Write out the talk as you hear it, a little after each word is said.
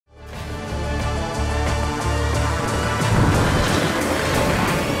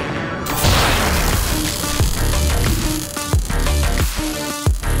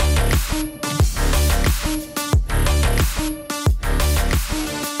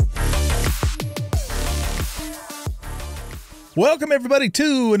Welcome everybody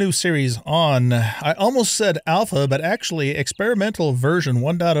to a new series on, I almost said alpha, but actually experimental version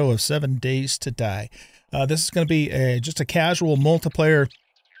 1.0 of 7 Days to Die. This is going to be just a casual multiplayer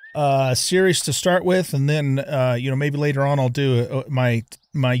series to start with, and then, maybe later on I'll do my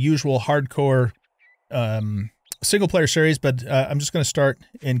usual hardcore single-player series, but I'm just going to start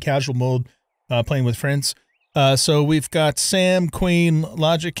in casual mode, playing with friends. So we've got Sam, Queen,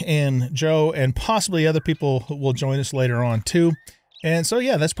 Logic, and Joe, and possibly other people who will join us later on too. And so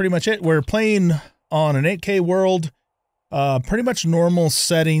yeah, that's pretty much it. We're playing on an 8K world, pretty much normal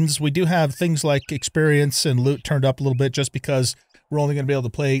settings. We do have things like experience and loot turned up a little bit just because we're only going to be able to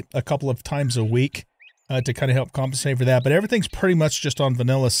play a couple of times a week to kind of help compensate for that. But everything's pretty much just on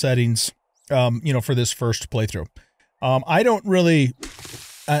vanilla settings, for this first playthrough.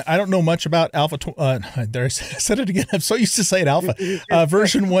 I don't know much about alpha. There I said it again. I'm so used to saying alpha.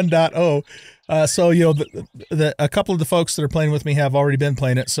 Version 1.0. So a couple of the folks that are playing with me have already been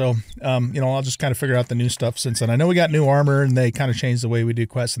playing it. So I'll just kind of figure out the new stuff since then. I know we got new armor and they kind of changed the way we do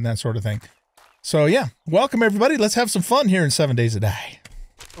quests and that sort of thing. So yeah, welcome everybody. Let's have some fun here in 7 Days to Die.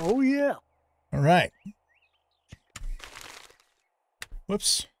 Oh yeah. All right.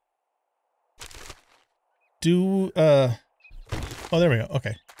 Whoops. Oh, there we go.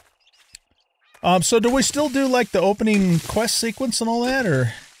 Okay. So do we still do like the opening quest sequence and all that,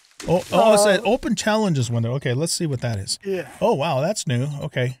 or? Oh, it's an open challenges window. Okay, let's see what that is. Yeah. Oh, wow, that's new.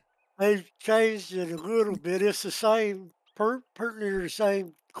 Okay. They've changed it a little bit. It's the same, pertinently the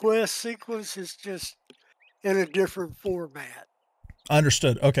same quest sequence. It's just in a different format.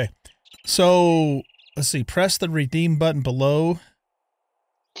 Understood. Okay. So let's see. Press the redeem button below,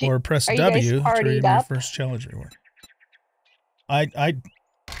 or press W to redeem your first challenge reward. I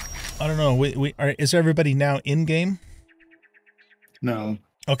don't know. Is everybody now in game? No.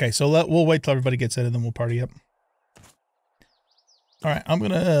 Okay, so we'll wait till everybody gets in and then we'll party up. All right, I'm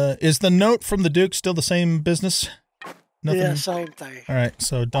gonna. Is the note from the Duke still the same business? Nothing? Yeah, same thing. All right,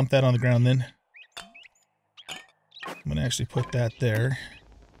 so dump that on the ground then. I'm gonna actually put that there.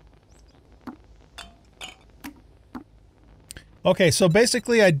 Okay, so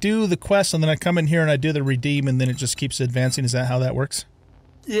basically I do the quest and then I come in here and I do the redeem and then it just keeps advancing. Is that how that works?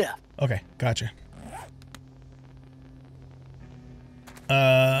 Yeah. Okay, gotcha.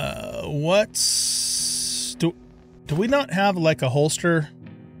 Do we not have like a holster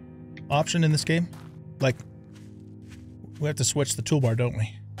option in this game? Like, we have to switch the toolbar, don't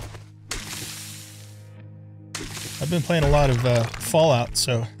we? I've been playing a lot of Fallout,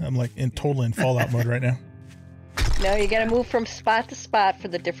 so I'm like totally in Fallout mode right now. No, you gotta move from spot to spot for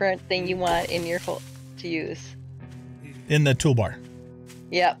the different thing you want in your to use. In the toolbar.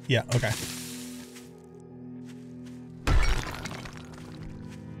 Yep. Yeah, okay.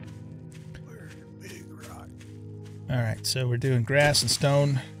 Alright, so we're doing grass and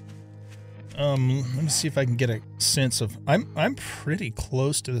stone. Let me see if I can get a sense of... I'm pretty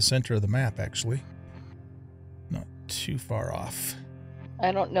close to the center of the map, actually. Not too far off.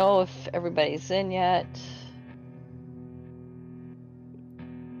 I don't know if everybody's in yet.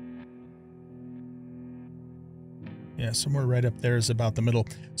 Yeah, somewhere right up there is about the middle.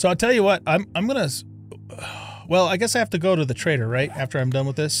 So I'll tell you what, I'm gonna... Well, I guess I have to go to the trader, right? After I'm done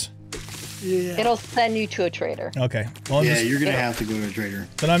with this? Yeah. It'll send you to a trader. Okay. Well, you're gonna have to go to a trader.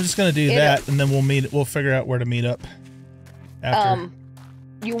 But I'm just gonna do that, and then we'll figure out where to meet up. After.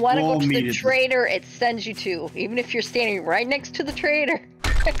 You want to go to the trader it sends you to, even if you're standing right next to the trader.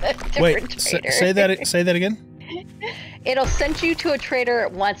 Wait, say that again? It'll send you to a trader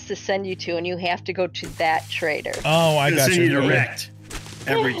it wants to send you to, and you have to go to that trader. Oh, I got you. Direct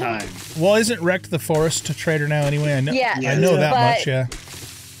every time. Well, isn't Wrecked the Forest trader now anyway? I know. Yeah, I know that much. Yeah.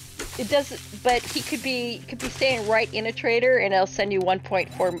 It doesn't. But he could be standing right in a trader, and it'll send you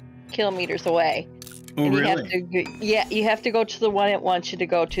 1.4 kilometers away. Oh, and really? You have to go to the one it wants you to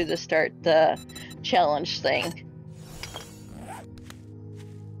go to start the challenge thing.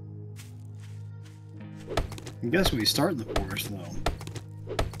 I guess we start in the forest,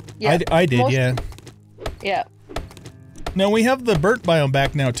 though. Yeah, I did, yeah. Yeah. No, we have the burnt biome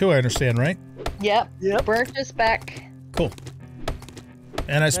back now, too, I understand, right? Yep. Yep. Burnt is back. Cool.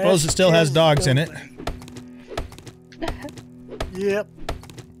 And I suppose it still has dogs in it. Yep.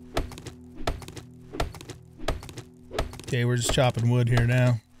 Okay, we're just chopping wood here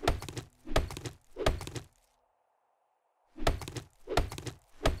now.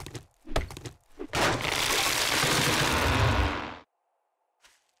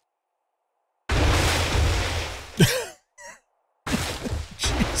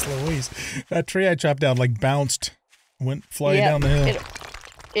 Jeez Louise. That tree I chopped down like bounced, went flying down the hill.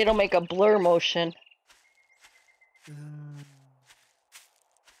 It'll make a blur motion.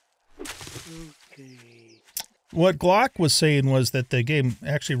 Okay. What Glock was saying was that the game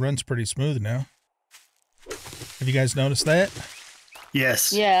actually runs pretty smooth now. Have you guys noticed that?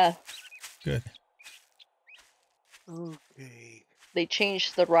 Yes. Yeah, Good. Okay. they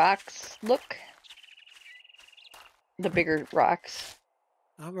changed the rocks look. The bigger rocks.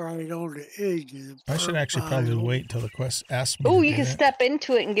 I'm right on the edge of the I should actually probably biome. wait until the quest asks me Oh, to you do can that. step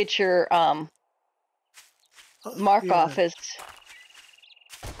into it and get your mark yeah, off as,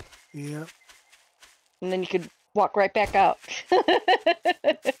 Yeah. and then you could walk right back out.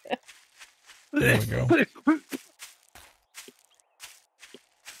 There we go.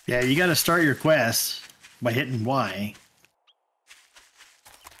 Yeah, you got to start your quest by hitting Y.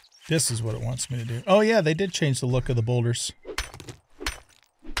 This is what it wants me to do. Oh yeah, they did change the look of the boulders.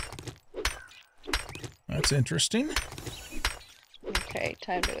 That's interesting. Okay,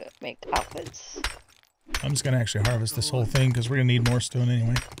 time to make outfits. I'm just going to actually harvest this whole thing because we're going to need more stone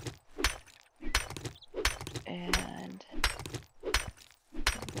anyway. And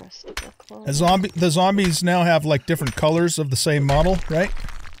the rest of the clothes. The zombies now have like different colors of the same model, right?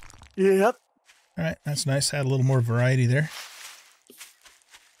 Yep. All right, that's nice. Add a little more variety there.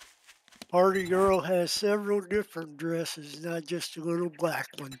 Party girl has several different dresses, not just a little black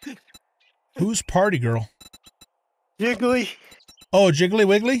one. Who's Party Girl? Jiggly. Oh, Jiggly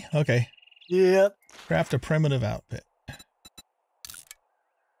Wiggly? Okay. Yep. Craft a primitive outfit.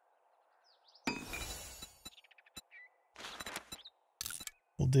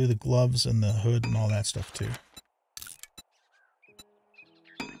 We'll do the gloves and the hood and all that stuff too.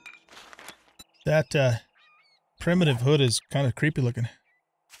 That primitive hood is kind of creepy looking.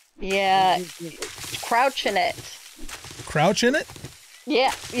 Yeah, crouch in it. Crouch in it?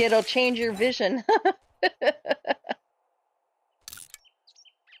 Yeah, it'll change your vision.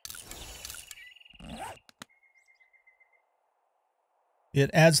 It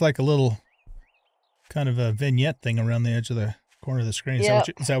adds like a little kind of a vignette thing around the edge of the corner of the screen. Yep.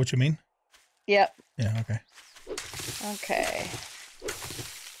 Is that what you mean? Yep. Yeah, okay. Okay.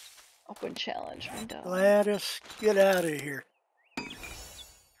 Open challenge window. Gladys, get out of here.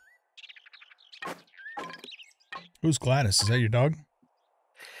 Who's Gladys? Is that your dog?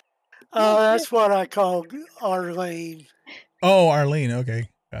 That's what I call Arlene. Oh, Arlene. Okay,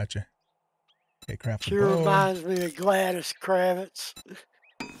 gotcha. Okay, craft She the bow. reminds me of Gladys Kravitz.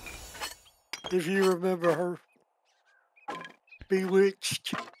 If you remember her.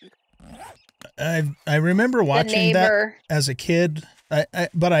 Bewitched. I remember watching that neighbor. as a kid.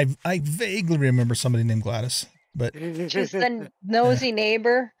 But I vaguely remember somebody named Gladys. But She's the nosy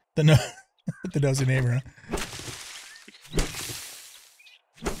neighbor. the nosy neighbor. Huh?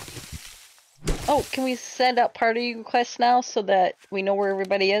 Oh, can we send out party requests now so that we know where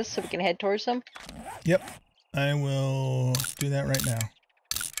everybody is so we can head towards them? Yep, I will do that right now.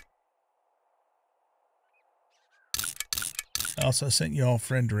 I also sent you all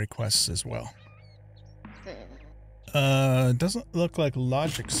friend requests as well. Doesn't look like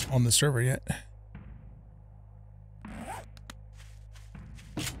Logic's on the server yet.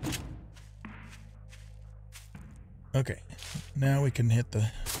 Okay, now we can hit the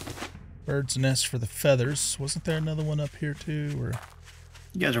bird's nest for the feathers. Wasn't there another one up here too? Or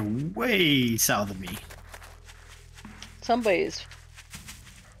You guys are way south of me.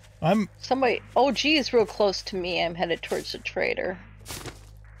 OG is real close to me. I'm headed towards the trader.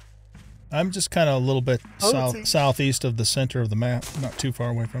 I'm just kind of a little bit southeast of the center of the map, not too far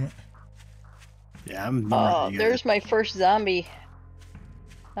away from it. Yeah, I'm north of you guys. There's my first zombie.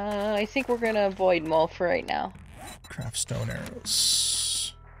 I think we're gonna avoid Mo for right now. Craft stone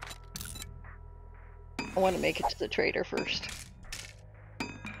arrows. I want to make it to the trader first.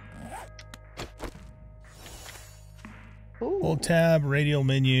 Ooh. Hold tab, radial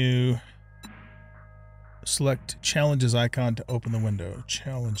menu. Select challenges icon to open the window.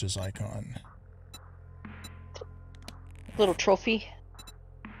 Challenges icon. Little trophy.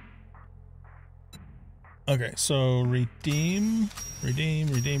 Okay, so redeem.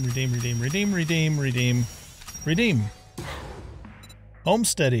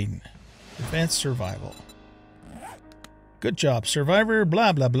 Homesteading. Advanced survival. Good job, survivor.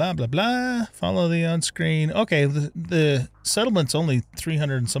 Blah, blah, blah, blah, blah. Follow the on-screen. Okay, the settlement's only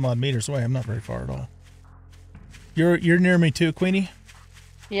 300 and some odd meters away. I'm not very far at all. You're near me too, Queenie?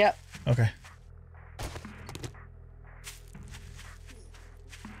 Yep. Okay.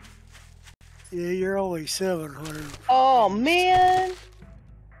 Yeah, you're only 700. Oh, man.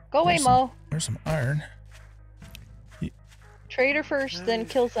 Go away, Mo. There's some iron. Trader first, then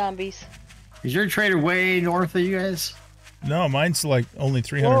kill zombies. Is your trader way north of you guys? No, mine's like only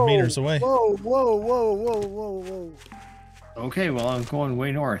 300 meters away. Whoa, whoa, whoa, whoa, whoa, whoa. Okay, well, I'm going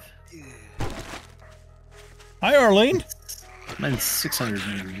way north. Hi, Arlene. Mine's 600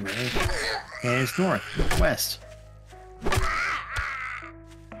 meters away. And it's north, west.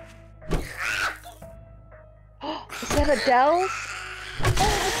 Is that Adele's?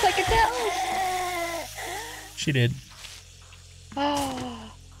 Oh, looks like Adele's. She did.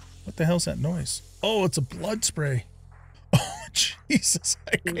 Oh, What the hell's that noise? Oh, it's a blood spray. Oh, Jesus.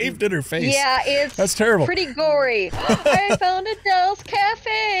 I caved in her face. yeah, it's That's terrible. pretty gory. I found Adele's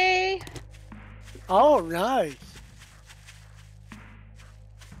Cafe. Oh, nice.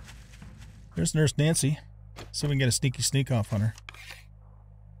 There's Nurse Nancy. See if we can get a sneaky sneak off on her.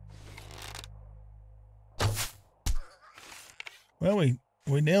 Well,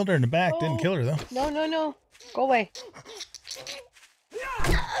 we nailed her in the back. Didn't kill her, though. No, no, no. Go away.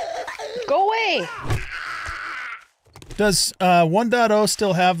 Go away. Does 1.0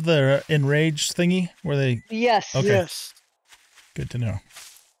 still have the enrage thingy where they... Yes. Okay. Yes. Good to know.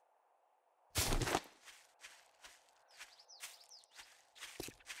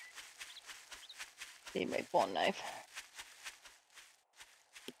 Need my bone knife.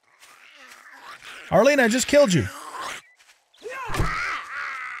 Arlene, I just killed you.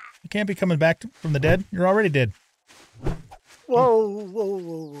 You can't be coming back from the dead. You're already dead. Whoa, whoa,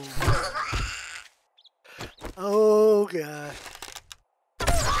 whoa, whoa. Oh, God.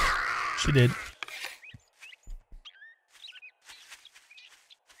 She did.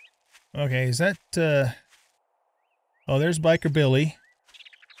 Okay, is that... Oh, there's Biker Billy.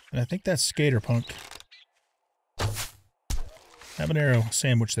 And I think that's Skater Punk. Have an arrow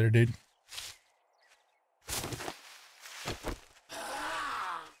sandwich there, dude.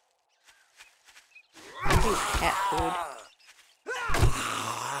 Cat food.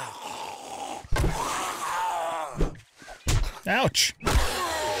 Ouch!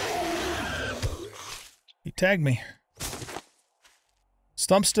 He tagged me.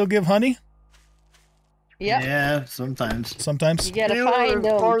 Stumps still give honey? Yep. Yeah, sometimes. Sometimes. You gotta Fewer find and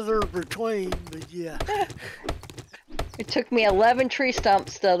them. farther between, but yeah. It took me 11 tree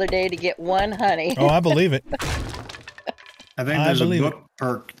stumps the other day to get one honey. Oh, I believe it. I think I there's a believe book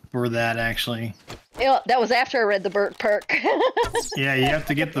perk for that actually. That was after I read the Burt perk. Yeah, you have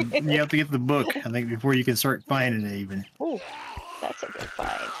to get the book. I think before you can start finding it even. Ooh, that's a good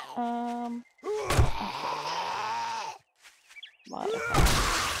find. Modify.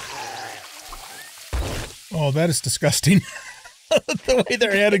 Oh, that is disgusting. The way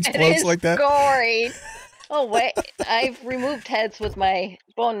their head It explodes is like that. gory. Oh wait, I've removed heads with my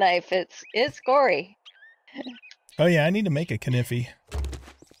bone knife. It's gory. Oh yeah, I need to make a Kniffy.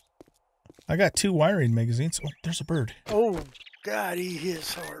 I got 2 wiring magazines. Oh, there's a bird. Oh, God, he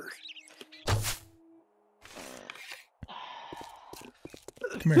hits hard.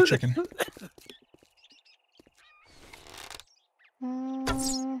 Come here, chicken. I don't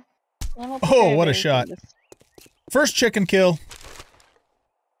think Oh, I have what a anything shot. to- First chicken kill.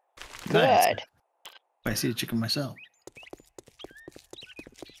 Nice. Good. I see a chicken myself.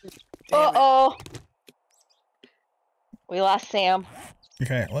 Damn it. Uh-oh. We lost Sam.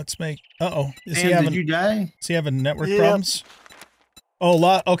 Okay, let's make... Uh-oh. Is he Sam, having... did you die? Is he having network Yep. problems?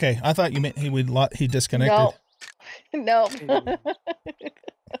 Oh, okay. I thought you meant he disconnected. No. No.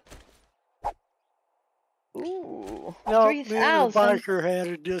 Ooh. No, me and the 3,000. biker had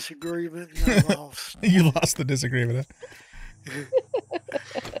a disagreement and I lost. You lost the disagreement. Huh?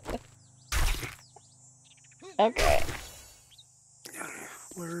 Okay.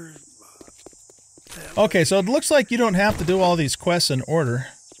 Where, Okay, so it looks like you don't have to do all these quests in order.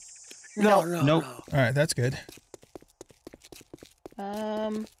 no, Nope. no. All right, that's good.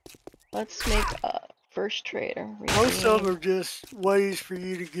 Let's make a first trader. Most of them are just ways for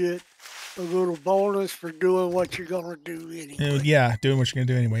you to get a little bonus for doing what you're going to do anyway. Yeah, doing what you're going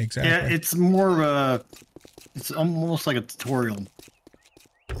to do anyway, exactly. Yeah, it's more of a. It's almost like a tutorial.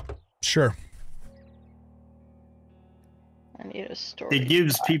 Sure. I need a story. It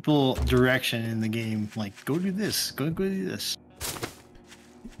gives spot. people direction in the game, like go do this, go do this.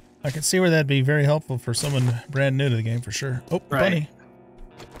 I can see where that'd be very helpful for someone brand new to the game, for sure. Oh, Right. bunny.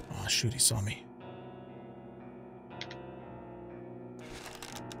 Oh, shoot, he saw me.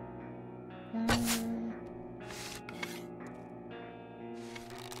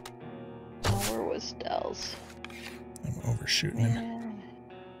 Oh, where was Dell's? I'm overshooting him. Man.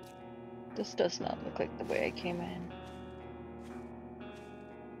 This does not look like the way I came in.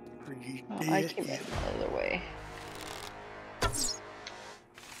 You Oh, I did, came yeah. in the other way.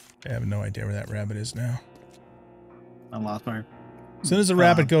 I have no idea where that rabbit is now. I lost my. As soon as the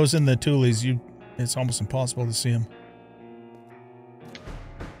rabbit goes in the toolies, it's almost impossible to see him.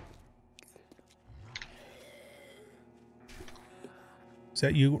 Is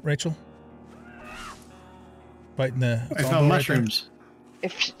that you, Rachel? biting the I combo found right mushrooms.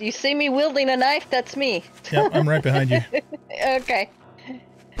 If you see me wielding a knife, that's me. there. Yep, I'm right behind you. Okay.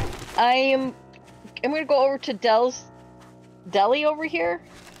 I'm gonna go over to Dell's deli over here.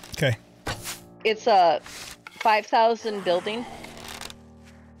 Okay. It's a 5,000 building.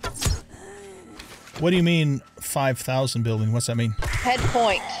 What do you mean 5,000 building? What's that mean? Head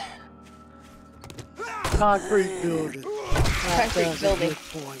point. Concrete building. Concrete 5,000 building.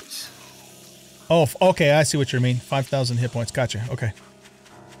 hit points. Oh, okay. I see what you mean. 5,000 hit points. Gotcha. Okay.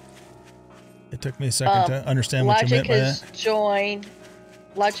 It took me a second to understand what you meant by that.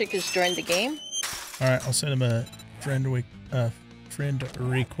 Logic has joined the game. All right, I'll send him a friend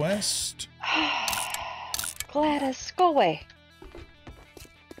request. Gladys, go away.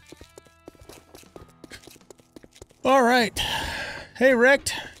 All right. Hey,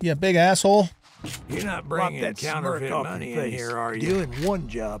 Rick, you big asshole. You're not bringing that counterfeit money in here, are you? Doing one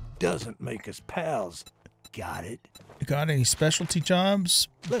job doesn't make us pals. Got it? You got any specialty jobs?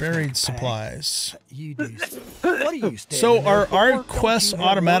 Let's Buried not supplies. You do. What are you standing So there are for? our Don't quests you have work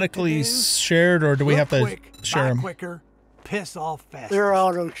to automatically do? shared, or do we Look have to quick, share buy them? quicker, piss off faster. They're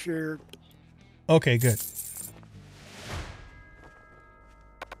auto shared. Okay, good.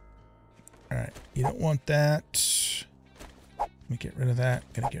 All right, you don't want that. Let me get rid of that.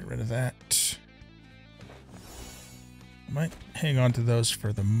 Gotta get rid of that. I might hang on to those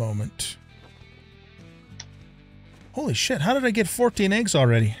for the moment. Holy shit, how did I get 14 eggs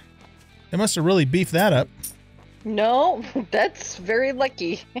already? They must have really beefed that up. No, that's very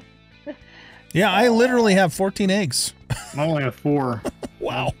lucky. Yeah, I literally have 14 eggs. I only have 4.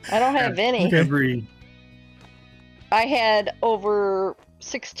 Wow. I don't have any. Okay. Every I had over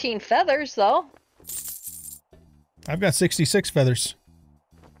 16 feathers, though. I've got 66 feathers.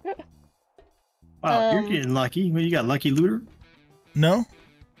 wow, you're getting lucky. Well, you got lucky looter. No?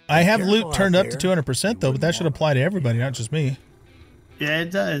 I have careful loot out turned up to there. 200% though, but that should apply to everybody, not just me. Yeah, it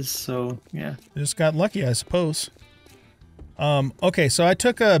does. So yeah. I just got lucky, I suppose. Okay, so I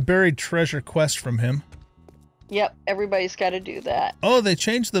took a buried treasure quest from him. Yep, everybody's got to do that. Oh, they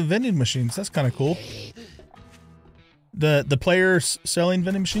changed the vending machines. That's kind of cool. The players selling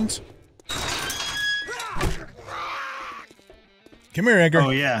vending machines. Come here, Edgar. Oh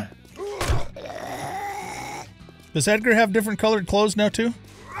yeah. Does Edgar have different colored clothes now too?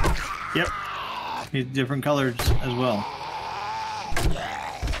 Yep. He's different colors as well.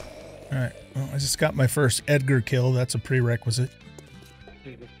 All right. Well, I just got my first Edgar kill. That's a prerequisite.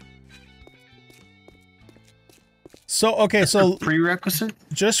 So, okay, so Prerequisite?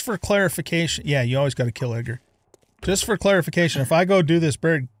 just for clarification, yeah, you always got to kill Edgar. Just for clarification, if I go do this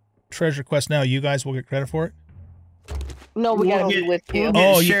buried treasure quest now, you guys will get credit for it? No, we got to be with you. We'll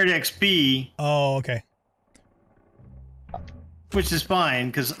get Oh, you- shared XP, Oh, okay. which is fine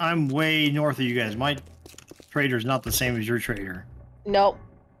because I'm way north of you guys. My trader's not the same as your trader. Nope.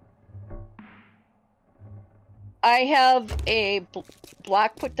 I have a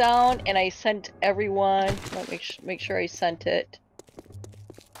block put down, and I sent everyone. Let me make sure I sent it.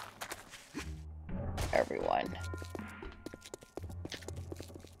 Everyone.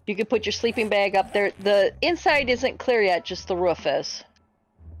 You can put your sleeping bag up there. The inside isn't clear yet, just the roof is.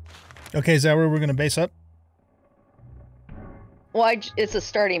 Okay, is that where we're going to base up? Well, it's a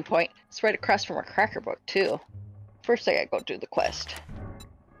starting point. It's right across from our cracker book, too. First, I gotta go do the quest.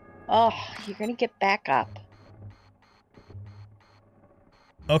 Oh, you're gonna get back up.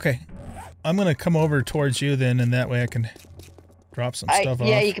 Okay. I'm going to come over towards you then, and that way I can drop some stuff off.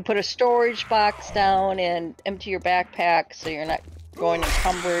 Yeah, you can put a storage box down and empty your backpack so you're not going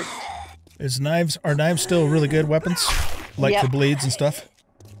encumbered. Are knives still really good weapons? Like Yep. for bleeds and stuff?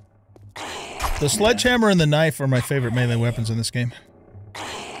 The sledgehammer and the knife are my favorite melee weapons in this game.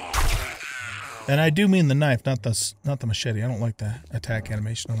 And I do mean the knife, not the machete. I don't like the attack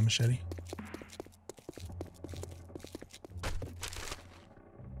animation on the machete.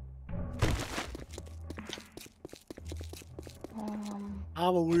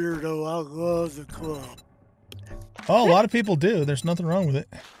 I'm a weirdo. I love the club. Oh, a lot of people do. There's nothing wrong with it.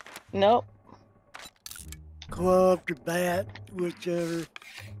 Nope. Club to bat, whichever.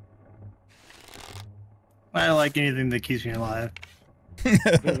 I like anything that keeps me alive.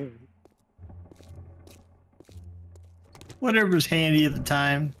 Whatever's handy at the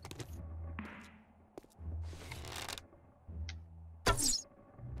time.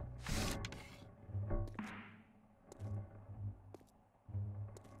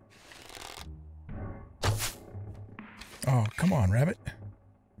 Oh, come on, rabbit.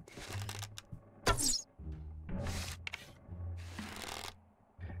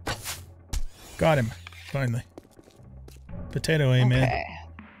 Got him, finally. Potato, amen. Okay.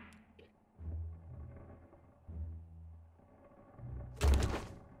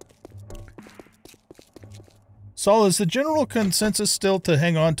 So is the general consensus still to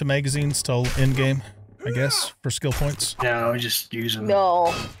hang on to magazines till end game, I guess, for skill points? No, just use them.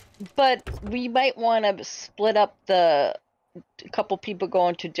 No, but we might want to split up a couple people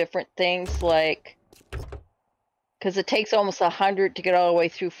going to different things, like, because it takes almost 100 to get all the way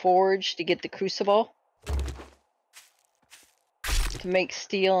through Forge to get the Crucible. To make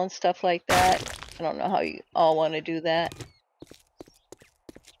steel and stuff like that. I don't know how you all want to do that.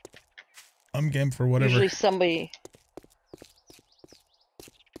 I'm game for whatever. Usually somebody...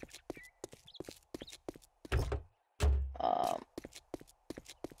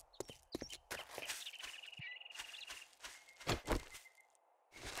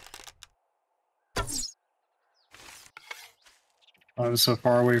 I'm so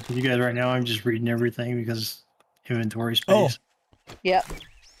far away from you guys right now. I'm just reading everything because inventory space. Oh. Yep.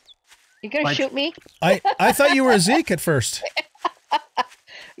 You gonna shoot me? I thought you were a Zeke at first.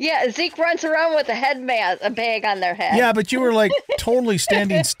 Yeah, Zeke runs around with a bag on their head. Yeah, but you were like totally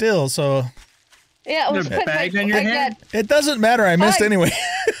standing still, so... Yeah, it was a bag on your head? It doesn't matter, I missed anyway.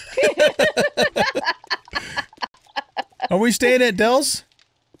 Are we staying at Dell's?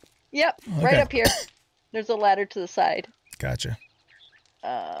 Yep, Okay. right up here. There's a ladder to the side. Gotcha.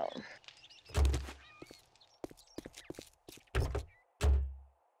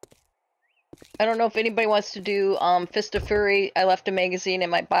 I don't know if anybody wants to do Fist of Fury. I left a magazine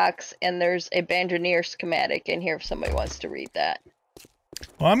in my box, and there's a Bandoneer schematic in here if somebody wants to read that.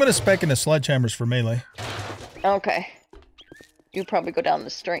 Well, I'm going to spec into sledgehammers for melee. Okay. You probably go down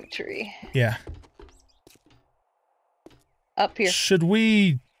the strength tree. Yeah. Up here. Should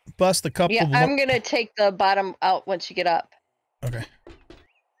we bust a couple? Yeah, I'm going to take the bottom out once you get up. Okay.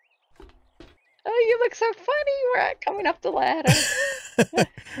 Oh, you look so funny. We're coming up the ladder.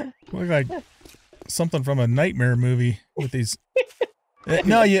 Look like something from a nightmare movie with these.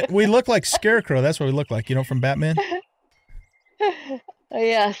 No, we look like Scarecrow. That's what we look like, you know, from Batman.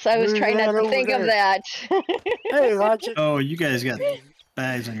 Yes, I was trying not to think of that. Hey, Roger. Oh, you guys got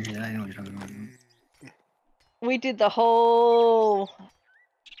bags on your head. I know what you're talking about. We did the whole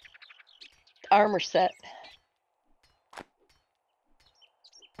armor set.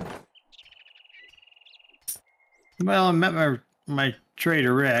 Well, I met my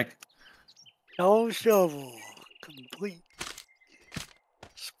trader, Rick. Stone shovel. Complete.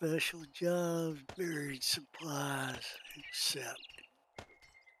 Special jobs, buried supplies, except.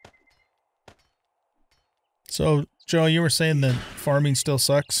 So, Joe, you were saying that farming still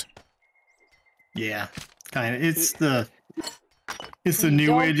sucks? Yeah, kind of. It's the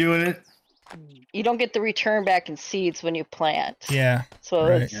new way of doing it. You don't get the return back in seeds when you plant. Yeah. So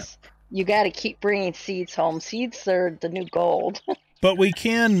right. it's you got to keep bringing seeds home. Seeds are the new gold. But we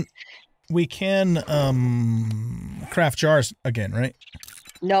can craft jars again, right?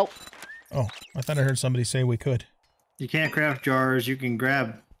 Nope. Oh, I thought I heard somebody say we could. You can't craft jars. You can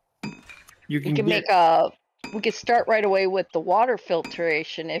grab. You can make a. We could start right away with the water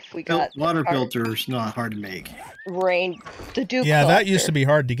filtration if we got water filters. Not hard to make. Rain the dew. Yeah, collector. that used to be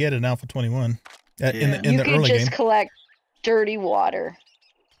hard to get in Alpha 21. In the early game. You could just collect dirty water,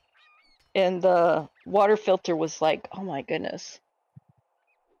 and the water filter was like, oh my goodness.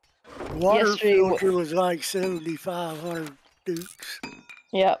 Water filter was like 7,500 dukes.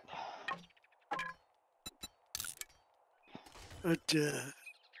 Yep. But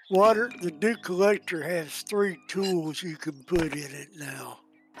the dew collector has 3 tools you can put in it now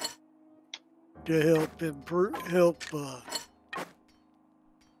to help improve,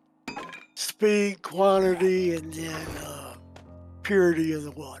 speed, quantity, and then purity of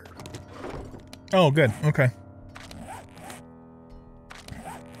the water. Oh, good. Okay.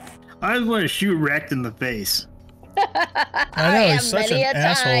 I just want to shoot Wrecked in the face. I know, he's such an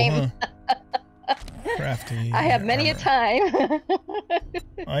asshole, huh? Crafty. I have many a time.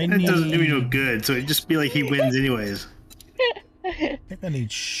 It doesn't do me no good, so it'd just be like he wins anyways. I think I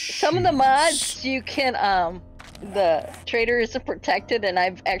need Some of the mods you can the trader isn't protected, and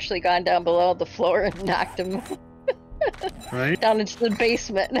I've actually gone down below the floor and knocked him right down into the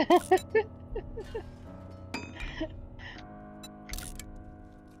basement.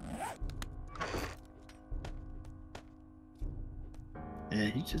 Yeah,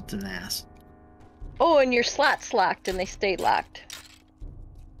 he's just an ass. Oh, and your slot's locked, and they stay locked.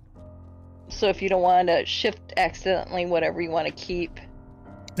 So if you don't want to shift accidentally, whatever you want to keep.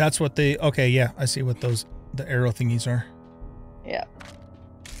 That's what they... Okay, yeah, I see what the arrow thingies are. Yeah.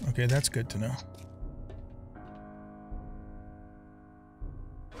 Okay, that's good to know.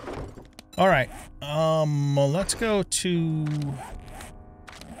 All right. Well, let's go to the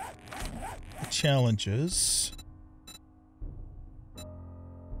challenges.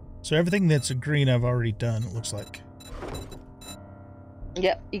 So everything that's green I've already done, it looks like.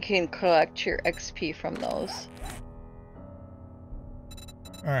 Yep, you can collect your XP from those.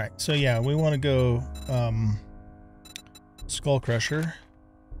 Alright, so yeah, we want to go Skull Crusher.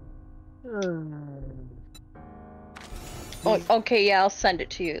 Oh, okay, yeah, I'll send it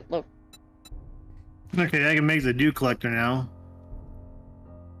to you. Look. Okay, I can make the dew collector now.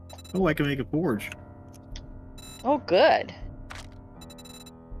 Oh, I can make a forge. Oh, good.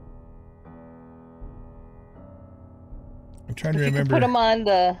 I'm trying If to you remember. can put them on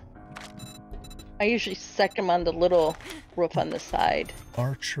the... I usually stack them on the little roof on the side.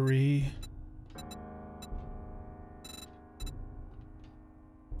 Archery.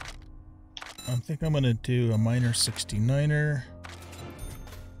 I think I'm going to do a Miner 69er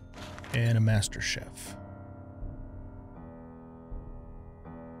and a Master Chef.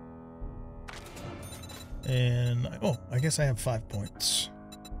 And, oh, I guess I have 5 points.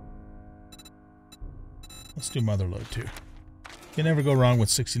 Let's do Motherload too. You can never go wrong with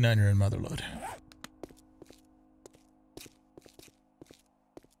 69er and Motherload.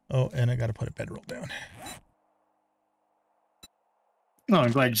 Oh, and I got to put a bedroll down. Oh,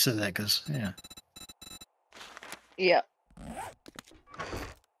 I'm glad you said that, because, yeah. Yeah.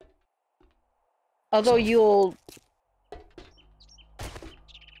 Although you'll...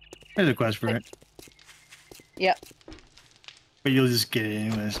 There's a quest for it. Yep. But you'll just get it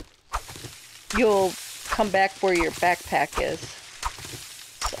anyways. You'll come back where your backpack is.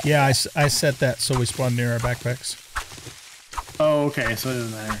 So. Yeah, I set that so we spawn near our backpacks. Oh, okay, so it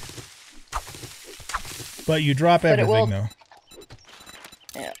doesn't matter. But you drop everything, though.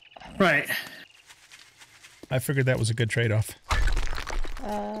 Yeah. Right. I figured that was a good trade-off.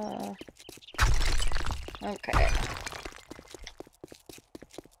 Okay.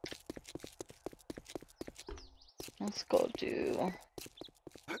 Let's go do...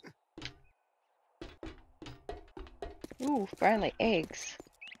 Ooh, finally eggs.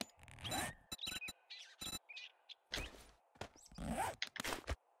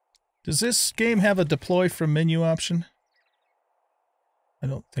 Does this game have a deploy from menu option? I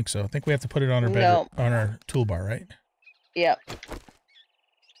don't think so. I think we have to put it on our No. on our toolbar, right? Yep.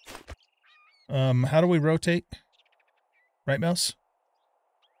 How do we rotate? Right mouse?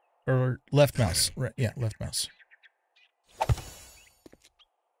 Or left mouse? Right, yeah, left mouse.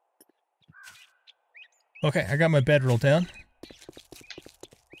 Okay, I got my bedroll down.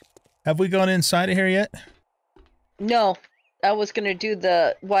 Have we gone inside of here yet? No. I was going to do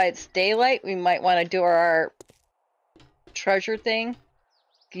the... While it's daylight, we might want to do our treasure thing.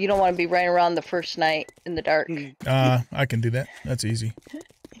 You don't want to be running around the first night in the dark. I can do that. That's easy.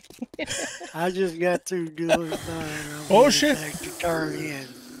 I just got through doing mine. Oh, shit. Back to turn in.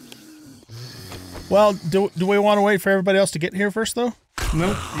 Well, do we want to wait for everybody else to get here first, though?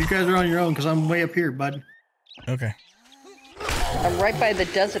 Nope, you guys are on your own because I'm way up here, bud. Okay. I'm right by the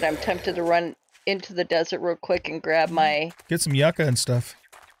desert. I'm tempted to run into the desert real quick and grab my... Get some yucca and stuff.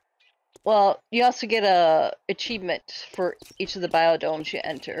 Well, you also get a achievement for each of the biodomes you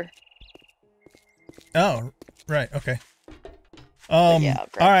enter. Oh, right. Okay. Yeah,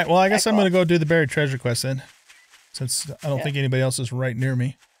 all right. Well, I guess I'm going to off. go do the buried treasure quest then, since I don't think anybody else is right near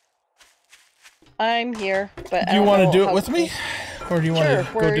me. I'm here, but Do you want to do it with me, or do you want to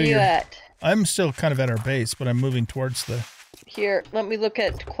where go do are you your? at? I'm still kind of at our base, but I'm moving towards the. Here, let me look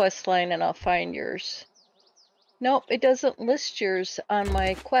at quest line and I'll find yours. Nope, it doesn't list yours on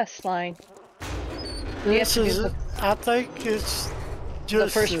my quest line. You have This to do is, the- I think it's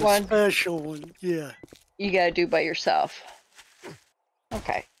just first a one? special one. Yeah. You gotta do by yourself.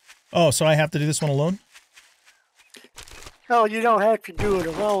 Okay. Oh, so I have to do this one alone? No, you don't have to do it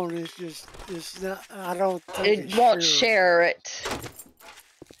alone. It's just, it's not, I don't think It won't share it.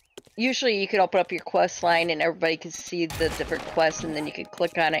 Usually you can open up your quest line and everybody can see the different quests and then you can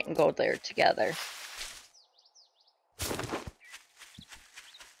click on it and go there together.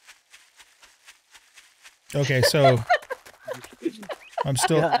 Okay, so I'm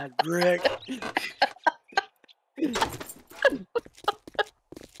still. God, Rick.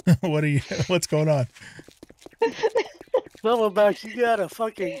 What are you? What's going on? Something about you got a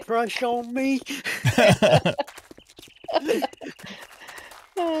fucking crush on me?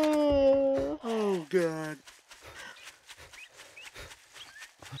 Oh, God.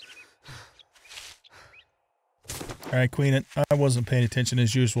 All right, Queen. I wasn't paying attention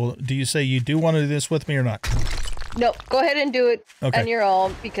as usual. Do you say you do want to do this with me or not? Nope, go ahead and do it Okay. on your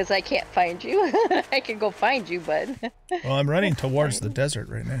own because I can't find you. I can go find you, but Well, I'm running towards the desert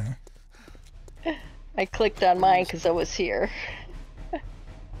right now. I clicked on mine because I was here.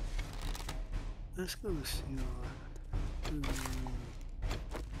 Let's go see.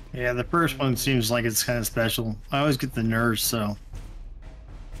 Yeah, the first one seems like it's kind of special. I always get the nurse, so.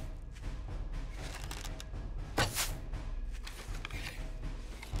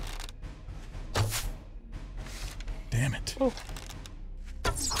 Damn it. Ooh.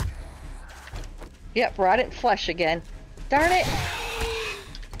 Yep, rotten flesh again. Darn it!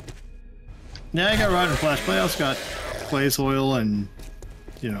 Yeah, I got rotten flesh, but I also got clay soil and,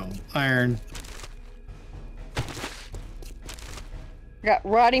 you know, iron. Got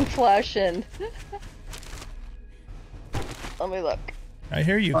rotting flesh and... Let me look. I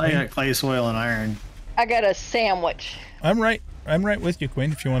hear you, I Queen. got clay soil and iron. I got a sandwich. I'm right with you,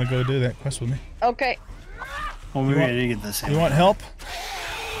 Queen, if you want to go do that quest with me. Okay. Well, maybe I did get this. You want help?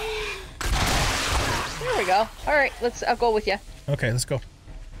 There we go. Alright, I'll go with you. Okay, let's go.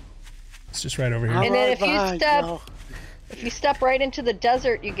 It's just right over here. And then right behind if you step right into the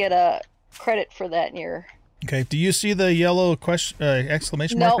desert, you get a credit for that in your... Okay, do you see the yellow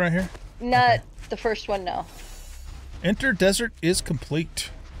exclamation mark right here? Not the first one, no. Enter desert is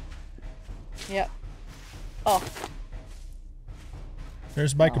complete. Yep. Oh.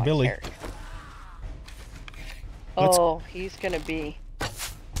 There's Biker Billy. Oh, he's gonna be...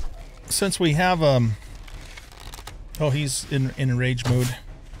 Since we have, oh, he's in rage mode.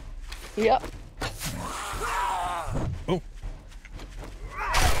 Yep. Oh.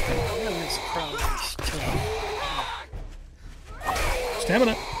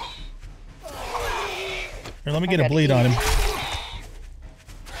 Stamina. Here, let me get a bleed on him.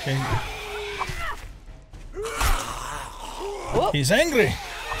 Okay. Whoop. He's angry.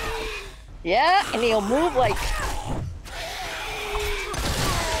 Yeah, and he'll move like...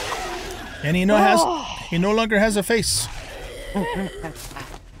 And he no longer has a face.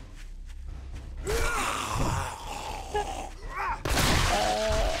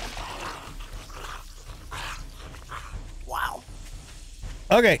 Wow.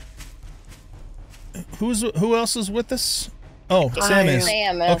 Okay. Who else is with us? Oh, Sam is.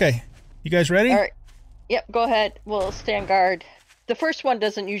 Sam. Okay. You guys ready? All right. Yep, go ahead. We'll stand guard. The first one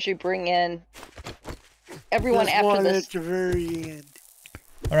doesn't usually bring in everyone This after one this. at the very end.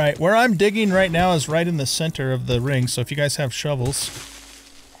 All right. Where I'm digging right now is right in the center of the ring. So if you guys have shovels,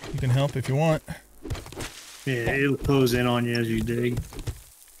 you can help if you want. Yeah, it'll close in on you as you dig.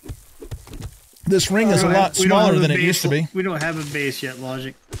 This ring is a lot smaller than it used to be. We don't have a base yet,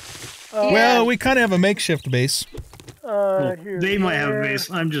 Logic. Well, we kind of have a makeshift base. Well, Here, they might have a there. base.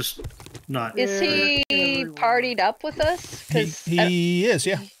 I'm just not. Is he everywhere. partied up with us? 'Cause He is,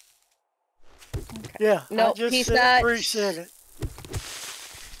 yeah. Yeah. No, I just he's said, not. reset it.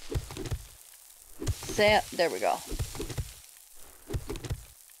 Sam, there we go.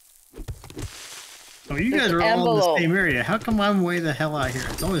 Oh, you There's guys an are all in envelope. the same area. How come I'm way the hell out here?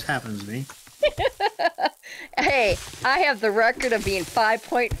 It always happens to me. Hey, I have the record of being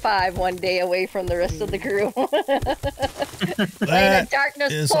 5.5 one day away from the rest of the group. That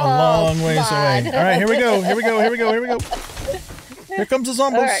darkness is a falls, long ways mod. away. All right, here we go. Here we go. Here we go. Here we go. Here comes the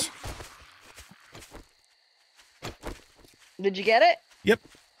zombies. All right. Did you get it? Yep.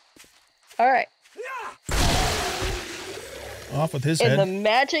 All right. Off with his And head. the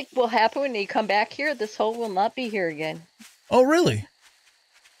magic will happen when you come back here. This hole will not be here again. Oh, really?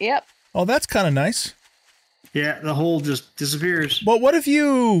 Yep. Oh, that's kind of nice. Yeah, the hole just disappears. But what if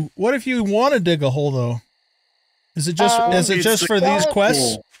you want to dig a hole though? Is it just for these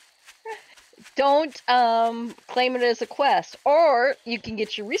quests? Hole. Don't claim it as a quest, or you can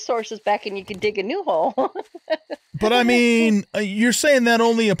get your resources back and you can dig a new hole. But I mean, you're saying that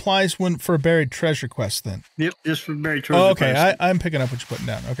only applies for buried treasure quests then? Yep, just for buried treasure. Oh, okay. quests. I'm picking up what you're putting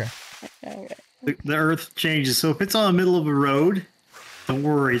down. Okay. Okay. The earth changes. So if it's on the middle of a road, don't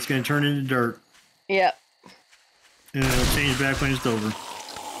worry, it's going to turn into dirt. Yep. And it'll change back when it's over.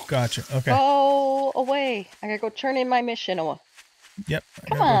 Gotcha. Okay. Go away. I gotta go turn in my mission. Yep. I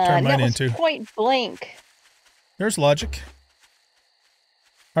Come gotta go turn on, mine that in was too. point blank. There's logic.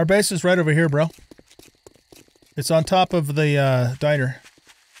 Our base is right over here, bro. It's on top of the diner.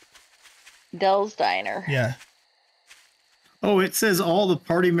 Dell's Diner. Yeah. Oh, it says all the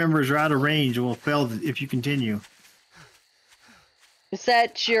party members are out of range and will fail if you continue. Is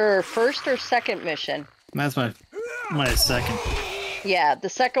that your first or second mission? That's my second. Yeah, the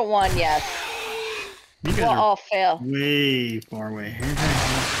second one, yes. You guys We'll are all fail. way far away.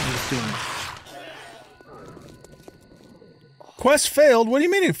 Let's do it. Quest failed? What do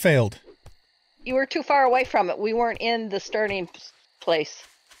you mean it failed? You were too far away from it. We weren't in the starting place.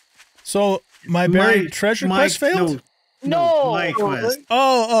 So my buried treasure quest failed? No. My quest.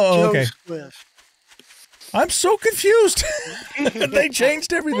 Oh, okay. Joe's quest. I'm so confused. They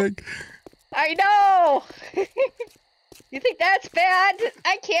changed everything. I know. You think that's bad?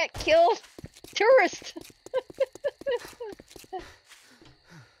 I can't kill tourists.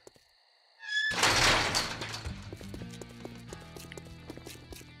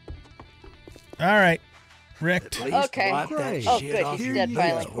 All right. Wrecked. Okay. Wipe that Oh, shit good, off he's your dead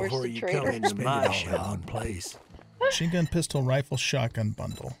finally. list Where's before the you traitor? come into my shopping place. Machine gun, pistol, rifle, shotgun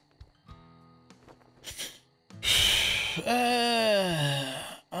bundle.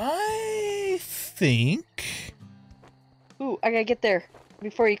 I think. Ooh, I gotta get there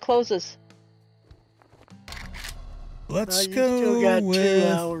before he closes. Let's you go still got with. 2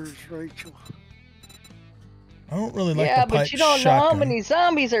 hours, Rachel. I don't really like Yeah, the pipe but you don't know shotgun. how many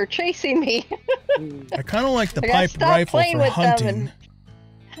zombies are chasing me. I kind of like the I gotta pipe stop rifle playing for with them hunting.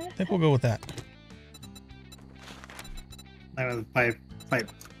 I think we'll go with that. The pipe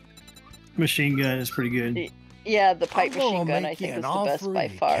machine gun is pretty good. Yeah, the pipe I'm gonna machine gun I make you think an is the best offer by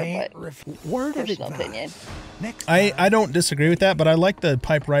you far, can't but word of personal advice. opinion. Next I time, don't disagree with that, but I like the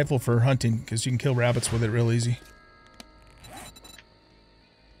pipe rifle for hunting because you can kill rabbits with it real easy.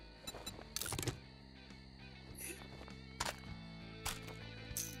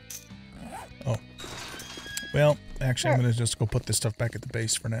 Oh. Well, actually, I'm going to just go put this stuff back at the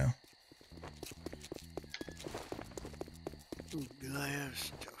base for now. Do I have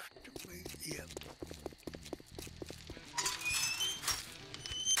stuff to make? Yep.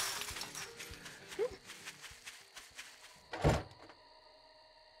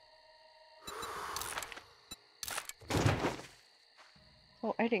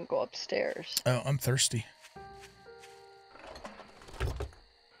 Oh, I didn't go upstairs. Oh, I'm thirsty.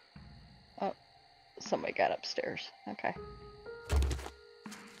 Oh, somebody got upstairs. Okay.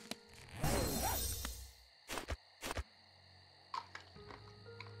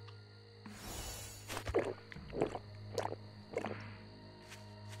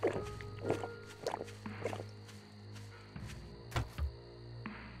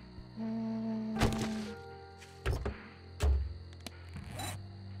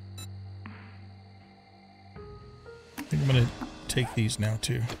 I think I'm going to take these now,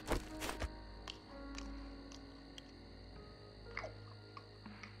 too.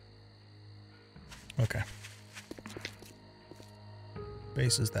 Okay.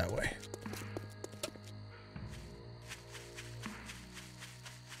 Base is that way.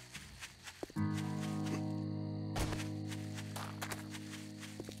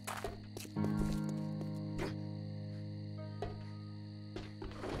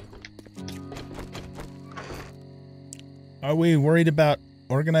 Are we worried about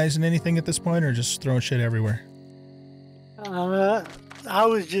organizing anything at this point, or just throwing shit everywhere? I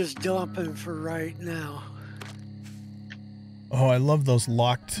was just dumping for right now. Oh, I love those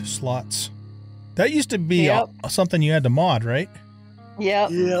locked slots. That used to be Yep. something you had to mod, right?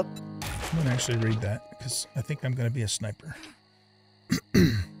 Yep. Yep. I'm going to actually read that, because I think I'm going to be a sniper.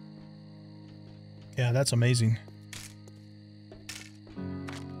 Yeah, that's amazing.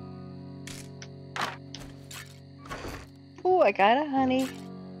 Ooh, I got a honey.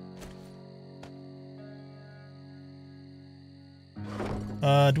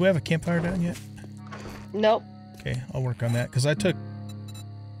 Do we have a campfire down yet? Nope. Okay, I'll work on that, because I took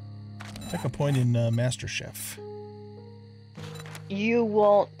a point in Master Chef. You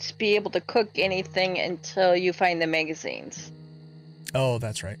won't be able to cook anything until you find the magazines. Oh,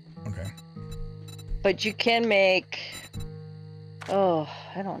 that's right. Okay. But you can make... Oh,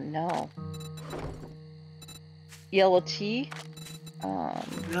 I don't know. Yellow tea?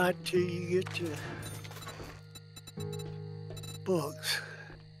 Not till you get to books.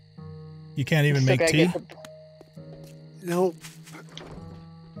 You can't even still make gotta tea? get the- Nope.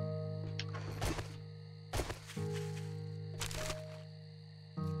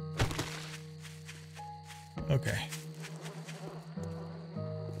 Okay.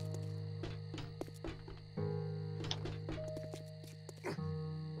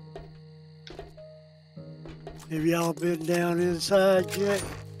 Have y'all been down inside yet?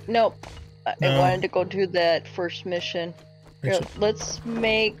 Nope. I No. wanted to go do that first mission. Here, Rachel, let's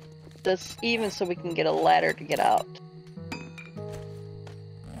make this even so we can get a ladder to get out.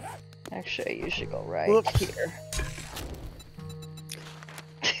 Actually, I usually go right Whoops. here.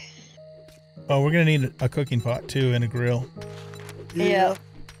 oh, we're going to need a cooking pot, too, and a grill. Yeah.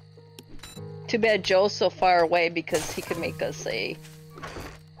 Too bad Joe's so far away because he could make us a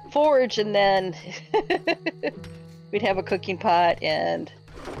forge and then we'd have a cooking pot and...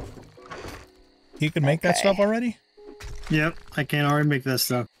 You can make that Okay. stuff already? Yep, I can already make that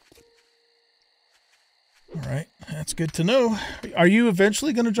stuff. All right, that's good to know. Are you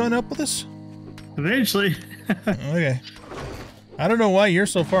eventually going to join up with us? Eventually. Okay. I don't know why you're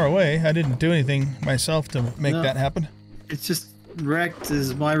so far away. I didn't do anything myself to make No. that happen. It's just wrecked.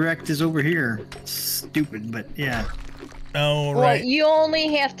 My wrecked is over here. Stupid, but yeah. Oh, Well, right. you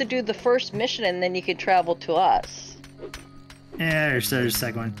only have to do the first mission and then you can travel to us. Yeah, there's the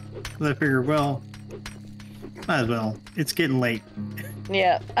second one. But I figured, well, might as well. It's getting late.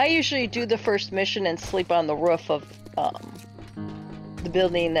 Yeah, I usually do the first mission and sleep on the roof of the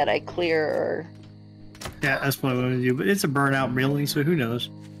building that I clear. Or... Yeah, that's what I want to do. But it's a burnout building, so who knows?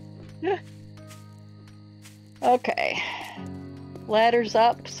 Okay. Ladders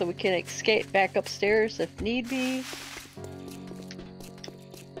up so we can escape back upstairs if need be.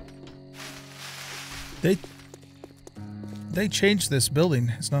 They changed this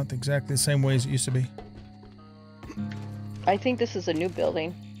building. It's not exactly the same way as it used to be. I think this is a new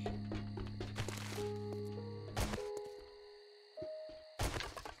building.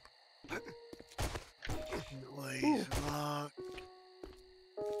 Noise locked.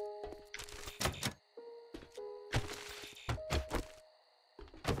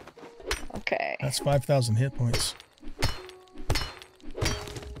 Okay. That's 5,000 hit points.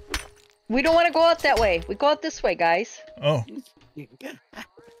 We don't want to go out that way. We go out this way, guys. Oh.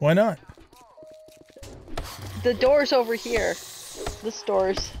 Why not? The door's over here. This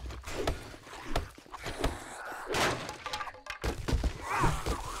door's...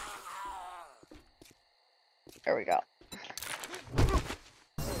 There we go.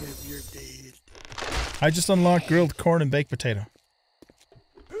 If you're dead. I just unlocked grilled corn and baked potato.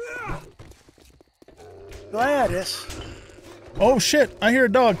 Gladys. Oh shit! I hear a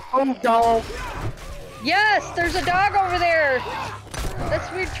dog. Oh, dog. Yes, there's a dog over there.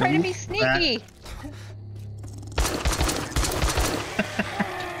 That's weird. Trying to be sneaky.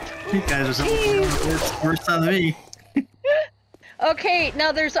 You guys are so worse than me. Okay,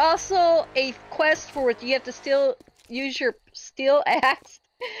 now there's also a quest for it. You have to use your steel axe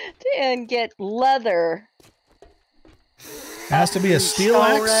and get leather. Has to be a steel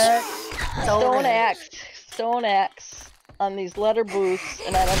axe? Stone axe on these leather boots,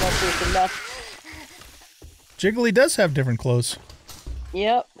 and I don't know if there's enough. Jiggly does have different clothes.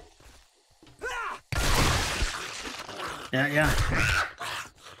 Yep. Yeah.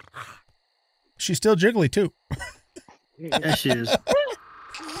 She's still jiggly too. Yes, she is.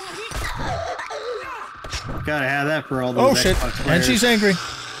 Gotta have that for all those. Oh shit! Xbox And players. she's angry.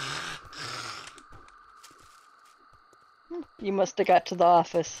 You must have got to the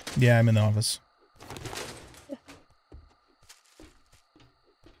office. Yeah, I'm in the office.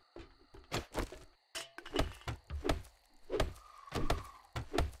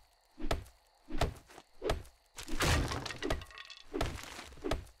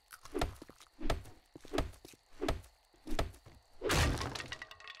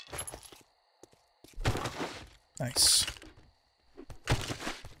 Nice.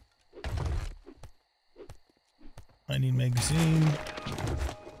 I need magazine.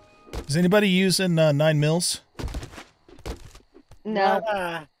 Is anybody using 9 mils?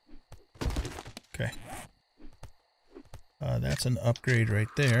 No. Okay. That's an upgrade right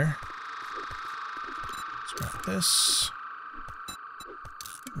there. Let's grab this.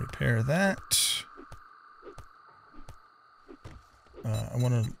 Repair that. I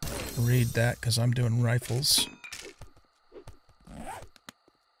want to read that because I'm doing rifles.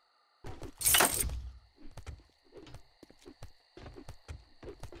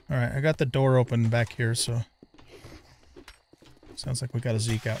 Alright, I got the door open back here, so... Sounds like we got a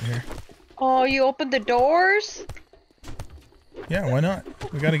Zeke out here. Oh, you opened the doors? Yeah, why not?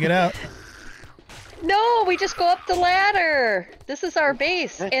 We gotta get out. No, we just go up the ladder. This is our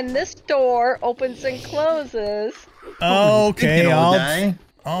base, and this door opens and closes. Okay, Die.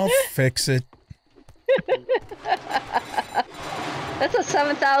 I'll fix it. That's a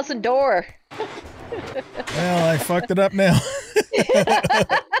 7,000 door. Well, I fucked it up now.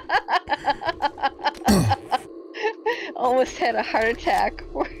 Almost had a heart attack.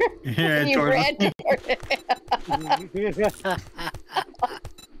 Yeah, You Jordan. ran toward it.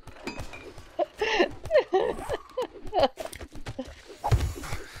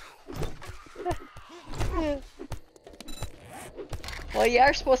 Well, you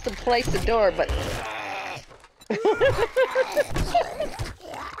are supposed to place the door, but...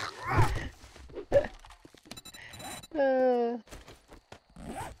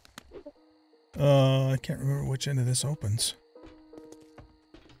 I can't remember which end of this opens.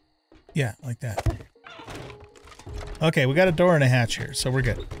 Yeah, like that. Okay, we got a door and a hatch here, so we're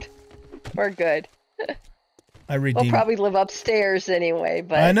good. We're good. I redeemed. We'll probably live upstairs anyway,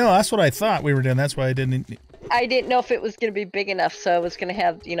 but... I know, that's what I thought we were doing. That's why I didn't... I didn't know if it was going to be big enough, so I was going to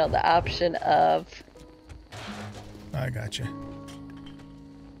have, you know, the option of... I gotcha.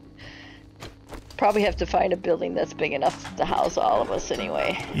 probably have to find a building that's big enough to house all of us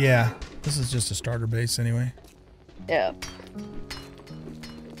anyway. Yeah, this is just a starter base anyway. Yeah.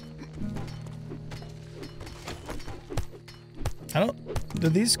 Do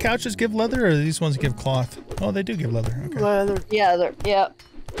these couches give leather, or do these ones give cloth? Oh, they do give leather. Okay. Leather. Yeah, yeah.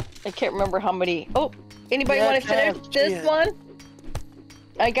 I can't remember how many. Oh, anybody Yeah, want to finish this 10. one?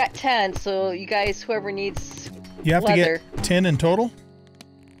 I got 10, so you guys, whoever needs You have leather. to get 10 in total?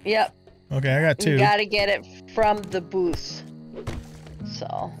 Yep. Okay, I got 2. You gotta get it from the booths.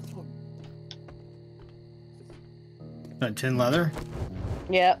 So. Got 10 leather?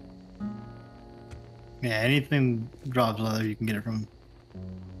 Yep. Yeah, anything drops leather, you can get it from.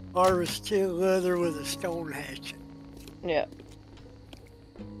 Harvest 10 leather with a stone hatchet. Yep.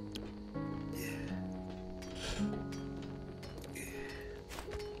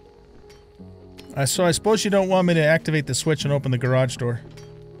 So I suppose you don't want me to activate the switch and open the garage door.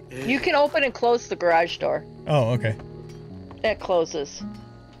 You can open and close the garage door. Oh, okay. It closes.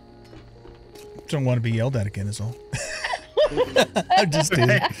 Don't want to be yelled at again is all. I'm just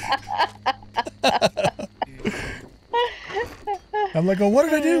kidding. I'm like, oh, what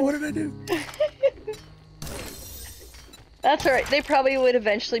did I do? What did I do? That's alright. They probably would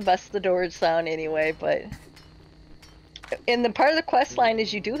eventually bust the doors down anyway, but... And the part of the quest line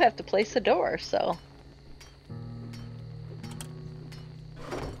is you do have to place a door, so...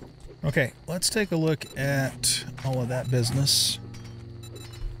 Okay, let's take a look at all of that business.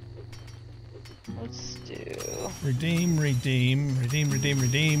 Let's do... Redeem. There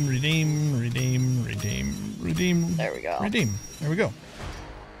There we go. Redeem. There we go.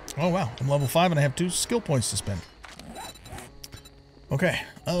 Oh, wow. I'm level 5 and I have 2 skill points to spend. Okay,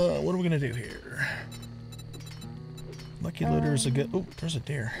 what are we gonna do here? Lucky Looter is a good... Oh, there's a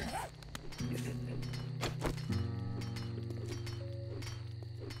deer.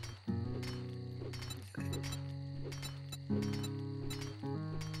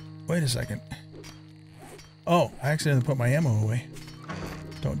 Wait a second. Oh, I accidentally put my ammo away.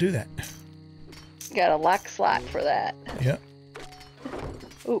 Don't do that. Got a lock slot for that. Yep.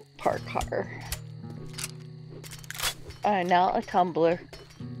 Ooh, park car. Now a tumbler.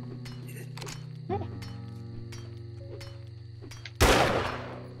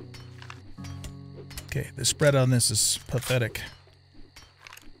 Okay, the spread on this is pathetic.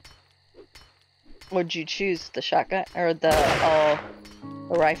 Would you choose the shotgun or the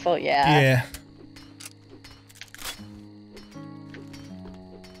rifle? Yeah. Yeah.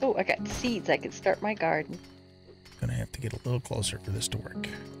 Oh, I got seeds. I can start my garden. Gonna have to get a little closer for this to work.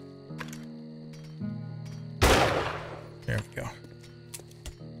 There we go.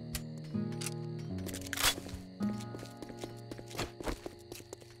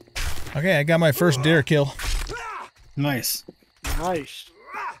 Okay, I got my first deer kill. Nice. Nice.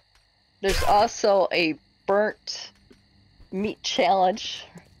 There's also a burnt meat challenge.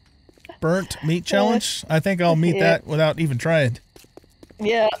 Burnt meat challenge? I think I'll meet that without even trying.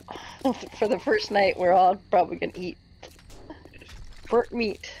 Yeah. For the first night, we're all probably gonna eat burnt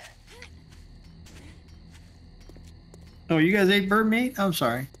meat. Oh, you guys ate bird meat? I'm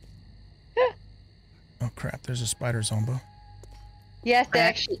sorry. Oh crap, there's a spider zombo. You have to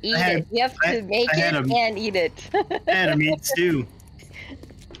actually eat it. You have to make it and eat it. I had a meat stew.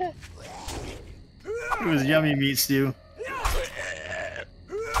 It was yummy meat stew.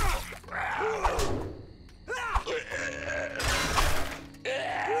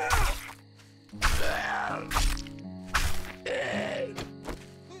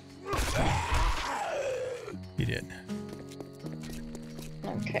 He did.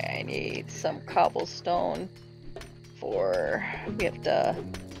 Okay, I need some cobblestone for... We have to...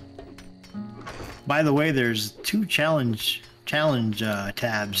 By the way, there's 2 challenge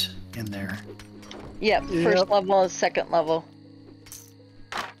tabs in there. Yep, first level and second level.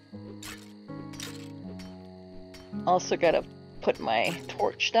 Also gotta put my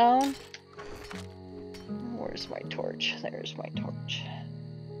torch down. Where's my torch? There's my torch.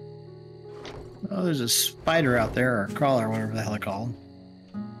 Oh, there's a spider out there, or a crawler, or whatever the hell they're called.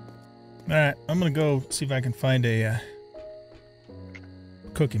 Alright, I'm gonna go see if I can find a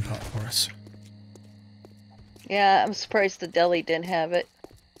cooking pot for us. Yeah, I'm surprised the deli didn't have it.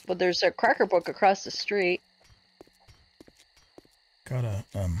 But there's a cracker book across the street. Got a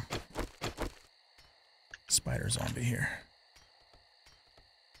spider zombie here.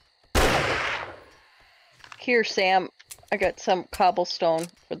 Here, Sam. I got some cobblestone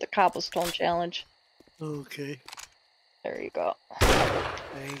for the cobblestone challenge. Okay. There you go.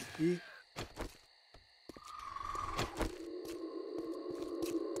 Thank you.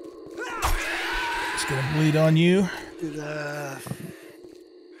 It's gonna bleed on you.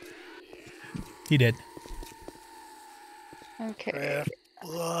 He did. Okay. Craft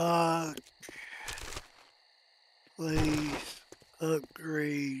block. Place.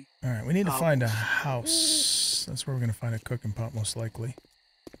 Upgrade. All right, we need to find a house. That's where we're going to find a cooking pot, most likely.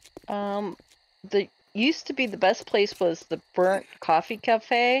 The used to be the best place was the Burnt Coffee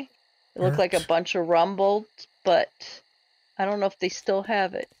Cafe. It looked like a Burnt. bunch of rumbled, but I don't know if they still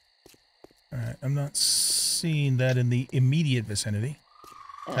have it. All right, I'm not seeing that in the immediate vicinity.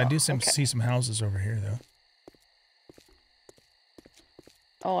 I do see some houses over here, though.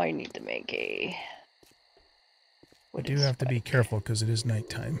 Oh, I need to make a... I do have to be careful because it is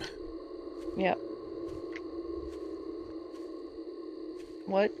nighttime. Yep.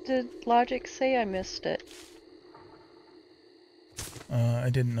 What did Logic say? I missed it. I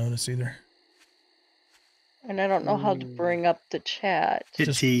didn't notice either. And I don't know how to bring up the chat. Hit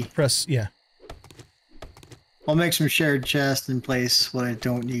Just T. press, yeah. I'll make some shared chests and place what I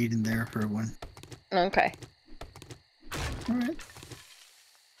don't need in there for everyone. Okay. All right.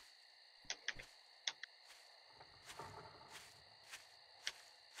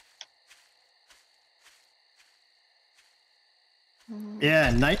 Yeah,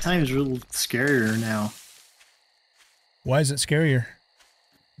 nighttime is a little scarier now. Why is it scarier?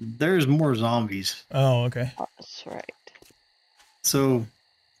 There's more zombies. Oh, okay. Oh, that's right. So,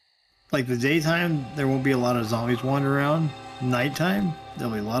 like the daytime, there won't be a lot of zombies wandering around. Nighttime,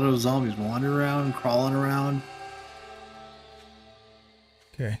 there'll be a lot of zombies wandering around, crawling around.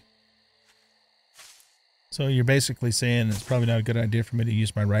 Okay. So you're basically saying it's probably not a good idea for me to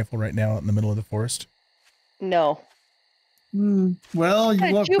use my rifle right now out in the middle of the forest? No. Well,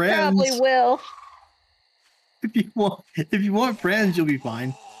 you want You friends. probably will. If you want friends, you'll be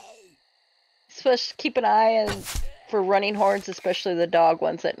fine. Especially keep an eye on for running hordes, especially the dog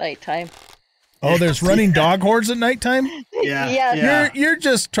ones at nighttime. Oh, there's running dog hordes at nighttime? Yeah. Yeah. You're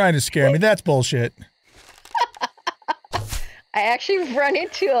just trying to scare me. That's bullshit. I actually run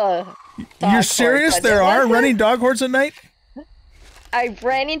into a dog You're serious? horde, but There it are wasn't- running dog hordes at night? I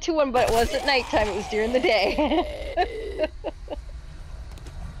ran into one, but it wasn't nighttime. It was during the day.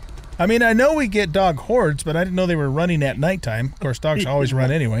 I mean, I know we get dog hordes, but I didn't know they were running at nighttime. Of course, dogs always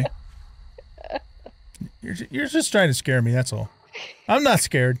run anyway. You're just trying to scare me, that's all. I'm not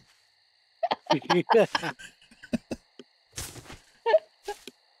scared.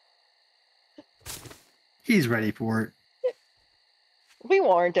 He's ready for it. We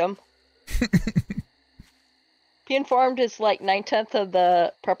warned him. Being informed is like 9/10 of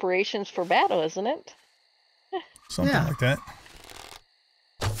the preparations for battle, isn't it? Something Yeah. like that.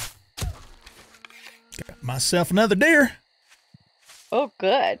 Got myself another deer. Oh,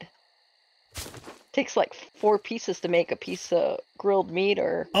 good. Takes like 4 pieces to make a piece of grilled meat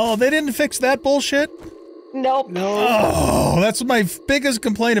or... Oh, they didn't fix that bullshit? Nope. No. Oh, that's my biggest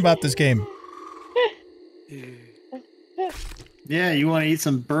complaint about this game. Yeah, you want to eat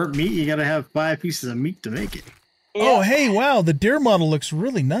some burnt meat, you gotta have 5 pieces of meat to make it. Yeah. Oh, hey, wow, the deer model looks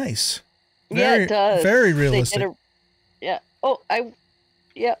really nice. Yeah, it does. Very They realistic. did yeah. Oh,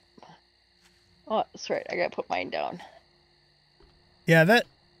 yep. Oh, that's right. I gotta put mine down. Yeah,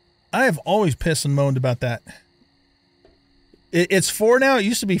 I have always pissed and moaned about that. It's 4 now. It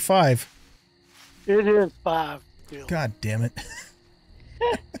used to be 5. It is 5. Bill. God damn it.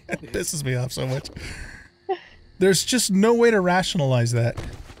 It pisses me off so much. There's just no way to rationalize that.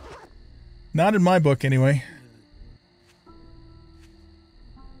 Not in my book, anyway.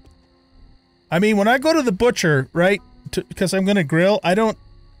 I mean, when I go to the butcher, right, because I'm going to grill, I don't,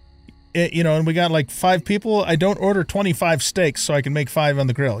 and we got like 5 people, I don't order 25 steaks so I can make 5 on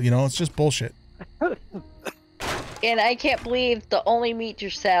the grill. It's just bullshit. And I can't believe the only meat you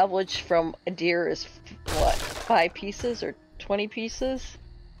salvage from a deer is, what, 5 pieces or 20 pieces?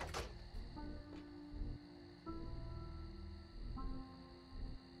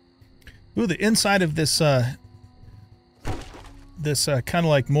 Ooh, the inside of this kind of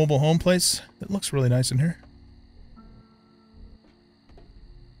like mobile home place, it looks really nice in here.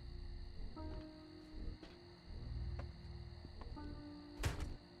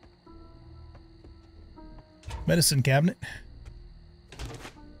 Medicine cabinet.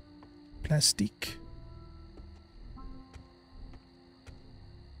 Plastique.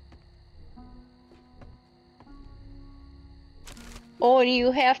 Oh, and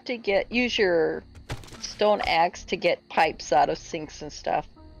you have to use your stone axe to get pipes out of sinks and stuff.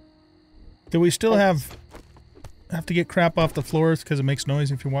 Do we still have to get crap off the floors because it makes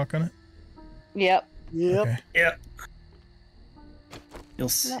noise if you walk on it? Yep. Yep. Okay. Yep. You'll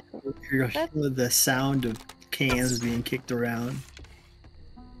hear the sound of cans being kicked around.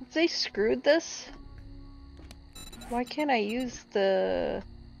 They screwed this? Why can't I use the...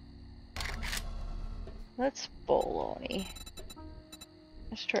 That's bologna.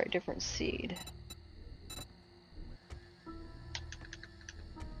 Let's try a different seed.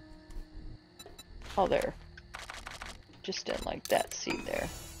 Oh, there. Just didn't like that seed there.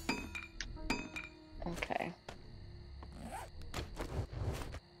 Okay.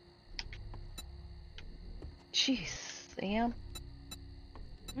 Jeez, Sam.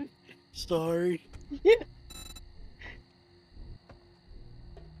 Sorry. Yeah.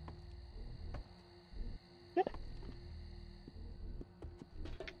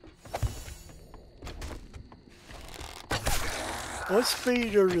 What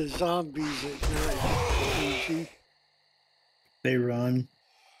speed are the zombies at night, Easy? They run.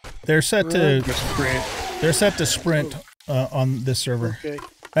 They're set to Sprint. they're set to sprint on this server. Okay.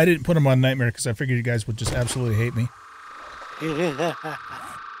 I didn't put them on Nightmare because I figured you guys would just absolutely hate me.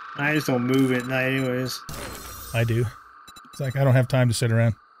 I just don't move at night anyways. I do. It's like I don't have time to sit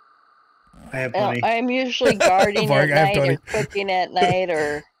around. I have plenty. I'm usually guarding Varg, at I have night or 20. cooking at night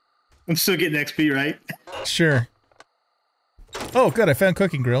or... I'm still getting XP, right? Sure. Oh, good. I found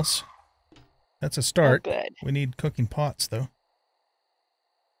cooking grills. That's a start. Oh, good. We need cooking pots, though.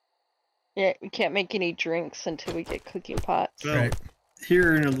 Yeah, we can't make any drinks until we get cooking pots. Well, Right.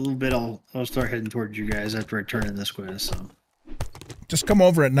 here in a little bit, I'll start heading towards you guys after I turn in this quest. So Just come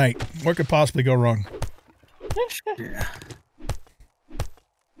over at night. What could possibly go wrong? yeah.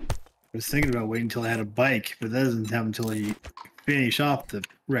 I was thinking about waiting until I had a bike, but that doesn't happen until you finish off the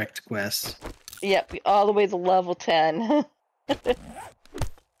wrecked quests. Yep, all the way to level 10.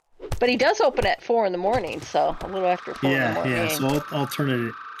 But he does open at 4 in the morning, so a little after 4 in the morning. Yeah. So I'll turn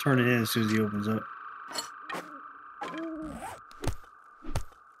it in as soon as he opens up.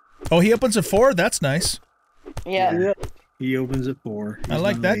 Oh, he opens at 4? That's nice. Yeah. Yeah. He opens at 4. I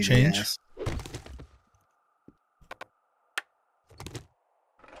like not that lazy change. ass.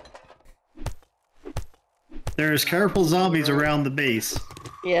 There's careful zombies around the base.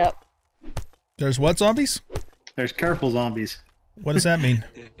 Yep. There's what zombies? There's careful zombies. What does that mean?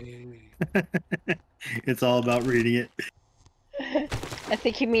 It's all about reading it. I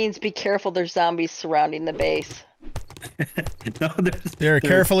think he means be careful, there's zombies surrounding the base. No, They're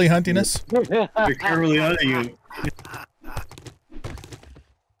carefully hunting us? they're carefully hunting you.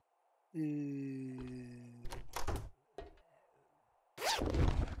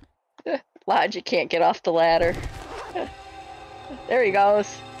 Logic can't get off the ladder. There he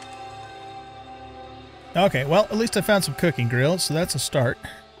goes. Okay, well, at least I found some cooking grills, so that's a start.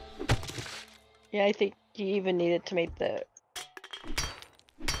 Yeah, I think you even needed to make the...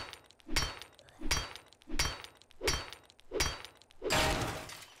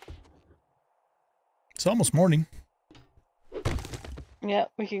 It's almost morning. Yeah,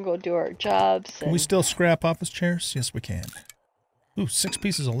 we can go do our jobs. Can we still scrap office chairs? Yes, we can. Ooh, 6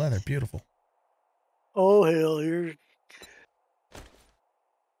 pieces of leather. Beautiful. Oh, hell, here's...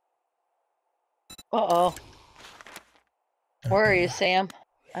 Uh-oh. Where are you, Sam?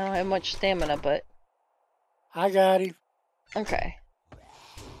 I don't have much stamina, but... I got him. Okay.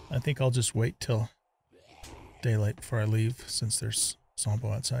 I think I'll just wait till daylight before I leave, since there's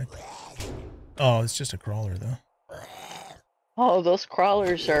Zombo outside. Oh, it's just a crawler, though. Oh, those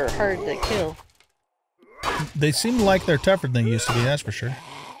crawlers are hard to kill. They seem like they're tougher than they used to be, that's for sure.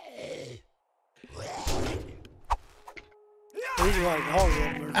 He's like all of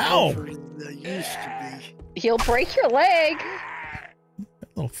them are Ow! tougher than they used to be. He'll break your leg. That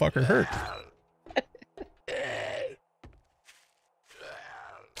little fucker hurt.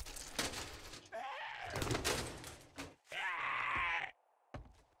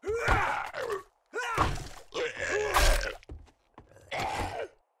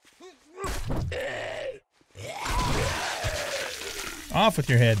 Off with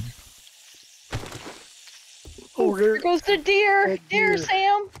your head. Oh, There goes the deer. That Deer, deer.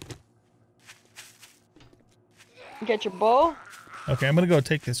 Sam. You got your bow? Okay, I'm gonna go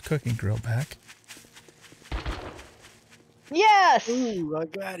take this cooking grill back. Yes! Ooh, I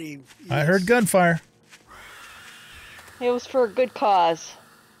got him. I heard gunfire. It was for a good cause.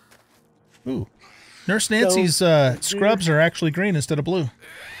 Ooh. Nurse Nancy's scrubs are actually green instead of blue.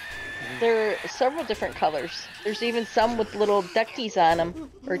 There are several different colors. There's even some with little duckies on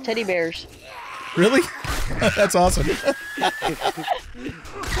them, or teddy bears. Really? That's awesome. I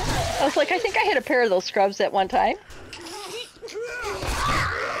was like, I think I had a pair of those scrubs at one time.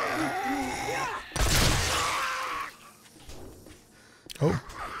 Oh.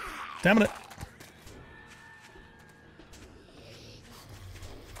 Damn it.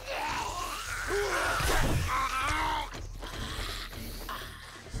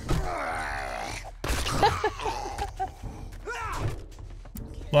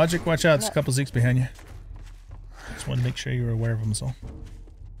 Logic, watch out. There's a couple Zeeks behind you. make sure you're aware of them, so.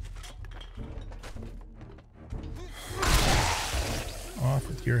 Off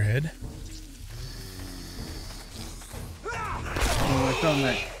with your head. Oh, I found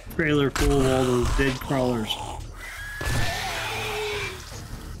that trailer full of all those dead crawlers.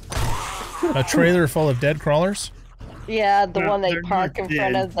 A trailer full of dead crawlers? Yeah, the one they they're park not in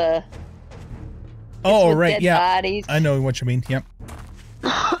front dead. of the. Oh, with right, dead yeah. Bodies. I know what you mean. Yep.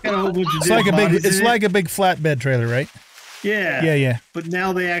 Got a whole bunch of It's dead like a big. bodies It's in it. like a big flatbed trailer, right? Yeah. Yeah, yeah. But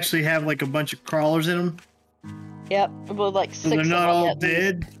now they actually have like a bunch of crawlers in them. Yep, with like So 6 they're of not them all at least.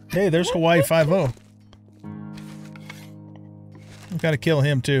 dead. Hey, there's Hawaii 5-0. We gotta kill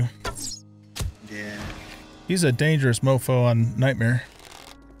him too. Yeah. He's a dangerous mofo on Nightmare.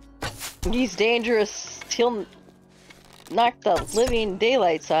 He's dangerous. He'll knock the living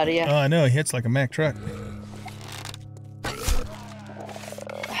daylights out of you. Oh, I know. He hits like a Mack truck.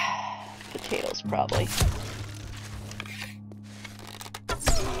 Potatoes, probably.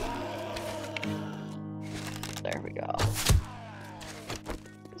 There we go.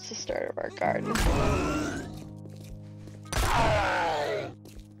 It's the start of our garden.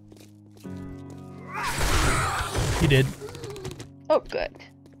 He did. Oh, good.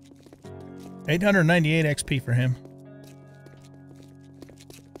 898 XP for him.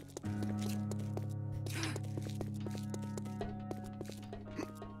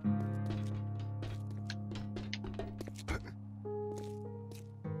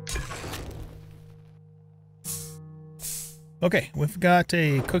 Okay, we've got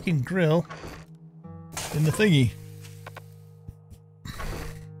a cooking grill in the thingy.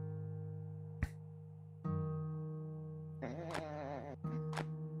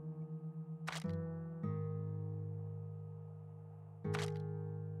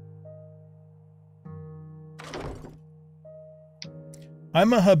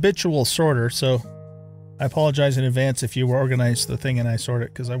 I'm a habitual sorter, so I apologize in advance if you organize the thing and I sort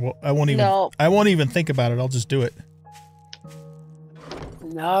it, because I won't even think about it. I'll just do it.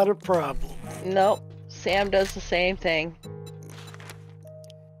 Not a problem. Nope. Sam does the same thing.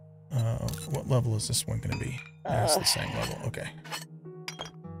 What level is this one going to be? That's the same level. Okay.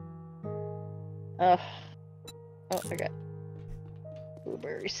 Oh, I got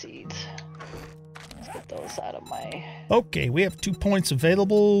blueberry seeds. Let's get those out of my... Okay, we have 2 points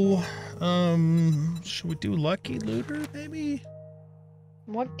available. Should we do Lucky Looter, maybe?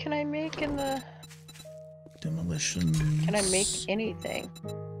 What can I make in the... Demolition. Can I make anything?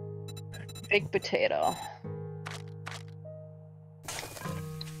 Baked potato.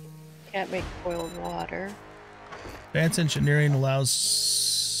 Can't make boiled water. Advanced engineering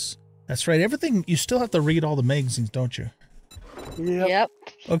allows... That's right, everything... You still have to read all the magazines, don't you? Yep.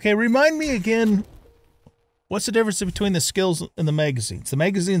 Okay, remind me again... What's the difference between the skills and the magazines? The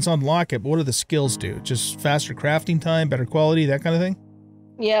magazines unlock it, but what do the skills do? Just faster crafting time, better quality, that kind of thing?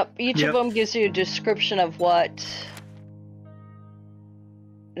 Yep. Each of them gives you a description of what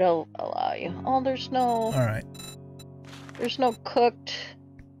it'll allow you. Oh, there's no... All right. There's no cooked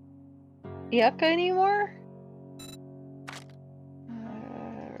yucca anymore?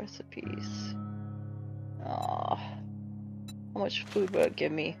 Recipes. Oh. How much food would it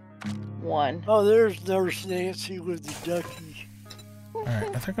give me? 1. Oh, there's Nurse Nancy with the ducky.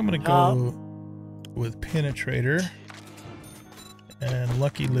 Alright, I think I'm going to go with Penetrator and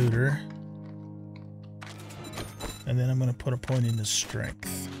Lucky Looter. And then I'm going to put a point into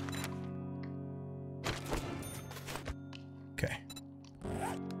Strength. Okay.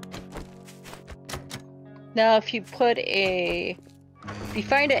 Now, if you put a... If you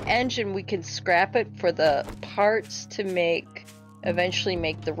find an engine, we can scrap it for the parts to make... Eventually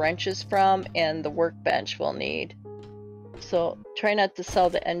make the wrenches from, and the workbench we'll need. So, try not to sell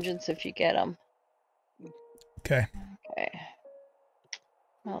the engines if you get them. Okay. Okay.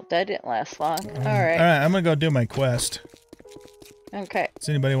 Well, that didn't last long. Alright. Alright, I'm going to go do my quest. Okay. Does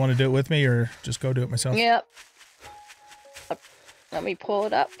anybody want to do it with me, or just go do it myself? Yep. Let me pull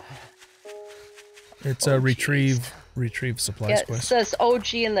it up. It's a retrieve supplies It quest. says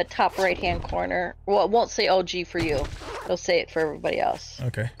OG in the top right hand corner. Well, it won't say OG for you. It'll say it for everybody else.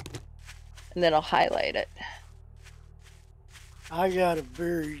 Okay. And then I'll highlight it. I got a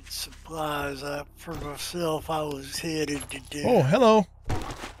buried supplies up for myself. I was headed to do. Oh, hello.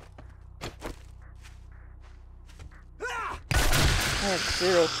 I have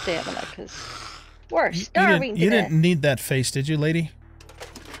 0 stamina because we're starving You to death. didn't need that face, did you, lady?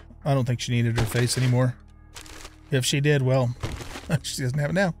 I don't think she needed her face anymore. If she did, well, she doesn't have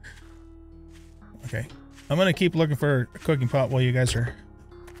it now. Okay. I'm going to keep looking for a cooking pot while you guys are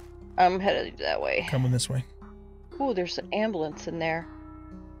I'm headed that way. coming this way. Ooh, there's an ambulance in there.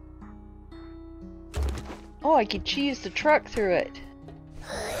 Oh, I could cheese the truck through it.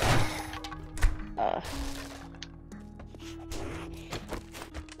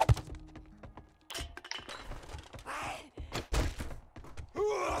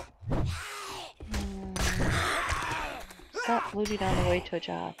 Stop looting on the way to a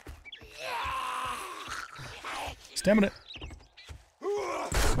job. Stabbing it.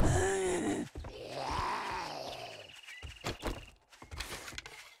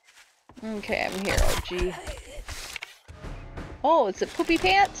 Okay, I'm here, OG. Oh, is it Poopy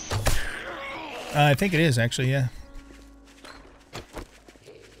Pants? I think it is, actually, yeah.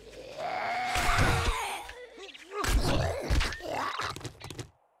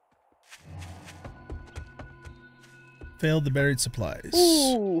 Failed the buried supplies.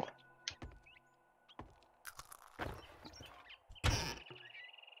 Ooh.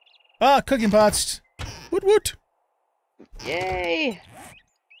 Ah, cooking pots. Woot woot. Yay.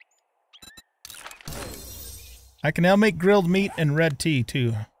 I can now make grilled meat and red tea,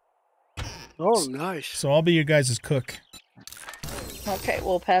 too. Oh, nice. So I'll be your guys' cook. Okay,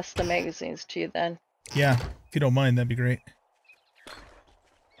 we'll pass the magazines to you then. Yeah, if you don't mind, that'd be great.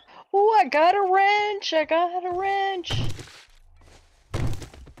 Ooh, I got a wrench! I got a wrench!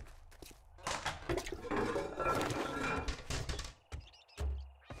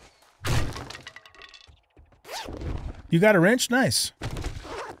 You got a wrench? Nice.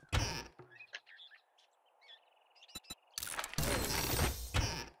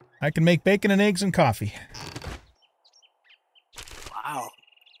 I can make bacon and eggs and coffee. Wow.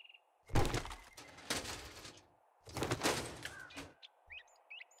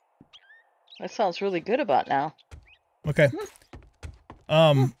 That sounds really good about now. Okay.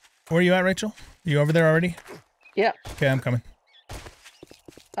 Where are you at, Rachel? You over there already? Yep. Okay, I'm coming.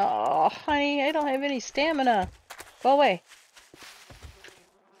 Oh, honey, I don't have any stamina. Go away.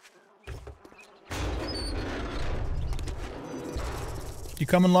 You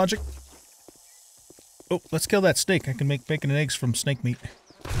coming, Logic? Oh, let's kill that snake. I can make bacon and eggs from snake meat.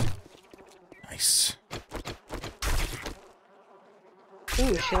 Nice.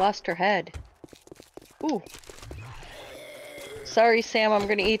 Ooh, she lost her head. Ooh. Sorry, Sam, I'm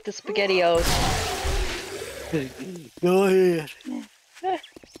gonna eat the SpaghettiOs. Go ahead.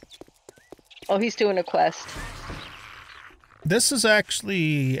 Oh, he's doing a quest. This is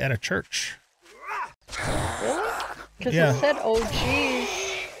actually at a church. Really? Because Yeah. it said, oh, geez.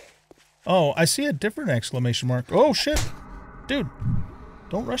 Oh, I see a different exclamation mark. Oh, shit. Dude,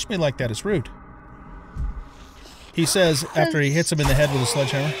 don't rush me like that. It's rude. He says after he hits him in the head with a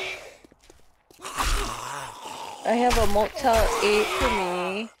sledgehammer. I have a Motel 8 for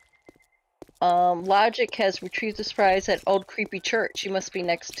me. Logic has retrieved the prize at Old Creepy Church. You must be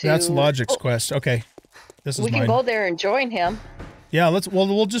next to... That's Logic's Oh, quest. Okay. This is we mine. can go there and join him. Yeah,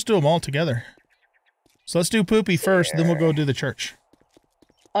 we'll just do them all together. So let's do Poopy first, then we'll go do the church.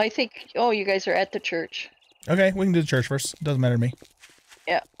 I think... Oh, you guys are at the church. Okay, we can do the church first. Doesn't matter to me.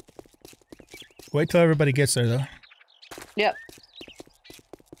 Yeah. Wait till everybody gets there, though. Yep.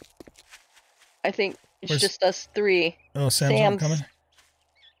 I think it's Where's- just us three. Oh, Sam's not coming?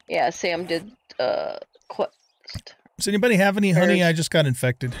 Yeah, Sam did quest. Does anybody have any honey? I just got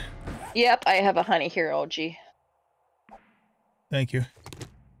infected. Yep, I have a honey here, OG. Thank you.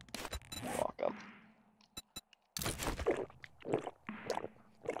 You're welcome.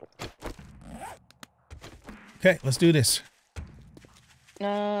 Okay, let's do this.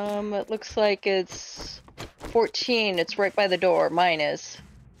 It looks like it's 14. It's right by the door. Mine is.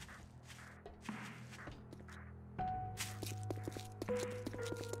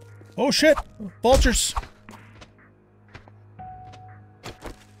 Oh, shit! Vultures!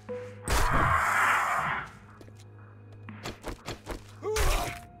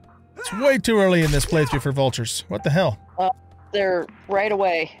 It's way too early in this playthrough for vultures. What the hell? They're right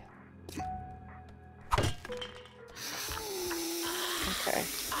away. Okay.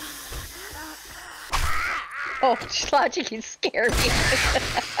 Oh, Logic, you scared me.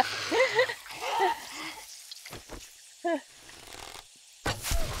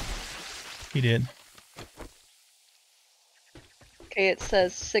 He did. Okay, it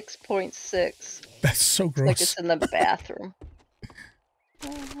says 6.6. That's so gross. Like it's in the bathroom.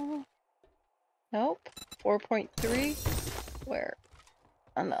 Nope. 4.3. Where?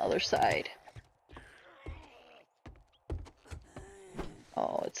 On the other side.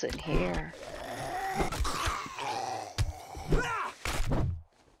 Oh, it's in here.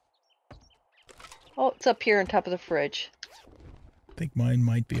 Oh, it's up here on top of the fridge. I think mine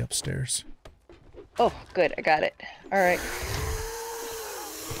might be upstairs. Oh, good. I got it. All right.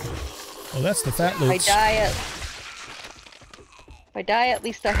 Oh, that's the fat If I loots. die at... If I die, at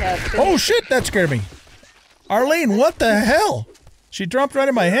least I have... Oh, shit! That scared me. Arlene, what the hell? She dropped right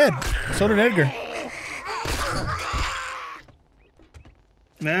in my head. So did Edgar.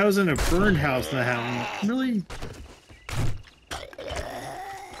 Man, I was in a burned house that happened. Really?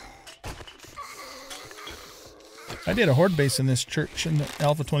 I did a horde base in this church in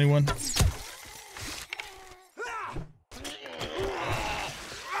Alpha 21.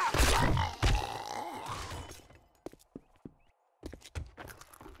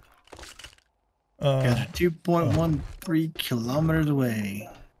 Got 2.13 kilometers away.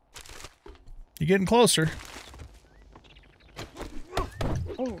 You're getting closer.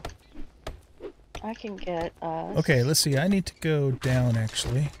 Ooh. I can get Okay, let's see. I need to go down,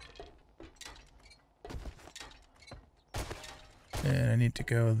 actually. And I need to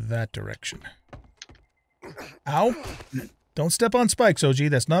go that direction. Ow! Don't step on spikes, OG.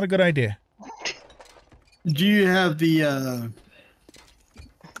 That's not a good idea. Do you have the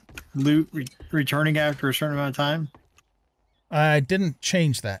loot returning after a certain amount of time? I didn't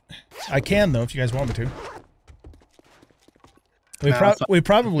change that. I can, though, if you guys want me to. We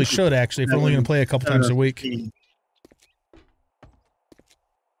probably should, actually, if we're only going to play a couple times a week.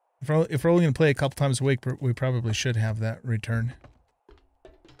 If we're only going to play a couple times a week, we probably should have that return.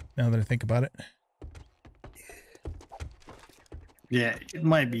 Now that I think about it. Yeah, it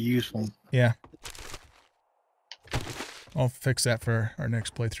might be useful. Yeah. I'll fix that for our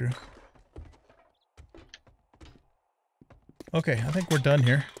next playthrough. Okay, I think we're done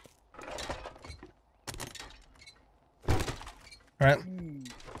here. All right.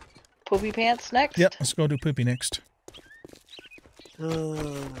 Poopy Pants next? Yep, let's go do Poopy next.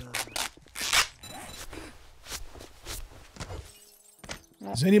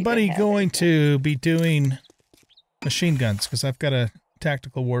 Is anybody going to be doing machine guns? Because I've got a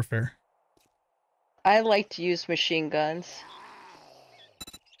tactical warfare. I like to use machine guns.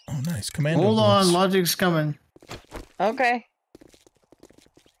 Oh, nice. Commando Hold bullets. on, logic's coming. Okay.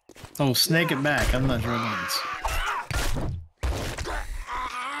 Oh, snake it back. I'm not sure once.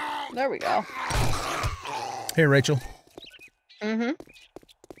 There we go. Hey, Rachel. Mm-hmm.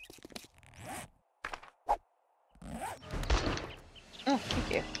 Oh,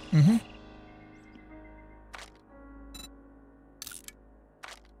 thank you. Mm-hmm.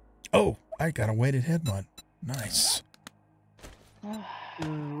 Oh, I got a weighted head mod. Nice.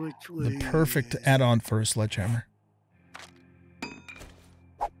 Which way? The perfect add-on for a sledgehammer.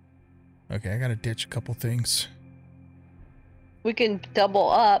 Okay, I gotta ditch a couple things. We can double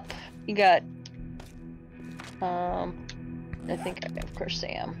up. You got, I think, of course I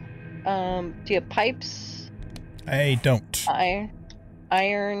am. Do you have pipes? I don't.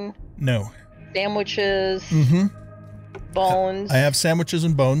 Iron. No. Sandwiches. Mm-hmm. Bones. I have sandwiches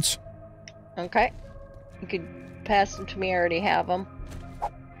and bones. Okay. You could pass them to me. I already have them.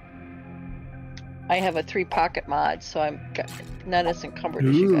 I have a 3-pocket mod, so I'm not as encumbered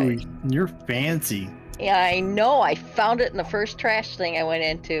as you guys. You're fancy. Yeah, I know. I found it in the first trash thing I went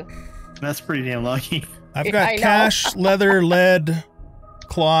into. That's pretty damn lucky. I've got cash, leather, lead,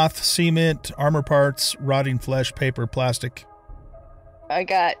 cloth, cement, armor parts, rotting flesh, paper, plastic. I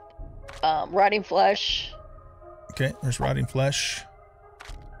got rotting flesh. Okay, there's rotting flesh.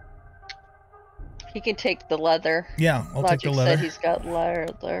 He can take the leather. Yeah, I'll take the leather. Said he's got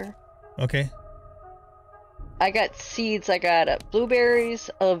leather. Okay. I got seeds. I got blueberries,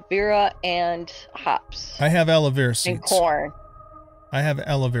 aloe vera, and hops. I have aloe vera seeds. And corn. I have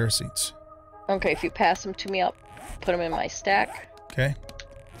aloe vera seeds. Okay, if you pass them to me, I'll put them in my stack. Okay.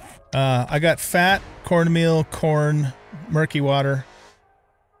 I got fat, cornmeal, corn, murky water.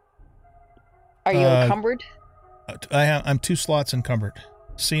 Are you encumbered? I'm 2 slots encumbered.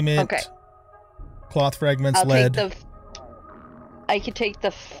 Cement. Okay. Cloth fragments, I'll lead. I can take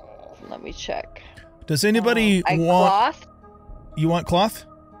the. Let me check. Does anybody want cloth? You want cloth?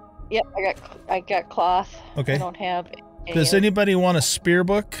 Yep, I got cloth. Okay. I don't have. Does anybody want a spear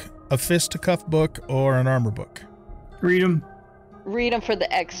book, a fist-to-cuff book, or an armor book? Read them. Read them for the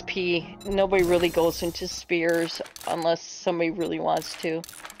XP. Nobody really goes into spears unless somebody really wants to.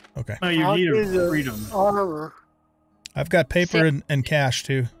 Okay. No, you need to read them. Armor. I've got paper and cash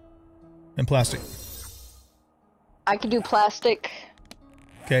too, and plastic. I can do plastic.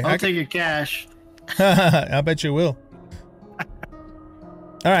 Okay. I'll take your cash. I bet you will.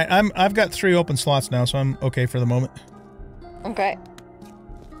 All right, I've got 3 open slots now, so I'm okay for the moment. Okay.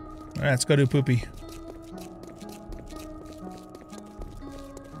 All right, let's go do Poopy.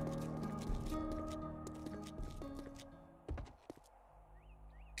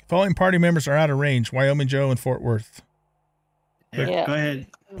 Following party members are out of range: Wyoming Joe and Fort Worth. Yeah. Go ahead.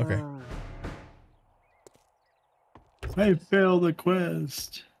 Okay. I failed the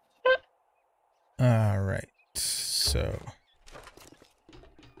quest. All right. so.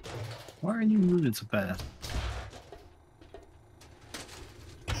 Why are you moving so fast?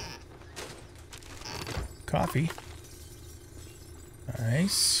 Coffee.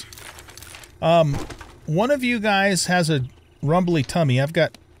 Nice. One of you guys has a rumbly tummy. I've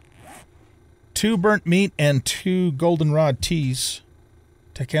got 2 burnt meat and 2 goldenrod teas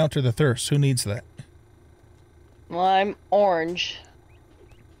to counter the thirst. Who needs that? Well, I'm orange.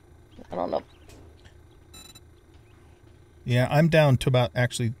 I don't know. Yeah, I'm down to about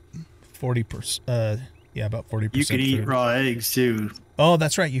actually 40%. Yeah, about 40%. You could eat raw eggs too. Oh,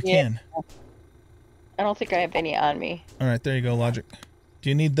 that's right. You Yeah. can. I don't think I have any on me. All right, there you go, Logic. Do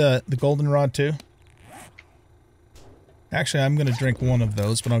you need the goldenrod too? Actually, I'm going to drink one of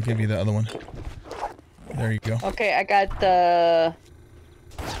those, but I'll give you the other one. There you go. Okay, I got the...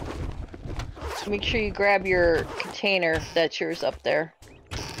 Make sure you grab your container. That's yours up there.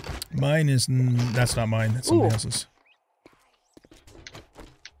 Mine is... That's not mine. That's somebody else's.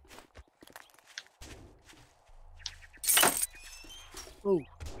 Ooh.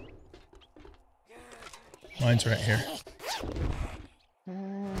 Mine's right here.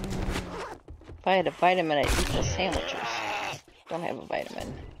 If I had a vitamin, I'd eat the sandwiches. Don't have a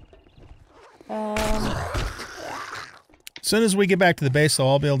vitamin. As soon as we get back to the base, though,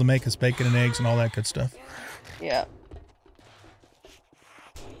 I'll be able to make us bacon and eggs and all that good stuff. Yeah.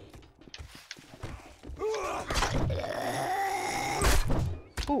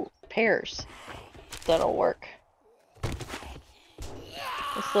 Ooh, pears. That'll work.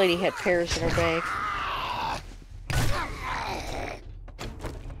 This lady had pears in her bag.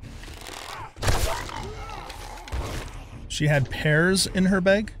 She had pears in her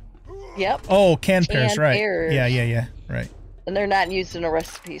bag? Yep. Oh, canned pears, right. Pears. Yeah, right. And they're not used in a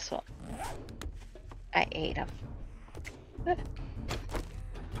recipe, so I ate them.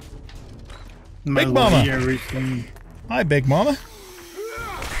 Big Mama. Hi, Big Mama.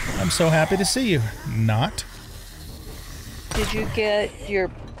 I'm so happy to see you. Not. Did you get your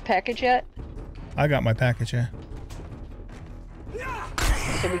package yet? I got my package, yeah.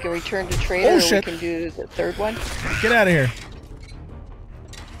 So we can return to trader, Oh, or shit. we can do the third one? Get out of here.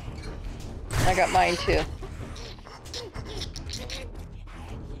 I got mine too.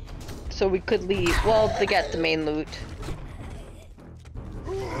 So we could leave. Well, they got the main loot.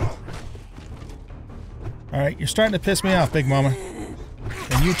 All right, you're starting to piss me off, Big Mama.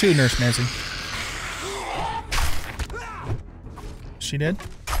 And you too, Nurse Nancy. She did?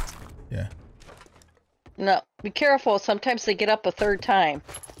 Yeah. No, be careful. Sometimes they get up a third time.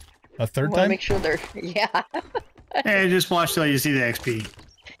 A third I wanna time? make sure they're... Yeah. Hey, just watch till you see the XP.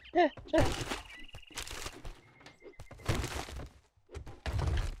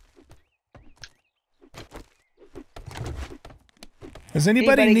 Does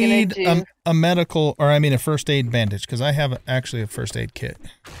anybody Anybody gonna need a medical, or I mean a first aid bandage? Because I have actually a first aid kit.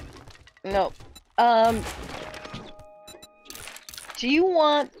 No. Do you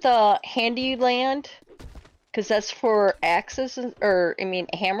want the Handyland? Because that's for axes, or I mean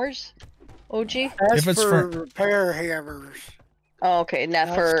hammers. OG. That's If it's for for- repair hammers, Oh, okay, not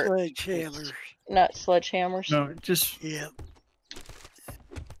not for sledgehammers. not sledgehammers. No, just Yep.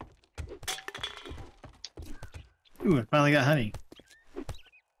 ooh, I finally got honey.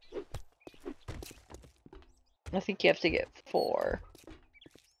 I think you have to get 4.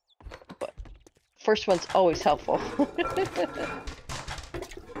 But first one's always helpful.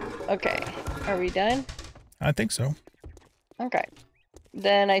 Okay, are we done? I think so. Okay.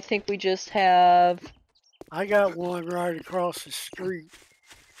 Then I think we just have I got one right across the street.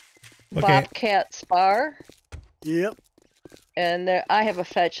 Okay. Bobcat Spar, Yep. and there I have a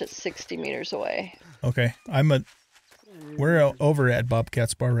fetch that's 60 meters away. Okay. We're over at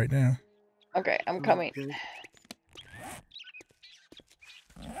Bobcat's bar right now. Okay, I'm coming. Okay.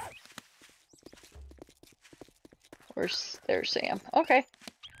 There's Sam. Okay.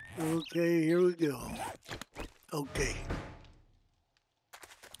 Okay, here we go. Okay.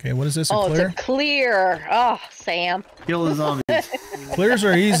 Okay, what is this? Oh, Clear? it's a clear. Oh, Sam. Kill the zombies. Clears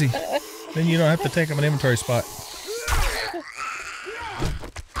are easy. Then you don't have to take up an inventory spot.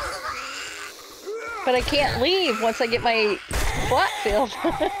 But I can't leave once I get my slot filled.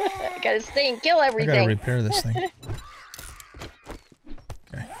 I gotta stay and kill I everything. gotta repair this thing.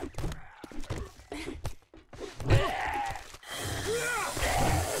 Okay.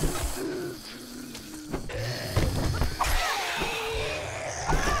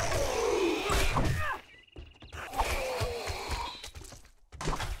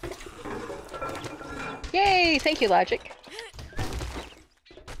 Yay! Thank you, Logic.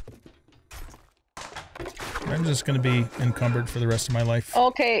 I'm just going to be encumbered for the rest of my life.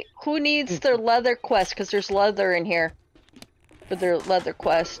 Okay, who needs their leather quest? Because there's leather in here for their leather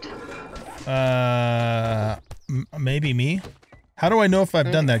quest. Maybe me? How do I know if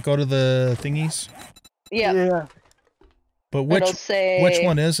I've done that? Go to the thingies? Yep. Yeah. But It'll say which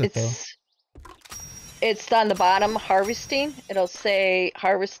one is it, though? It's on the bottom, harvesting. It'll say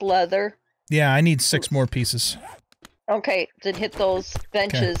harvest leather. Yeah, I need 6 more pieces. Okay, then hit those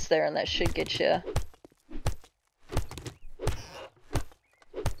benches there, and that should get you.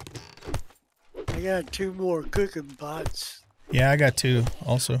 I got 2 more cooking pots. Yeah, I got 2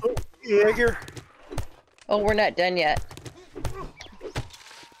 also. Oh, Jaeger. Oh, we're not done yet.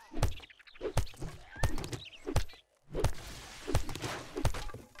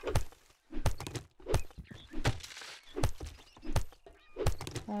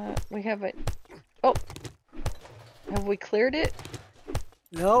 We haven't. Oh, have we cleared it?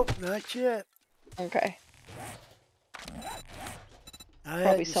 Nope, not yet. Okay. I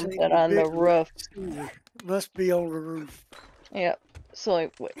Probably something on the roof. Must be on the roof. Yep.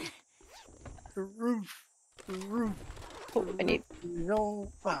 So wait. The roof. The roof. Oh, I need. Is on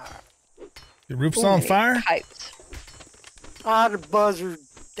fire. The roof's on fire? Pipes. Ah, the buzzard.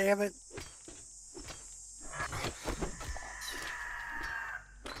 Damn it.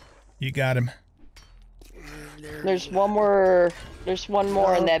 You got him. There's one more. There's one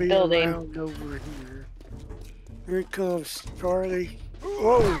more in that building. Over here. Here it comes, Charlie.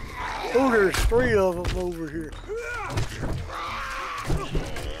 Whoa! Oh, there's 3 of them over here.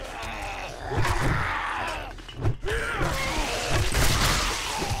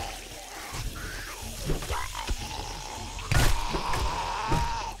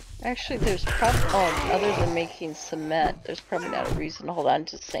 Actually, there's probably. Oh, other than making cement, there's probably not a reason to hold on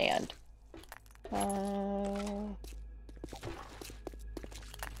to sand.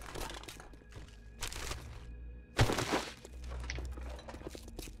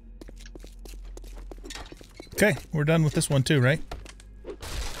 Okay, we're done with this one too, right?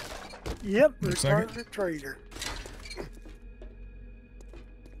 Yep, Looks like return the trader.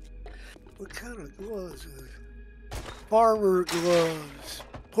 What kind of gloves is it? Farmer gloves.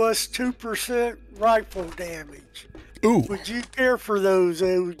 Plus 2% rifle damage. Ooh. Would you care for those,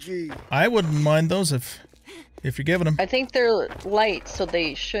 OG? I wouldn't mind those if you're giving them. I think they're light, so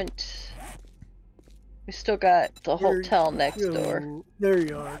they shouldn't. We still got the hotel next door. There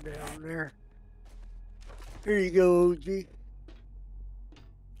you are down there. Here you go, OG.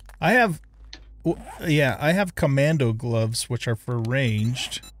 I have commando gloves, which are for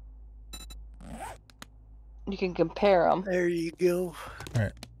ranged. You can compare them. There you go. All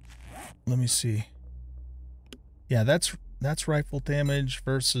right. Let me see. Yeah, that's rifle damage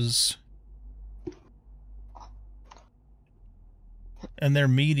versus, and they're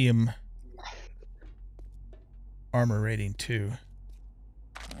medium armor rating too.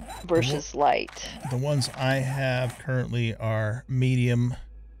 Versus light. The ones I have currently are medium,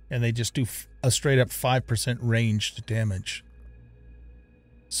 and they just do a straight up 5% ranged damage.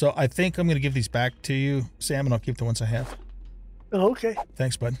 So I think I'm going to give these back to you, Sam, and I'll keep the ones I have. Okay.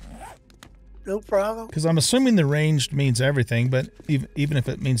 Thanks, bud. No problem. Because I'm assuming the ranged means everything, but even if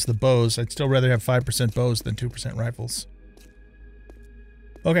it means the bows, I'd still rather have 5% bows than 2% rifles.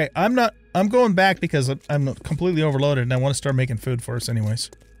 Okay, I'm going back because I'm completely overloaded and I want to start making food for us anyways.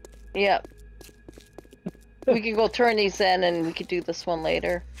 Yep. We can go turn these in and we could do this one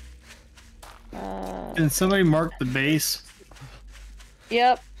later. Can somebody mark the base?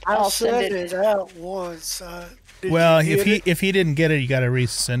 Yep. I'll send it out once. Well, if he didn't get it, you got to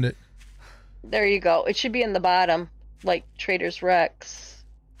resend it. There you go. It should be in the bottom, like Trader's Rex.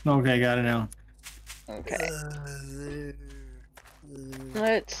 Okay, got it now. Okay.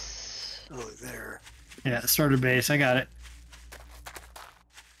 Let's. Oh, there. Yeah, starter base. I got it.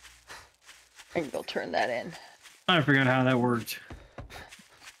 I can go turn that in. I forgot how that worked.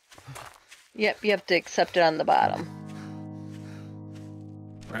 Yep, you have to accept it on the bottom.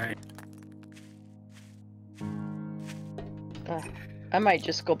 Right. I might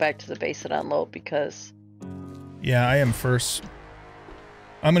just go back to the base and unload because... Yeah, I am first.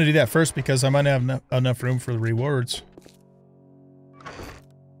 I'm going to do that first because I might have enough room for the rewards.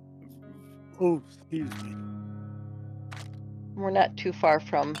 Oh, excuse me. We're not too far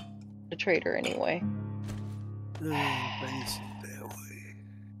from the trader anyway.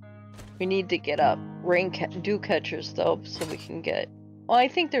 We need to get up dew catchers though, so we can get... Well, I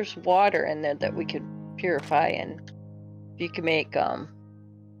think there's water in there that we could purify, and if you can make,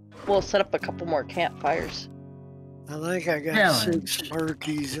 we'll set up a couple more campfires. I think I got 6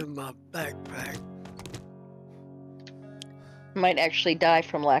 turkeys in my backpack. Might actually die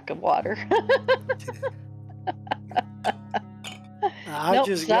from lack of water. I Nope,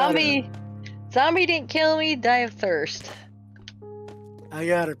 just zombie didn't kill me. Die of thirst. I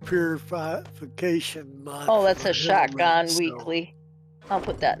got a purification mod. Oh, that's for a the shotgun helmet, so- weekly. I'll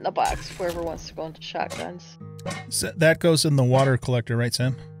put that in the box. Whoever wants to go into shotguns. So that goes in the water collector, right,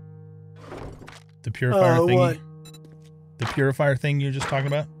 Sam? The purifier thingy? What? The purifier thing you were just talking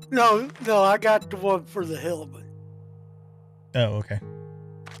about? No, I got the one for the helmet. Oh, okay.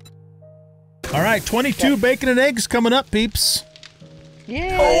 All right, 22 bacon and eggs coming up, peeps.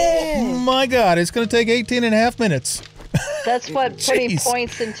 Yeah. Oh my God, it's going to take 18 and a half minutes. That's what putting Jeez.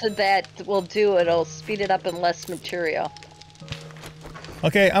 points into that will do. It'll speed it up in less material.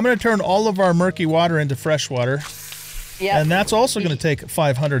 Okay, I'm going to turn all of our murky water into fresh water. Yeah. And that's also going to take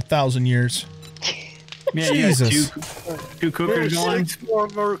 500,000 years. Yeah, Jesus. you got two cookers There's going. 6 more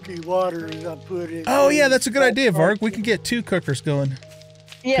murky waters I put in. Oh, yeah, that's a good idea, Varg. We can get 2 cookers going.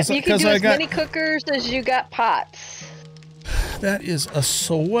 Yeah, 'Cause- you can 'cause do I as got- many cookers as you got pots. That is a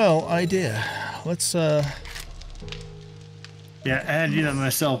swell idea. Let's, Yeah, I had to do that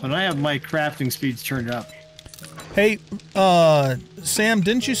myself, and I have my crafting speeds turned up. Hey, Sam,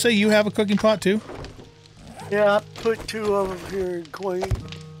 didn't you say you have a cooking pot too? Yeah, I put 2 of them here in Queen.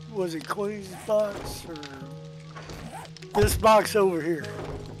 Was it Queen's box or this box over here?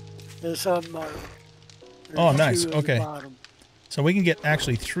 This unmarked. There's Oh, nice. 2 at the Okay. bottom. So we can get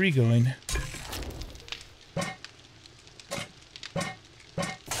actually 3 going.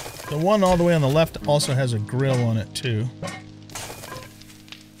 The one all the way on the left also has a grill on it too.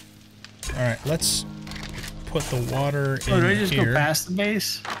 All right, let's put the water in Oh, do I just here. go past the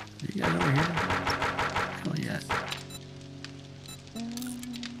base? You guys over here? Oh, yeah.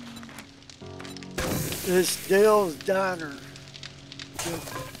 This Dale's Diner.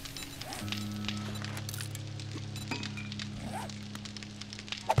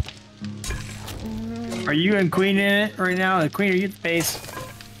 Are you and Queen in it right now? Queen, are you at the base?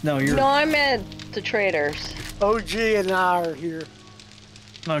 No, you're... No, I'm at the traders. OG and I are here.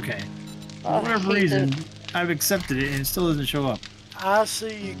 Okay. For Oh, whatever hate reason, the- I've accepted it and it still doesn't show up. I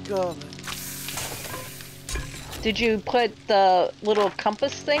see you coming. Did you put the little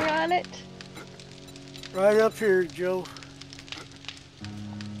compass thing on it? Right up here, Joe.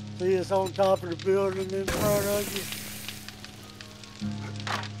 See us on top of the building in front of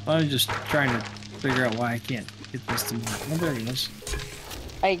you? I was just trying to figure out why I can't get this to work. Oh, there it is.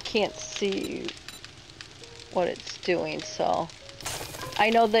 I can't see what it's doing, so... I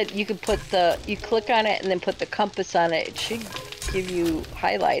know that you could put the... You click on it and then put the compass on it. It should give you...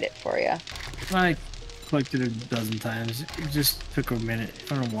 Highlight it for you. I clicked it a dozen times. It just took a minute.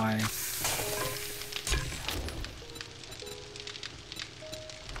 I don't know why.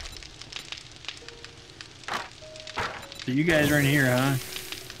 So you guys are in here, huh?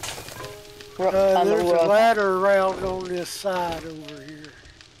 On the There's a roof. ladder around on this side over here.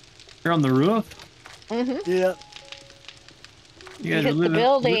 You're on the roof? Mm-hmm. Yep. You guys hit are the living,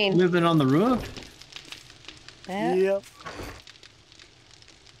 building. living on the roof? Yeah. Yep.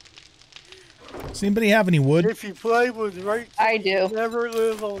 Does anybody have any wood? If you play with rates, I do. never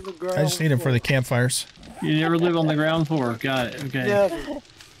live on the ground. I just need them for the campfires. You never live on the ground floor. Got it. Okay. Never.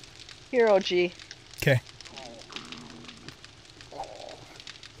 Here, OG. Okay,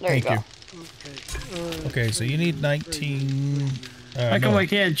 There you thank go. you. Okay, so you need 19... How come no, I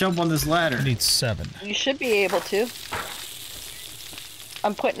can't jump on this ladder? you need 7. You should be able to.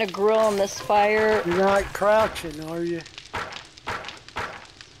 I'm putting a grill on this fire. You're not crouching, are you?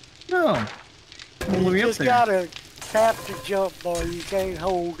 No. Well, let me You up just there. gotta tap the jump bar. You can't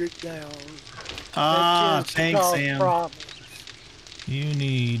hold it down. Ah, That just thanks, cause Sam. problems. You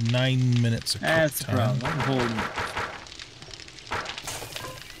need 9 minutes of cook That's the time. problem. I'm holding it.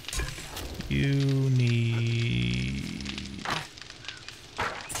 You need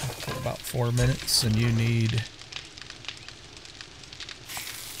about 4 minutes, and you need...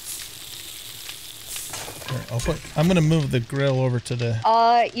 Here, I'm gonna move the grill over to the...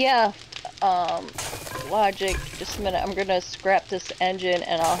 Yeah. Logic. Just a minute. I'm gonna scrap this engine,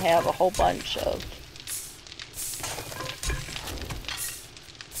 and I'll have a whole bunch of...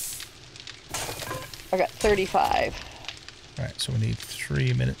 I got 35 Alright, so we need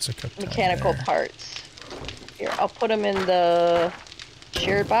 3 minutes of cook time mechanical there. parts. Here, I'll put them in the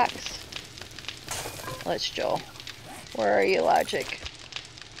shared box. Let's Joe. Where are you, Logic?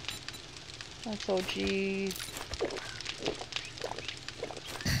 That's OG.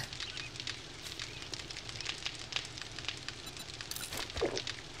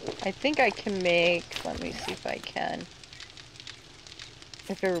 I think I can make, let me see if I can.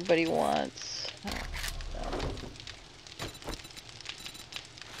 If everybody wants.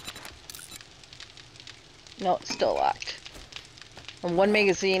 No, it's still locked. And 1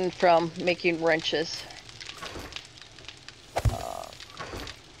 magazine from making wrenches.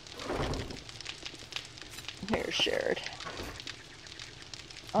 Here, shared.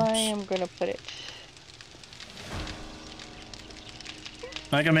 I am gonna put it.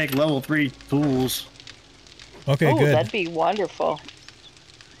 I can make level 3 tools. Okay, Oh, good. that'd be wonderful.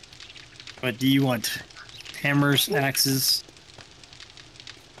 But do you want hammers, axes?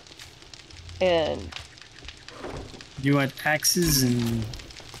 And Do you want axes and...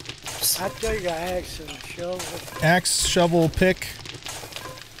 I think I axe and a shovel. Axe, shovel, pick.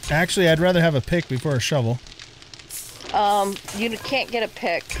 Actually, I'd rather have a pick before a shovel. you can't get a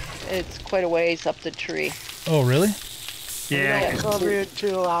pick. It's quite a ways up the tree. Oh, really? Yeah, Come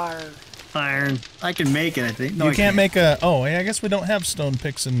into iron. iron. I can make it, I think. No, You I can't make a... Oh, yeah, I guess we don't have stone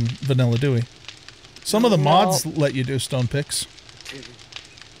picks in vanilla, do we? Some of the mods let you do stone picks.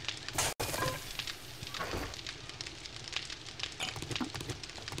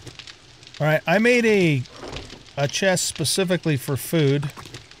 All right, I made a chest specifically for food.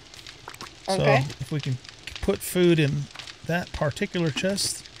 Okay. So if we can put food in that particular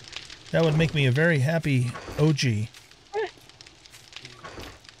chest, that would make me a very happy OG.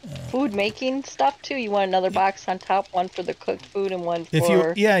 Food making stuff too. You want another box on top, one for the cooked food and one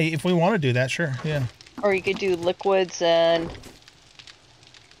for. If we want to do that, sure, yeah. Or you could do liquids and.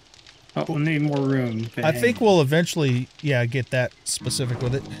 Oh, we'll need more room. I think we'll eventually, get that specific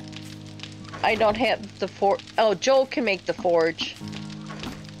with it. I don't have the forge. Oh, Joel can make the forge.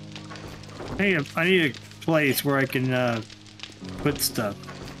 Hey, I need a place where I can put stuff.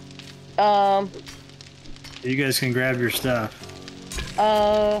 You guys can grab your stuff.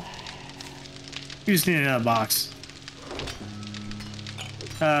 You just need another box.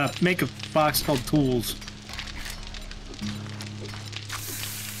 Make a box called tools.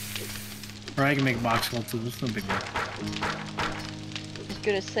 Or I can make a box called tools. No big deal. I was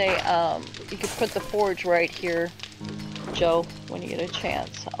gonna say, you could put the forge right here, Joe, when you get a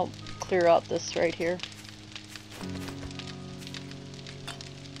chance. I'll clear out this right here.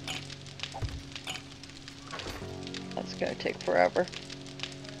 That's gonna take forever.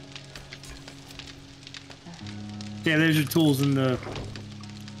 Yeah, there's your tools in the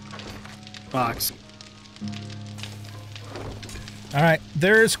box. All right,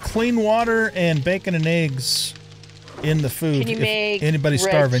 there's clean water and bacon and eggs in the food. Can you make anybody's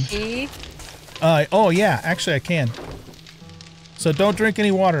red starving? tea? Oh yeah, actually I can. So don't drink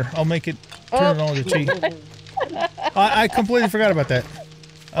any water. I'll make it turn it all into tea. I completely forgot about that.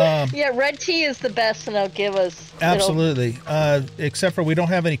 Yeah, red tea is the best, and it'll give us. Absolutely. Except for we don't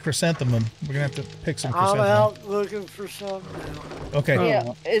have any chrysanthemum. We're gonna have to pick some I'm chrysanthemum. out looking for some now. Okay.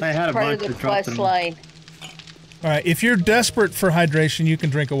 Yeah, it's I had a part of bunch the of dropped quest them. line. All right. If you're desperate for hydration, you can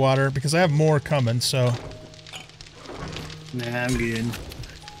drink a water because I have more coming. So. Nah, I'm good.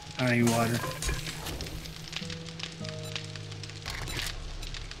 I don't need water.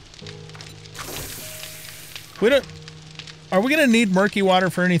 We don't. Are we gonna need murky water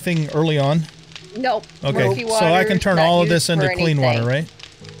for anything early on? Nope. Okay. Murky So I can water's turn not all of used this into for clean water, anything.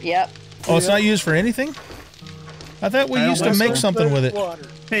 right? Yep. Oh, it's not used for anything? I thought we used to make something with it. Water.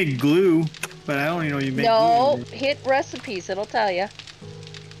 Hey, glue, but I don't even know you make No, glue. hit recipes. It'll tell you.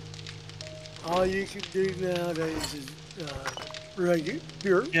 All you can do nowadays is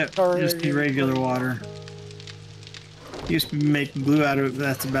regular. Yep, just be regular water. Used to make glue out of it, but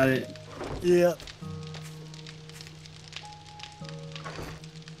that's about it. Yeah.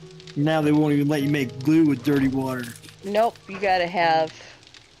 Now they won't even let you make glue with dirty water. Nope. You gotta have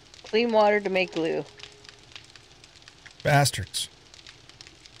clean water to make glue, Bastards.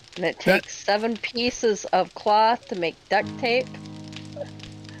 and it takes 7 pieces of cloth to make duct tape.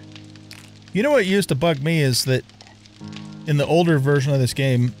 You know what used to bug me is that in the older version of this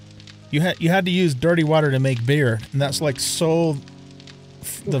game, you had to use dirty water to make beer, and that's like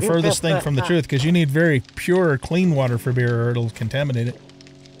the furthest thing from the truth because you need very pure, clean water for beer, or it'll contaminate it.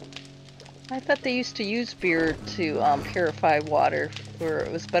 I thought they used to use beer to purify water, where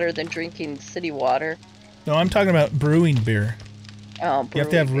it was better than drinking city water. No, I'm talking about brewing beer. Oh, You have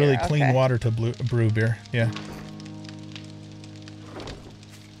to have brewing really beer, clean okay. water to brew beer. Yeah.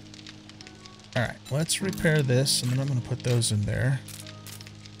 All right, let's repair this, and then I'm going to put those in there.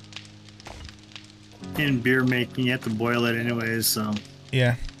 In beer making, you have to boil it anyways, so.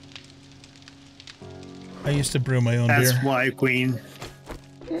 Yeah. I used to brew my own That's beer. why, Queen.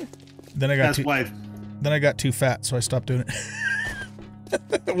 Then I got That's why. Then I got too fat, so I stopped doing it.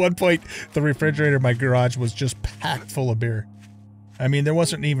 At one point, the refrigerator in my garage was just packed full of beer. I mean, there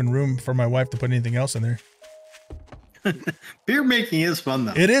wasn't even room for my wife to put anything else in there. Beer making is fun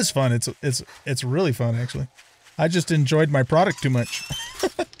though. It is fun. It's really fun actually. I just enjoyed my product too much.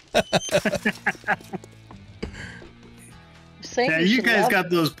 Yeah, you guys got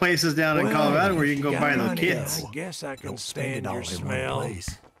those places down in Colorado where you can go buy those kits. I guess I can stand your smell.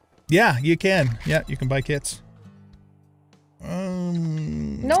 Yeah, you can. Yeah, you can buy kits.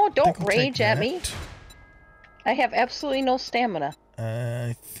 No, don't rage at me. I have absolutely no stamina.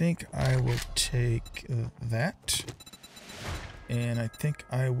 I think I will take that. And I think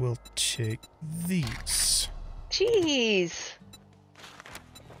I will take these. Jeez.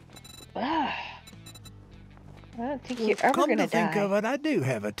 Ah. I don't think you're ever gonna die. Come to think of it, I do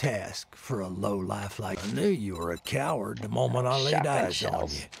have a task for a lowlife like I knew you were a coward the moment I laid eyes on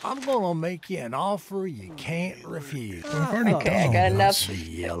you. I'm gonna make you an offer you can't refuse. Okay, I got enough.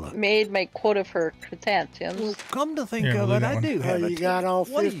 Made my quota for chrysanthemums. Well, come to think of it, I do have a you got all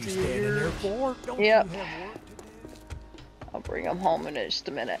 50 What are you standing there for? Don't you Yep. have work to do? I'll bring them home in just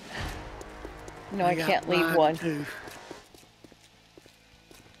a minute. No, I can't leave one. Too.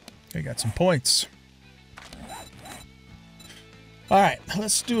 I got some points. All right,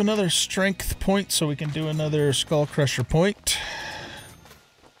 let's do another strength point so we can do another skull crusher point.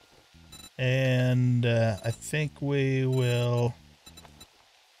 And I think we will,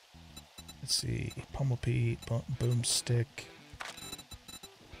 let's see, pummel peat, boomstick,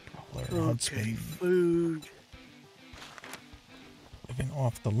 Okay, food. Living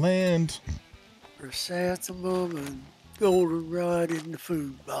off the land. Chrysanthemum and goldenrod in the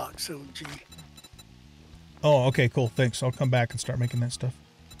food box, OG. Oh, okay, cool. Thanks. I'll come back and start making that stuff.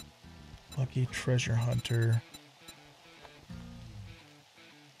 Lucky treasure hunter.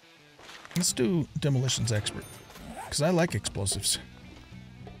 Let's do demolitions expert because I like explosives.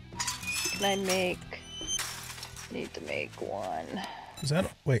 Can I make? Need to make one. Is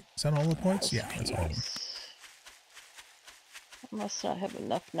that wait? Is that all the points? Yeah, that's all of them. I must not have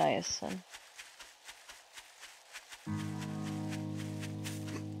enough niacin.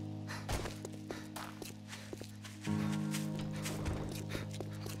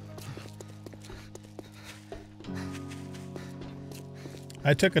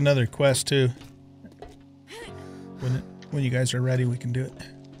 I took another quest too. When you guys are ready, we can do it.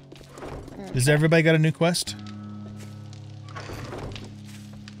 Does everybody got a new quest?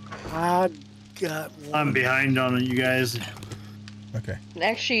 I got one. I'm behind on it, you guys. Okay.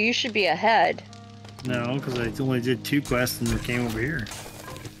 Actually, you should be ahead. No, because I only did 2 quests and they came over here.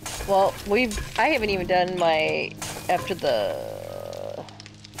 Well, I haven't even done my after the.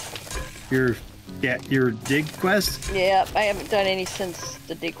 Your dig quest? Yeah, I haven't done any since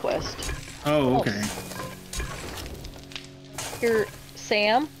the dig quest. Oh, okay. Here,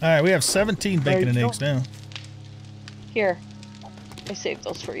 Sam. All right, we have 17 bacon and eggs now. Here, I saved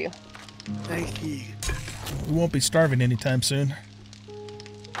those for you. Thank you. We won't be starving anytime soon.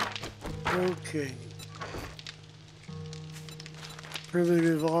 Okay.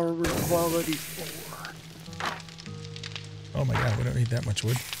 Primitive armor quality 4. Oh my god, we don't need that much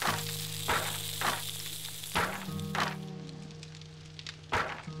wood.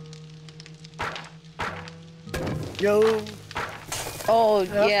 Joe. Oh,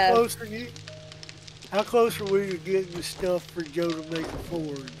 yeah. How close are we to getting the stuff for Joe to make a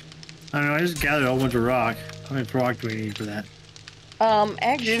forge? I don't know, I just gathered a whole bunch of rock. How much rock do we need for that?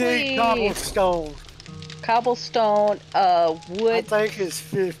 Actually, You need cobblestone. Cobblestone, wood. I think it's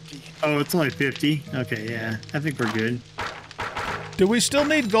 50. Oh, it's only 50? Okay, yeah. I think we're good. Do we still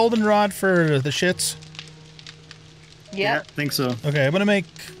need goldenrod for the shits? Yep. Yeah, I think so. Okay, I'm gonna make.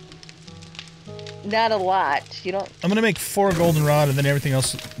 Not a lot. You don't. I'm gonna make 4 goldenrod, and then everything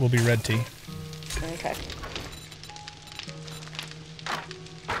else will be red tea. Okay.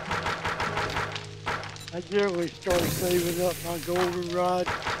 I generally start saving up my goldenrod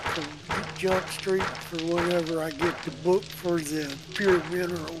from Jump Street for whenever I get the book for the pure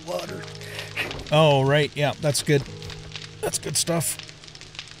mineral water. Oh right, yeah, that's good. That's good stuff.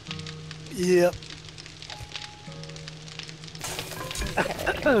 Yep.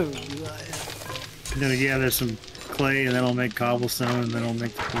 I'm gonna gather some clay and then I'll make cobblestone and then I'll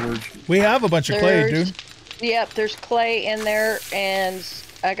make the forge. We have a bunch of clay, dude. Yep, there's clay in there, and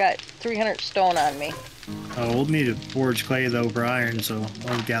I got 300 stone on me. Oh, we'll need to forge clay though for iron, so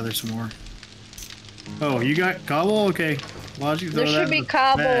I'll gather some more. Oh, you got cobble? Okay. Why don't you throw There that should be in the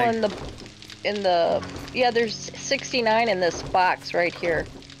cobble bag? in the. Yeah, there's 69 in this box right here,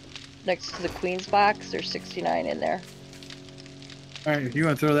 next to the queen's box. There's 69 in there. All right, if you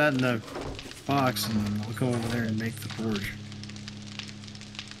want to throw that in the box, and we'll go over there and make the forge.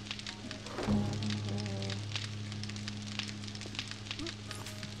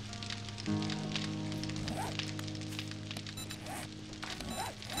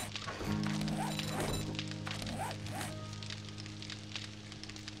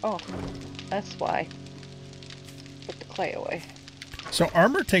 Oh, that's why. Put the clay away. So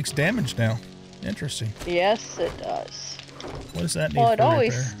armor takes damage now. Interesting. Yes, it does. What does that need Well, for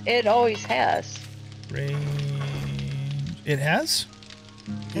repair? it always has. Range. It has?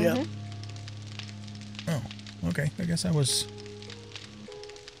 Yep. Mhm. Oh, okay. I guess I was...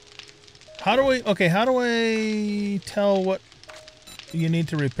 How do I tell what you need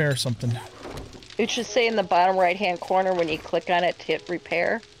to repair something? It should say in the bottom right-hand corner when you click on it to hit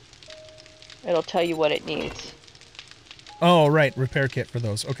repair. It'll tell you what it needs. Oh, right. Repair kit for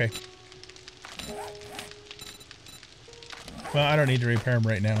those. Okay. Well, I don't need to repair them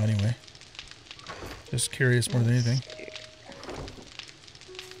right now anyway. Just curious more than anything.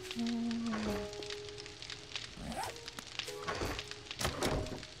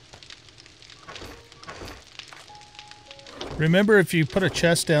 Remember, if you put a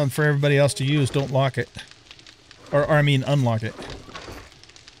chest down for everybody else to use, don't lock it. Or I mean, unlock it.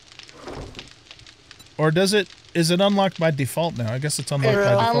 Or does it... Is it unlocked by default now? I guess it's unlocked by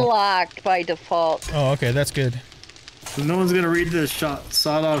default. Unlocked by default. Oh, okay. That's good. So no one's gonna read the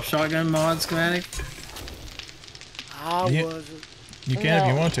sawed-off shotgun mod schematic? I Yeah. wasn't. You can if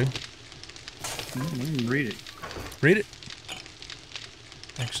you want to. I can read it. Read it.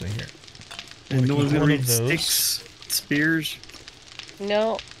 Actually, here. And no one's gonna one read of those. sticks, spears.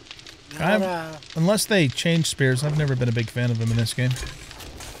 No. Unless they change spears, I've never been a big fan of them in this game.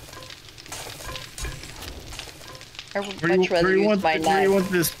 I would much rather use my where do knife. you want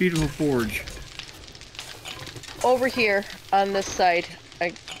this beautiful forge? Over here on this side.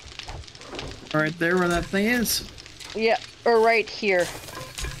 Right there where that thing is? Yeah, or right here.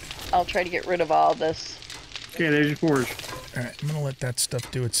 I'll try to get rid of all this. Okay, there's your forge. Alright, I'm gonna let that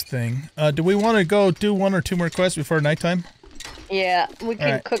stuff do its thing. Do we want to go do 1 or 2 more quests before nighttime? Yeah, we can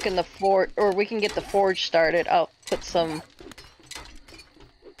Alright. cook in the forge, or we can get the forge started. I'll put some...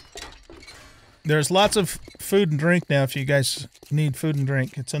 There's lots of food and drink now if you guys need food and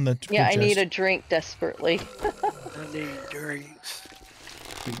drink. It's in the Yeah, I food need chest. a drink desperately. I need drinks.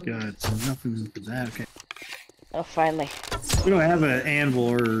 Good God, so nothing for that. Okay. Oh, finally. We don't have an anvil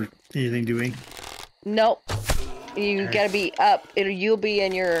or anything, do we? Nope. You gotta be up. You'll be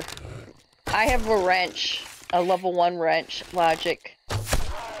in your... I have a wrench. A level 1 wrench. Logic.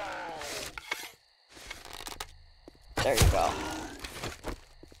 There you go.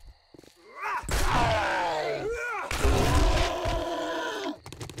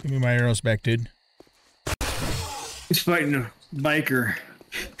 Give me my arrows back, dude. He's fighting a biker.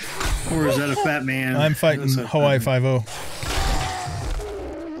 Or is that a fat man? I'm fighting That's a fat Hawaii man. 5-0.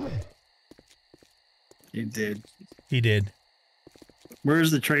 He did. He did.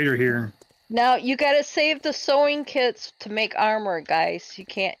 Where's the trader here? Now, you gotta save the sewing kits to make armor, guys. You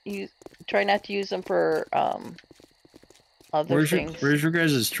can't use... Try not to use them for, other things. Where's your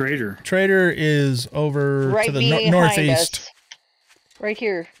guys' trader? Trader is over Right to the behind northeast. us. Right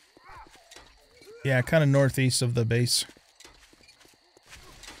here. Yeah, kind of northeast of the base.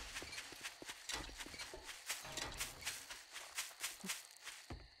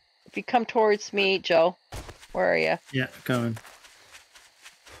 If you come towards me, Joe, where are you? Yeah, coming.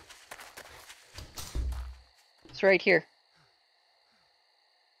 It's right here.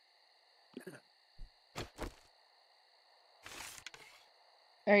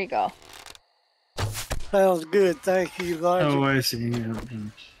 There you go. Sounds good. Thank you, Elijah. Oh, I see. Yeah.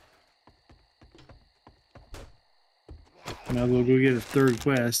 Now we'll go get a third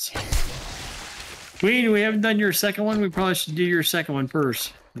quest. Queen, we haven't done your second one. We probably should do your second one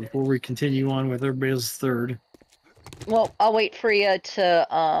first before we continue on with everybody's third. Well, I'll wait for you to,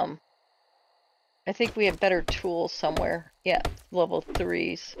 I think we have better tools somewhere. Yeah, level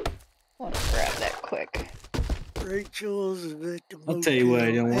 3s. I want to grab that quick. Rachel's is at the I'll tell you what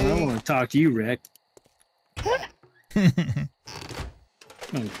I don't want. I want to talk to you, Rick. I'm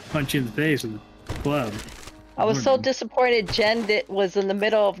gonna punch you in the face with a club. I was so disappointed Jen was in the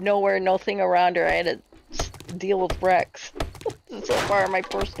middle of nowhere, nothing around her. I had to deal with Rex. So far in my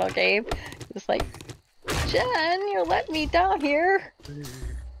personal game. It's like, Jen, you let me down here.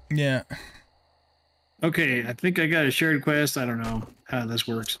 Yeah. Okay, I think I got a shared quest. I don't know how this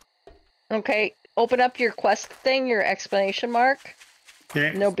works. Okay, open up your quest thing, your exclamation mark. Okay.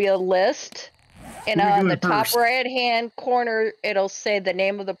 And there'll be a list. And Who are we on the doing top first? right hand corner, it'll say the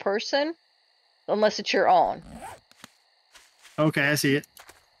name of the person, unless it's your own. Okay, I see it.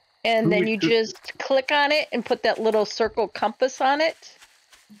 And Who then we- you who- just click on it and put that little circle compass on it.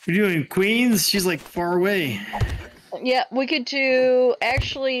 You're doing Queens? She's like far away. Yeah, we could do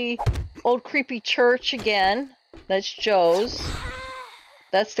actually Old Creepy Church again. That's Joe's.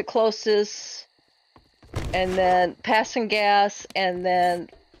 That's the closest. And then Passing Gas, and then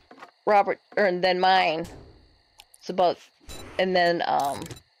Robert, and then mine. It's about, and then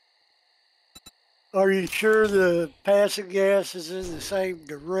Are you sure the passing gas is in the same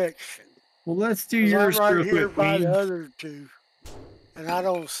direction? Well, let's do 'Cause yours I'm right real here quick, by Queen. the other two, and I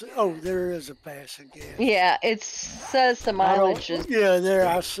don't see. Oh, there is a passing gas. yeah, it says the I mileage don't. is. Yeah, there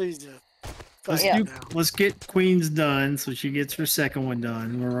I see the. Let's Yeah. let's get Queen's done so she gets her second one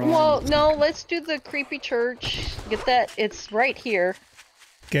done. We're Well, on. no, let's do the creepy church. Get that? It's right here.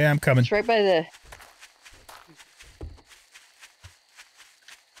 Okay, I'm coming. It's right by the.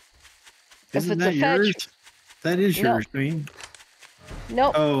 Isn't if that it's a fetch, yours? That is No. yours, Queen.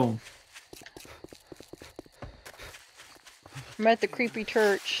 nope. Oh, I'm at the creepy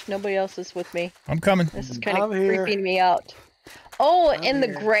church. Nobody else is with me. I'm coming. This is kind of I'm here. creeping me out. Oh, I'm in the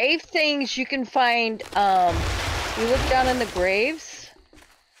here. grave things, you can find. You look down in the graves.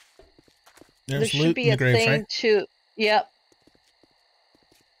 There There's should loot be in the a graves, thing right? to. Yep.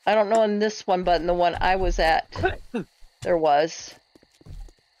 I don't know in this one, but in the one I was at, there was.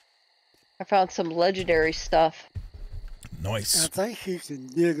 I found some legendary stuff. I Nice. think you can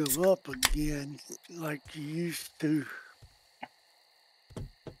dig them up again, like you used to.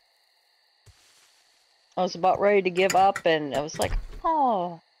 I was about ready to give up, and I was like,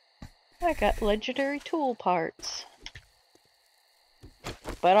 oh, I got legendary tool parts.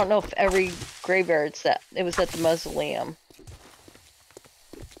 But I don't know if every graveyard's that. It was at the mausoleum.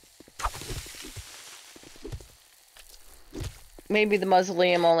 Maybe the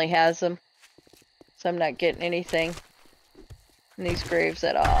mausoleum only has them. So I'm not getting anything in these graves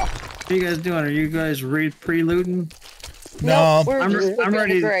at all. what are you guys doing? Are you guys pre-looting? No, Nope, we're I'm, just looking I'm at the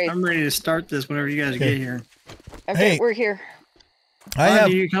ready. grave. I'm ready to start this whenever you guys Okay. get here. Okay, Hey. we're here. Are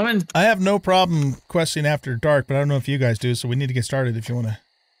you coming? I have no problem questing after dark, but I don't know if you guys do, so we need to get started if you want to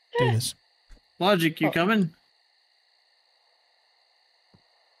do this. Logic, you Oh. coming?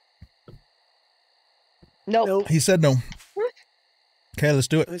 Nope. Nope. He said no. Okay, let's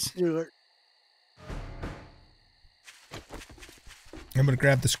do it. Let's do it. I'm going to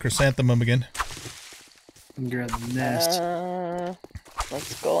grab this chrysanthemum again. And grab the nest.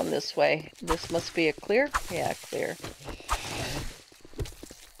 Let's go in this way. This must be a clear? Yeah, clear.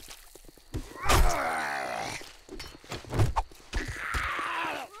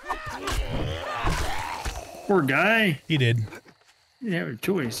 Poor guy. He did. You didn't have a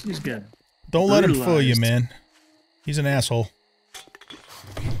choice. He's got. Don't let him fool you, Brutalized. man. He's an asshole.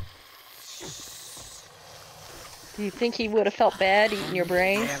 Do you think he would have felt bad eating your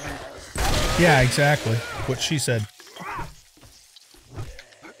brains? Yeah, exactly. What she said.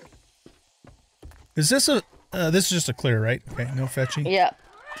 Is this a... this is just a clear, right? Okay, no fetchy. Yeah.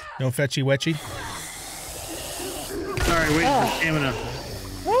 No fetchy wetchy. Sorry, waiting Oh. for stamina.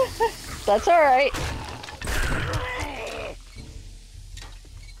 That's alright.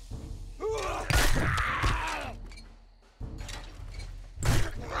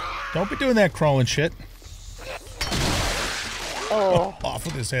 Don't be doing that crawling shit. Oh. Off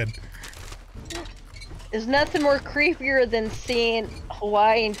with his head. There's nothing more creepier than seeing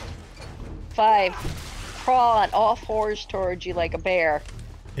Hawaiian 5 crawl on all fours towards you like a bear.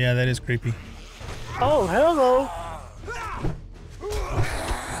 Yeah, that is creepy. Oh, hello.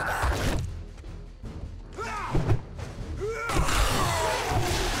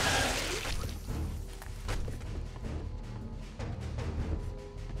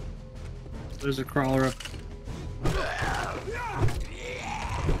 There's a crawler up.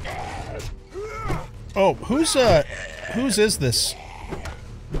 Oh, whose is this?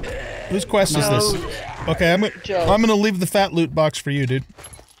 Whose quest is this? Okay, Joe. I'm gonna leave the fat loot box for you, dude.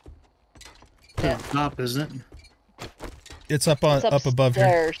 Yeah. Top, isn't it? It's up on It's up above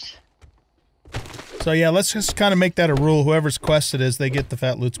here. upstairs. So yeah, let's just kind of make that a rule. Whoever's quest it is, they get the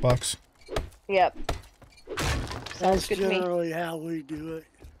fat loot box. Yep. Sounds That's good to me. generally how we do it.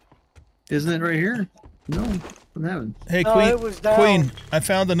 Isn't it right here? No, what happened? Hey, No, Queen. it was down. Queen, I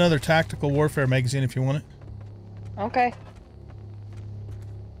found another tactical warfare magazine if you want it. Okay.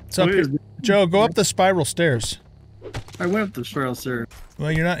 It's up Where here. is it? Joe, go up the spiral stairs. I went up the spiral stair.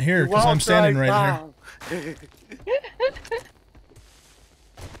 Well, you're not here because Walk I'm standing right by here.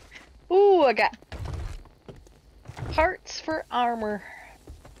 'em. Ooh, I got parts for armor.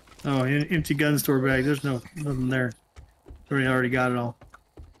 Oh, empty gun store bag. There's nothing there. Somebody already got it all.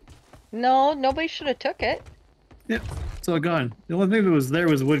 No, nobody should have took it. Yep, it's all gone. The only thing that was there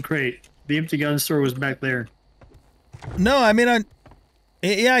was a wood crate. The empty gun store was back there. No, I mean,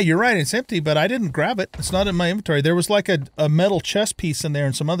 yeah, you're right. It's empty, but I didn't grab it. It's not in my inventory. There was like a metal chest piece in there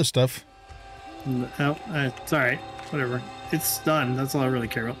and some other stuff. No, it's all right. Whatever. It's done. That's all I really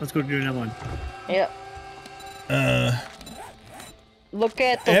care about. Let's go do another one. Yep. Look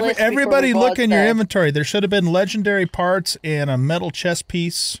at the list. Everybody look in your there. inventory. There should have been legendary parts and a metal chest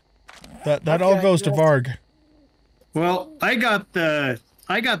piece. That all goes to Varg. Well, I got that.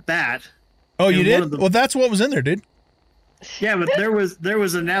 Oh, you And one of did? the- Well, that's what was in there, dude. Yeah, but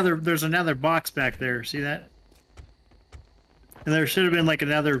there's another box back there. See that? And there should have been like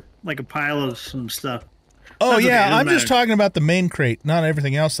a pile of some stuff. Oh, That's okay, yeah, it doesn't I'm just matter. talking about the main crate, not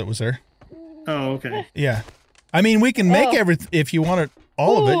everything else that was there. Oh, okay. Yeah. I mean, we can make if you want it,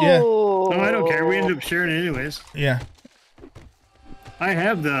 all of it, yeah. No, I don't care. We ended up sharing it anyways. Yeah. I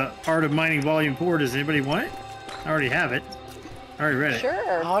have the Art of Mining Volume 4. Does anybody want it? I already have it. I already read it.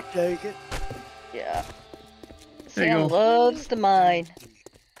 Sure. I'll take it. Yeah. There you Sam go. loves the mine.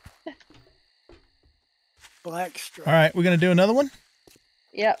 Black stripe. All right, we're going to do another one?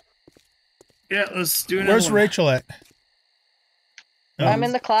 Yep. Yeah, let's do another Where's one. Rachel at? I'm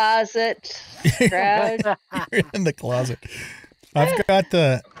in the closet. Brad. You're in the closet. I've got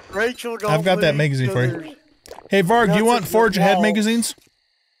the... Rachel, don't I've got that leave magazine till for you. there's Hey, Varg, do you nothing want but Forge Ahead walls. magazines?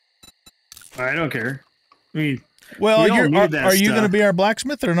 I don't care. I mean, Well, We don't need that are you going to stuff. be our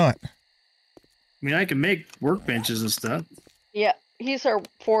blacksmith or not? I can make workbenches and stuff. Yeah, he's our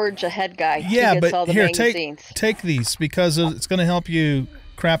forge ahead guy. Yeah, he gets but all the here, magazines. take these because it's going to help you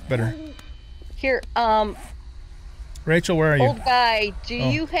craft better. Here, Rachel, where are you? old guy, do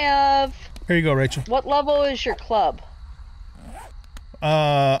you have Here you go, Rachel. what level is your club?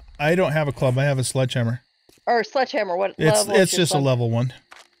 I don't have a club. I have a sledgehammer. Or sledgehammer? What It's level? is it's your just a sled- level 1.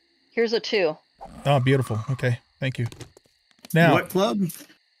 Here's a 2. Oh, beautiful. Okay, thank you. Now, What club?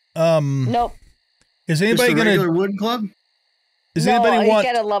 Nope. is Just anybody a going regular to? wood club? Does No, anybody you want?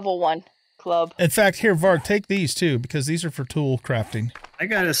 get a level 1 club. In fact, here, Varg, take these too because these are for tool crafting. I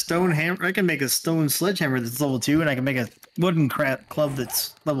got a stone hammer. I can make a stone sledgehammer that's level 2, and I can make a wooden club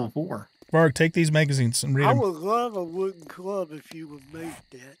that's level 4. Varg, take these magazines and read I them. would love a wooden club if you would make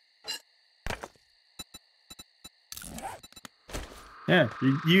that. Yeah.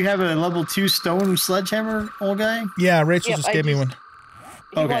 You have a level 2 stone sledgehammer, old guy? Yeah, Rachel Yep, just I gave me just- one.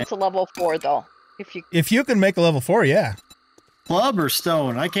 He Okay. wants a level 4 though. If you can make a level 4, yeah. Club or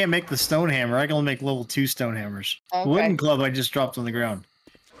stone? I can't make the stone hammer. I can only make level 2 stone hammers. Okay. Wooden club I just dropped on the ground.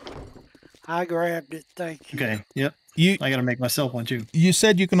 I grabbed it. Thank you. Okay. Yep. You I gotta make myself one too. you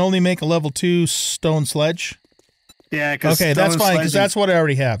said you can only make a level 2 stone sledge. Yeah. Cause Okay, that's stone fine because sledges- that's what I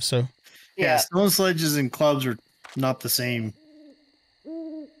already have. So Yeah. Stone sledges and clubs are not the same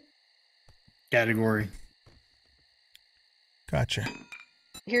category. gotcha.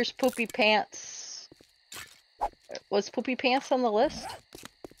 Here's Poopy Pants. Was Poopy Pants on the list?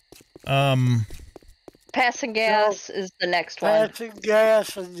 Passing gas is the next one. Passing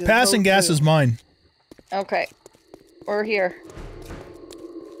gas and the Passing gas hotel. is mine. Okay. We're here.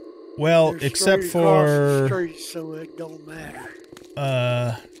 Well, They're except straight across the for street, so it don't matter.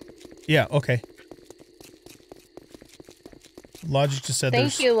 yeah, okay. Logic just said Thank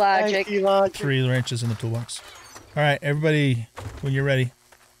there's you, Logic. Thank you, Logic. 3 wrenches in the toolbox. All right, everybody, when you're ready.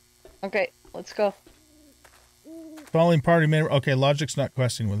 Okay, let's go. Following party member. Okay, Logic's not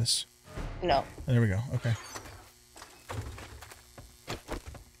questing with us. No. There we go. Okay.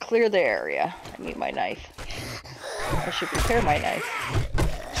 Clear the area. I need my knife. I should repair my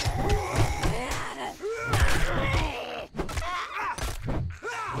knife.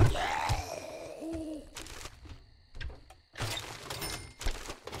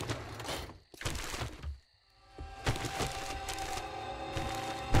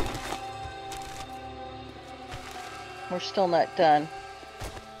 We're still not done.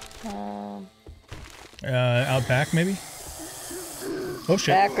 Out back, maybe? Oh, shit.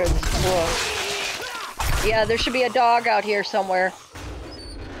 Back or whoa. Yeah, there should be a dog out here somewhere.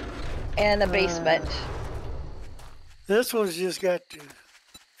 And a basement. This one's just got to,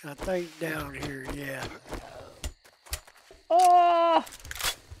 I think, down here, yeah. Oh!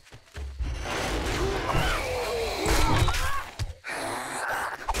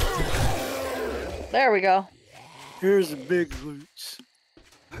 There we go. Here's the big roots.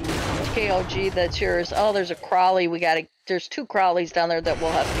 Okay, OG, that's yours. Oh, there's a crawly. There's 2 crawlies down there that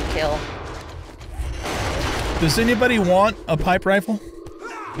we'll have to kill. Does anybody want a pipe rifle?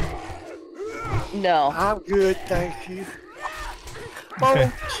 No. I'm good, thank you. Okay.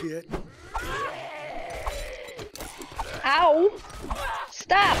 Oh, shit. Ow!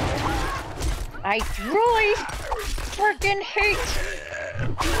 Stop! I really freaking hate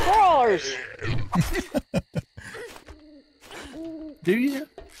crawlers. Do you?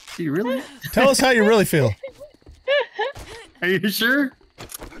 Do you really? Tell us how you really feel. Are you sure?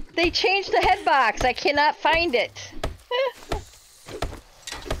 They changed the head box. I cannot find it.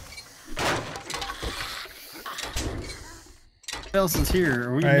 What else is here?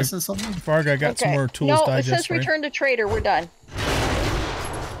 Are we missing something? Varg, I got some more tools no, digest. it says return to trader. We're done.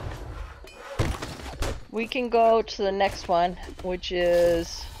 We can go to the next one, which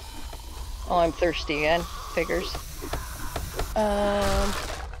is... Oh, I'm thirsty again. Figures.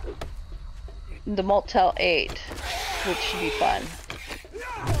 The Motel 8, which should be fun.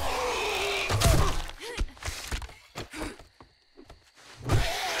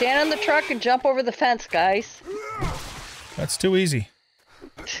 Stand on the truck and jump over the fence, guys. That's too easy.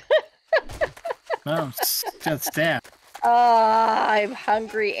 Oh, got staff. I'm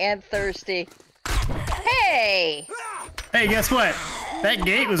hungry and thirsty. Hey! Hey, guess what? That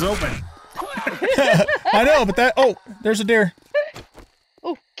gate was open. I know, but that... Oh, there's a deer.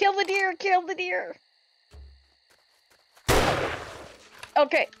 Oh, kill the deer, kill the deer.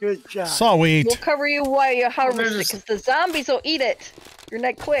 Okay. Good job. Sweet. We'll cover you while you harvest it, because the zombies will eat it. You're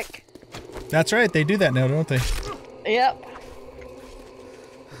not quick. That's right. They do that now, don't they? Yep.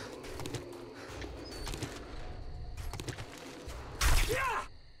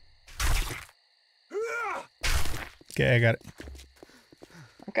 Okay, I got it.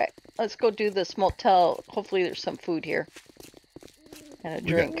 Okay, let's go do this motel. Hopefully there's some food here. And a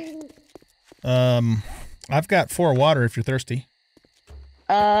drink. I've got 4 water if you're thirsty.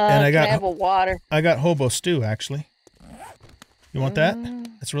 And I have a water. I got hobo stew, actually. You want that?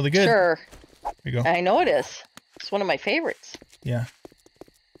 That's really good. Sure. Here you go. I know it is. It's one of my favorites. Yeah.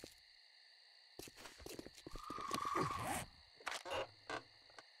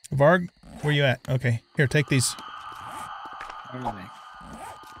 Varg, where you at? Okay, here, take these. What are they?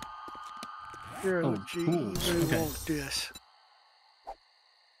 Here, Oh, gee, cool. you may Okay. want this.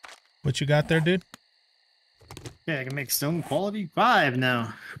 What you got there, dude? Yeah, I can make stone quality 5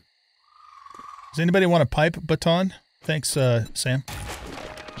 now. Does anybody want a pipe baton? Thanks, Sam.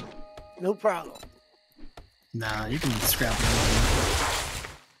 No problem. Nah, you can scrap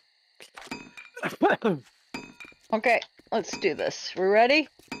it. Okay, let's do this. We ready?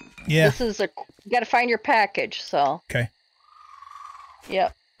 Yeah. This is you gotta find your package, so. Okay.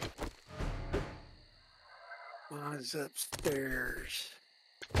 Yep. Mine's upstairs.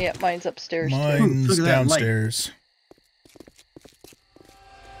 Yep, mine's upstairs too. Mine's Look at that light. downstairs.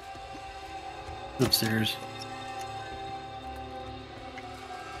 Upstairs.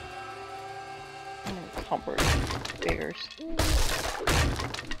 Encumbered figures.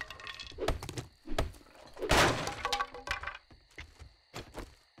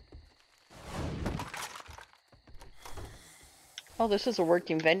 Oh, this is a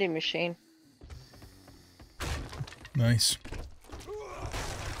working vending machine. Nice.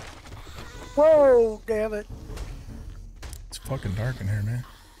 Whoa, damn it. It's fucking dark in here, man.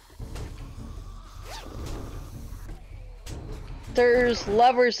 There's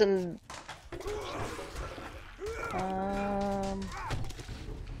levers and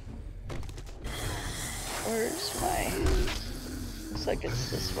where's my? Looks like it's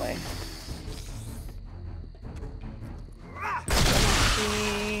this way.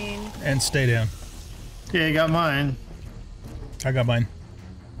 17. And stay down. Yeah, you got mine. I got mine.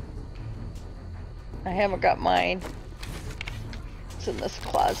 I haven't got mine. It's in this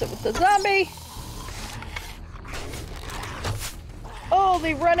closet with the zombie. Oh,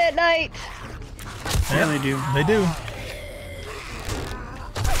 they run at night. Yeah, they do. They do.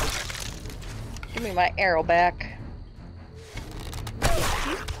 Give me my arrow back.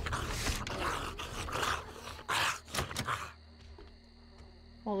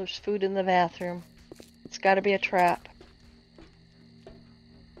 Oh, there's food in the bathroom. It's got to be a trap.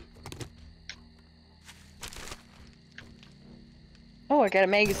 Oh, I got a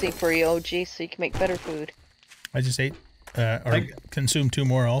magazine for you, OG, so you can make better food. I just ate, or consumed 2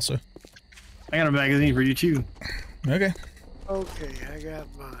 more also. I got a magazine for you too. Okay. Okay, I got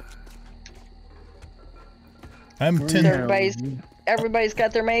mine. I'm 10. Everybo's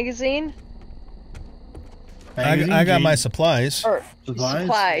got their magazine? I got my supplies. Or Supplies?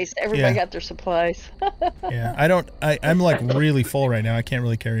 supplies. Everybody Yeah. got their supplies. Yeah, I'm like really full right now. I can't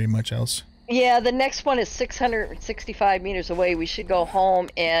really carry much else. Yeah, the next one is 665 meters away. We should go home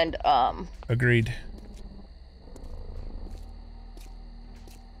and Agreed.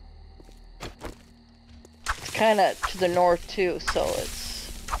 it's kind of to the north too, so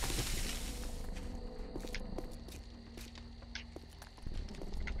it's...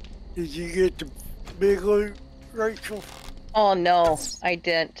 Did you get the big loot, Rachel? Oh no, I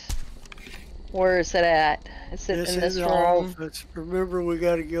didn't. Where is it at? Is it in this the room? office. Remember, we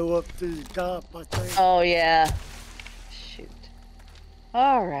got to go up to the top, I think. Oh yeah. Shoot.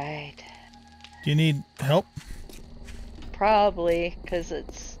 All right. Do you need help? Probably,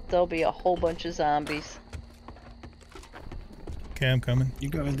 because there'll be a whole bunch of zombies. Okay, I'm coming. You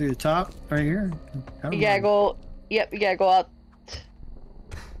going through the top right here? You gotta go. Yep, you gotta go out.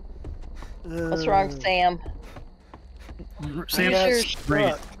 What's wrong, Sam? Sam, Use your break it.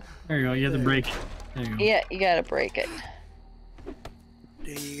 truck. There you go. You have to break it. There you go. Yeah, you gotta break it.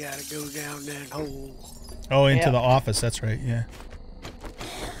 Then you gotta go down that hole. Oh, into Yep. the office. That's right. Yeah.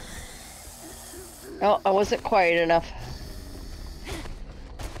 Oh, I wasn't quiet enough.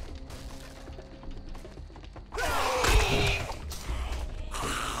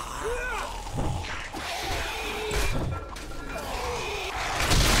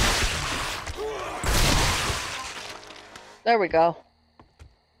 There we go.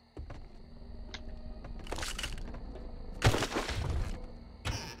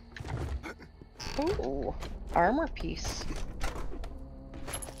 Ooh, armor piece.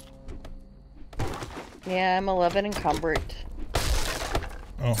 Yeah, I'm 11 encumbered.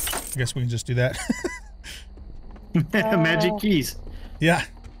 Oh, I guess we can just do that. Magic keys. Yeah,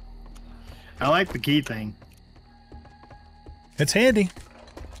 I like the key thing. it's handy.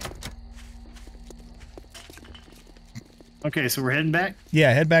 Okay, so we're heading back.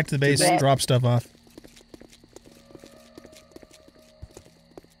 Yeah, head back to the base, base. drop stuff off.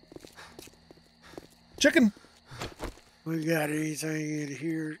 Chicken. We got anything in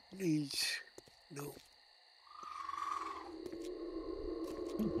here needs? No.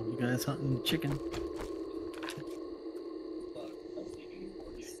 You guys hunting chicken?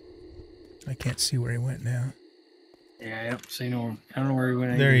 I can't see where he went now. Yeah, I don't see no. I don't know where he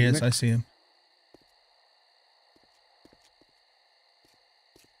went. There he is. I see him.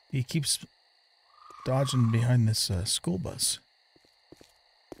 He keeps dodging behind this school bus.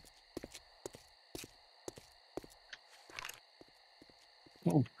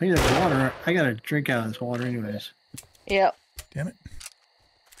 Oh, hey, there's water. I gotta drink out of this water, anyways. Yep. Damn it.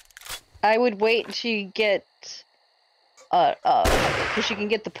 I would wait until you get, because you can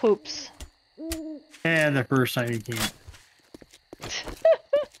get the poops. And the first time you can't.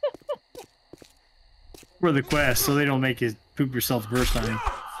 For the quest, so they don't make you poop yourself the first time.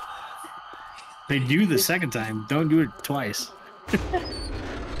 They do the second time. Don't do it twice.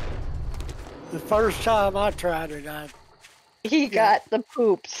 The first time I tried it, He got the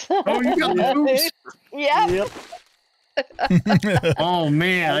poops. Oh, you got the poops. Yep. yep. Oh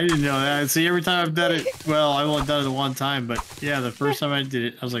man, I didn't know that. See, every time I've done it, well, I've only done it one time, but yeah, the first time I did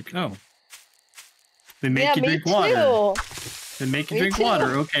it, I was like, oh, they make Yeah, you me drink water. too. They make you Me drink too.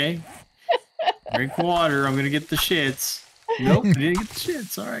 water. Okay, drink water. I'm gonna get the shits. Nope, I didn't get the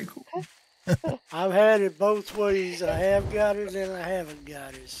shits. All right, cool. I've had it both ways. I have got it and I haven't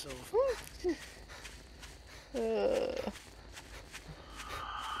got it. So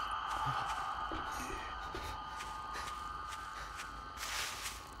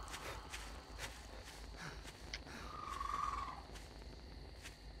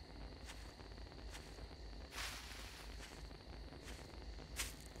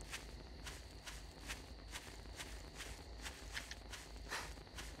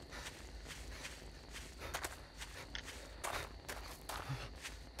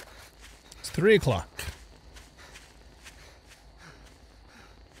It's 3 o'clock.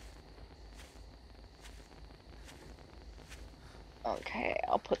 Okay,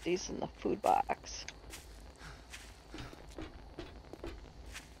 I'll put these in the food box.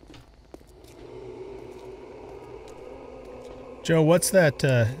 Joe, what's that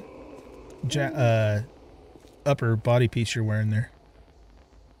upper body piece you're wearing there?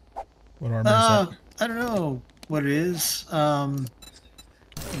 What armor is that? I don't know what it is. Let's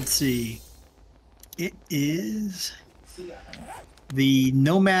see. It is the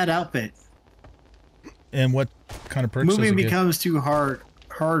Nomad outfit. And what kind of perks does Moving it give? becomes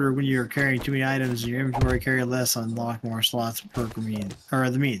harder when you're carrying too many items. Your inventory carry less, unlock more slots per mean or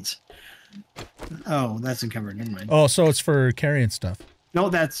the means. Oh, that's encumbered. Never mind. Oh, so it's for carrying stuff. No,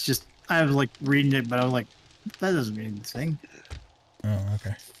 that's just I was like reading it, but I was like, that doesn't mean anything. Oh,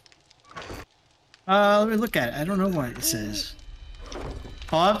 okay. Let me look at it. I don't know what it says.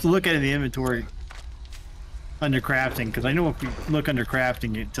 I'll have to look at it in the inventory under crafting, because I know if you look under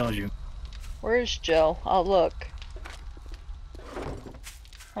crafting, it tells you. Where's Joe? I'll look.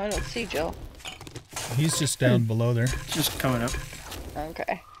 I don't see Joe. He's just down below there. It's just coming up.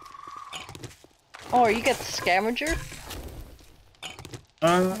 Okay. Oh, you got the scavenger?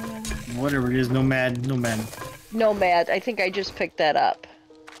 Whatever it is, Nomad. Nomad. I think I just picked that up.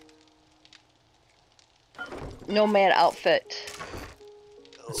 Nomad outfit.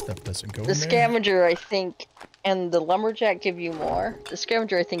 That stuff doesn't go The in there. scavenger, I think, and the lumberjack give you more. The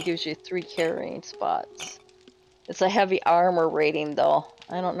scavenger, I think, gives you 3 carrying spots. It's a heavy armor rating, though.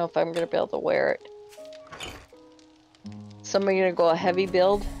 I don't know if I'm going to be able to wear it. somebody gonna go a heavy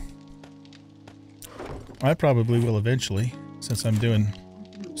build? I probably will eventually, since I'm doing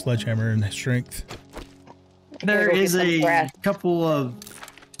sledgehammer and strength. There Go get is some a grass. couple of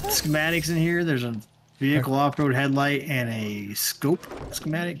schematics in here. There's a vehicle off-road headlight and a scope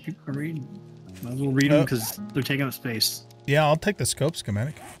schematic. People can read. Might as well read them because they're taking up space. Yeah, I'll take the scope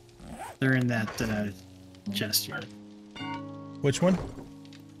schematic. They're in that chest here. Which one?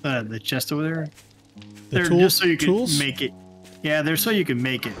 The chest over there. The They're tool, just so you can tools? make it. Yeah, they're so you can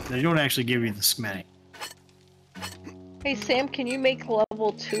make it. They don't actually give you the schematic. Hey Sam, can you make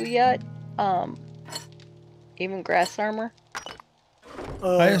level 2 yet? Even grass armor?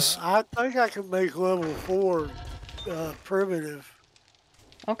 I think I can make level 4 primitive.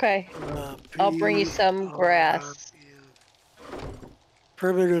 Okay. I'll bring you some grass. Yeah.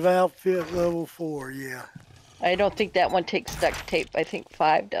 Primitive outfit level 4, yeah. I don't think that one takes duct tape. I think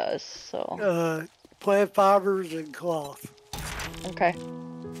 5 does, so. Plant fibers and cloth. Okay.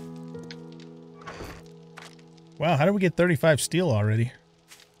 Wow, how did we get 35 steel already?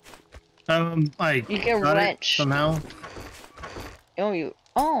 I You can got it wrench. somehow. You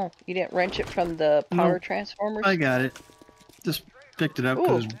didn't wrench it from the power transformers? I got it. Just picked it up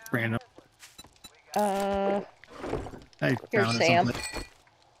because it's random. I Here, found it Sam. someplace.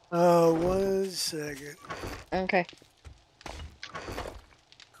 1 second. Okay.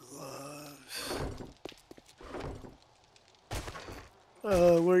 Gloves.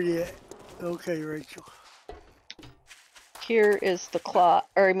 Where you at? Okay, Rachel. Here is the cloth,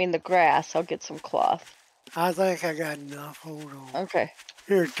 or I mean the grass. I'll get some cloth. I think I got enough. Hold on. Okay.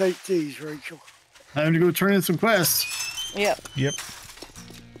 Here, take these, Rachel. Time to go turn in some quests. Yep. Yep.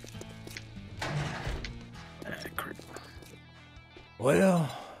 Well,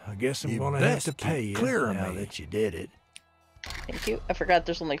 I guess I'm gonna have to pay you now that you did it. Thank you. I forgot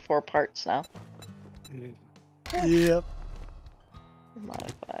there's only 4 parts now. Yep.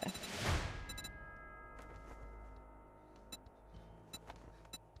 Modify.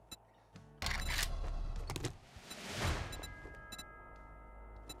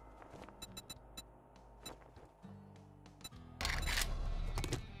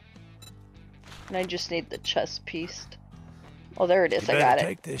 And I just need the chest piece. Oh, there it is. I got it.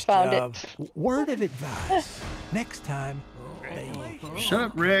 Take this Found job. it. Word of advice. Next time, Shut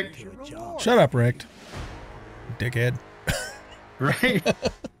up, Rick. Shut up, Rick. Dickhead. Right?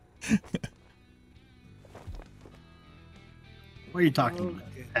 What are you talking about,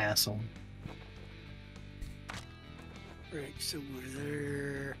 asshole? Rick's over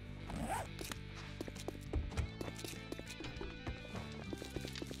there.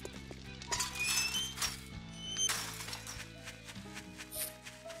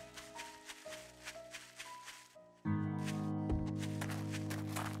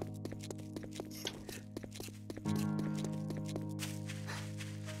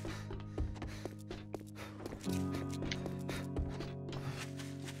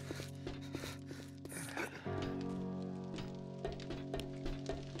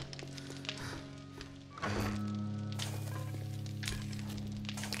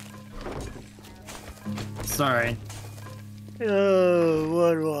 Sorry. Oh,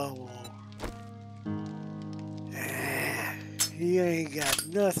 what do I want? He ain't got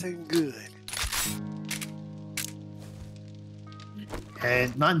nothing good.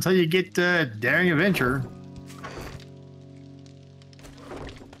 And not until you get Daring Adventure.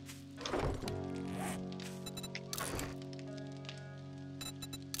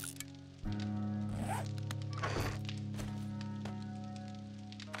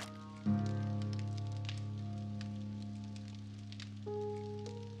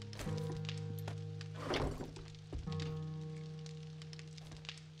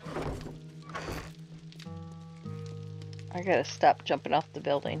 I gotta stop jumping off the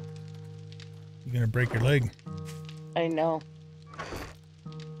building. You're gonna break your leg. I know.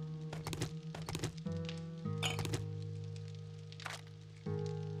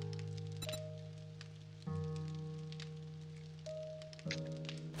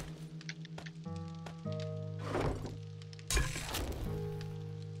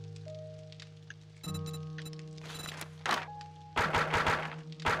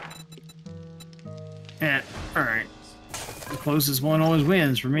 Yeah, alright. The closest one always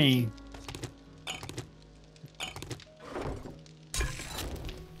wins for me.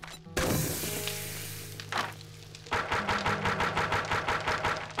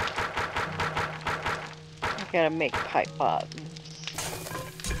 I gotta make pipe bottoms.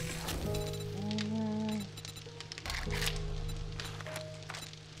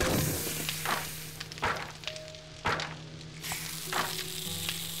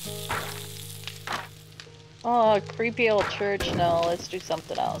 Oh, creepy old church. No, let's do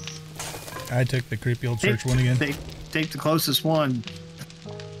something else. I took the creepy old church one again. Take the closest one.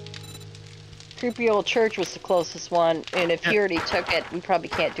 Creepy old church was the closest one, and if you already took it, we probably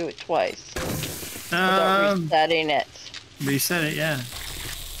can't do it twice without resetting it. Reset it, yeah.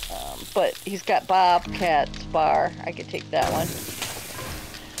 But he's got Bobcat's bar. I could take that one.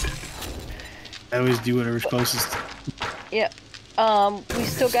 I always do whatever's closest. Yep. We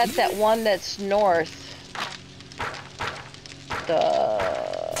still got that one that's north.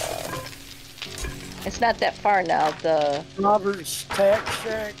 It's not that far now. The Robert's Tax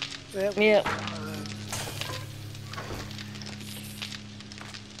Shack. Yep.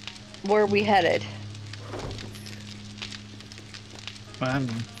 Where are we headed? I'm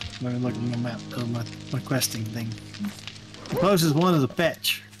looking at my map of my questing thing. The closest one is a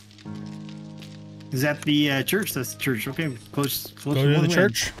fetch. Is that the church? That's the church. Okay, close. Go to the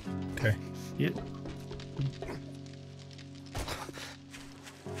church. Okay. Yep.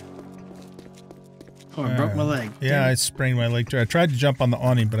 Oh, I broke my leg. Yeah, I sprained my leg too. I tried to jump on the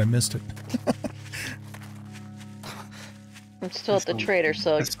awning, but I missed it. I'm still at the trader,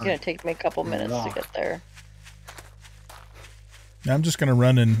 so it's gonna take me a couple minutes to get there. I'm just gonna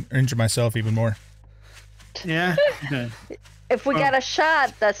run and injure myself even more. Yeah. Okay. If we got a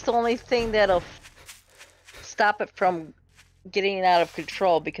shot, that's the only thing that'll stop it from getting out of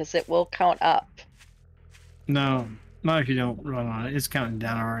control, because it will count up. No, not if you don't run on it. It's counting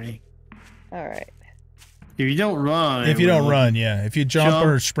down already. All right. If you don't run, if you don't run, yeah. If you jump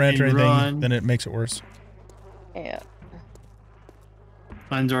or sprint or anything, then it makes it worse. Yeah.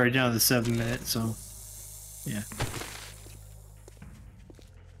 Mine's already down to the 7 minutes, so yeah.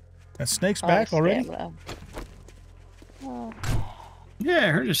 That snake's back already? Oh. Yeah, I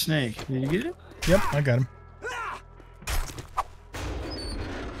heard a snake. Did you get it? Yep, I got him.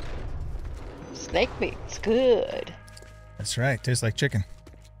 Snake meat's good. That's right. Tastes like chicken.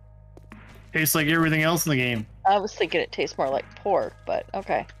 Tastes like everything else in the game. I was thinking it tastes more like pork, but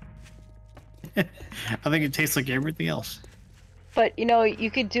okay. I think it tastes like everything else. But you know,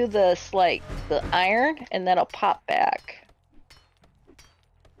 you could do this like the iron, and that'll pop back.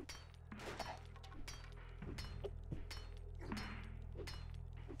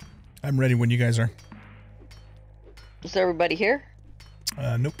 I'm ready when you guys are. Is everybody here?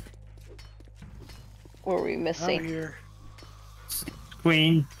 Nope. What were we missing? I'm here.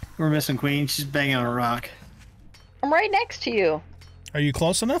 Queen. We're missing Queen. She's banging on a rock. I'm right next to you. Are you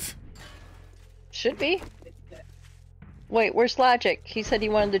close enough? Should be. Wait, where's Logic? He said he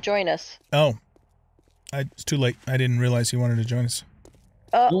wanted to join us. Oh. It's too late. I didn't realize he wanted to join us.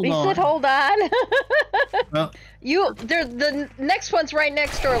 He said hold on. Well, the next one's right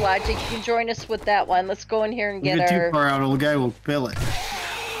next door, Logic. You can join us with that one. Let's go in here and get if our... you're too far out, old guy will fill it.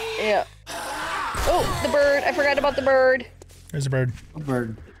 Yeah. Oh, the bird. I forgot about the bird. There's a bird. A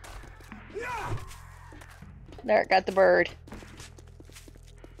bird. There, got the bird.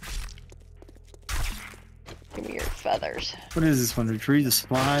 Give me your feathers. What is this one? Retrieve the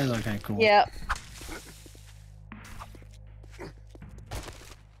supplies? Okay, cool. Yep.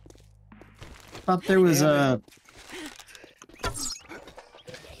 Thought there was a...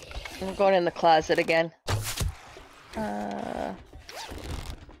 I'm going in the closet again.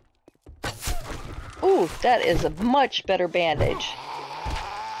 Ooh, that is a much better bandage.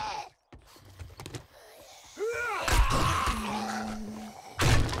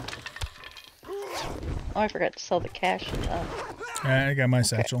 Oh, I forgot to sell the cash. I got my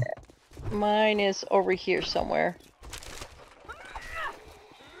satchel. Mine is over here somewhere.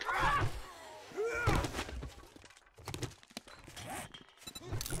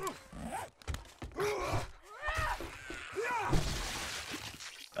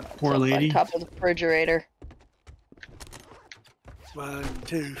 Poor lady. On top of the refrigerator. Mine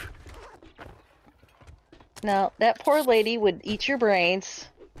too. Now, that poor lady would eat your brains.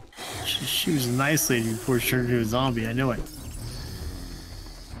 She was a nice lady before she turned into a zombie. I know it.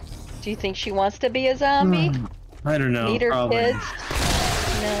 Do you think she wants to be a zombie? I don't know. Meet her Probably. kids?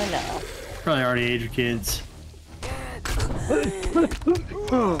 No. Probably already ate her kids.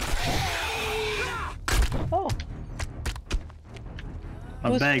 Oh. My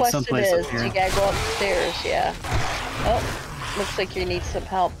Whose bag quest it someplace up is? here. You gotta go upstairs, yeah. Oh, looks like you need some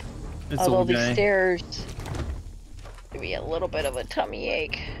help. It's Although old these guy. stairs give me a little bit of a tummy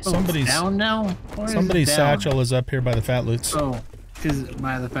ache. Somebody's down now? Why is it Somebody's down? satchel is up here by the Fat Loots. Oh, is it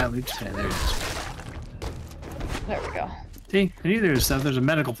by the Fat Loops? Okay, there it is. There we go. See, I knew there was stuff. There's a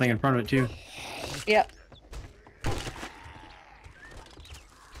medical thing in front of it too. Yep.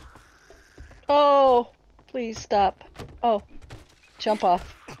 Oh, please stop. Oh, jump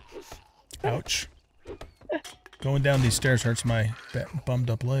off. Ouch. Going down these stairs hurts my bummed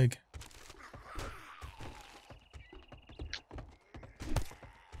up leg.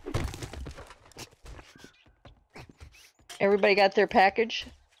 Everybody got their package?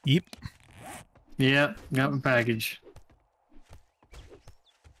 Yep. Yep, got my package.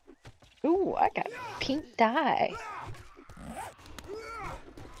 Ooh, I got pink dye.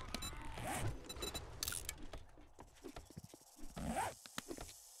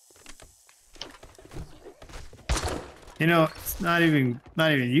 You know, it's not even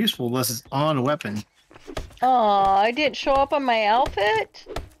useful unless it's on a weapon. Oh, I didn't show up on my outfit?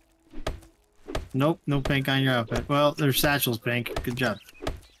 Nope, no pink on your outfit. Well, their satchel's pink. Good job.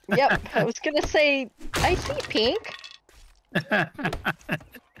 Yep, I was gonna say, I see pink.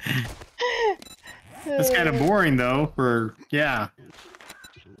 That's kind of boring, though, for, yeah.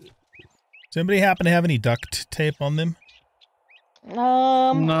 Does anybody happen to have any duct tape on them?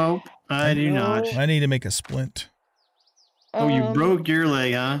 Nope, I do not. I need to make a splint. Oh, you broke your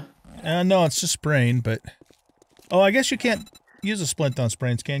leg, huh? No, it's just sprain, but... Oh, I guess you can't use a splint on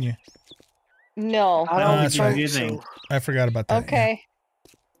sprains, can you? No. I don't that's right. think so. I forgot about that. Okay.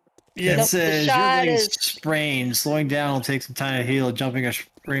 Yeah, it Nope, the says your shot leg's is- sprained. Slowing down will take some time to heal. Jumping a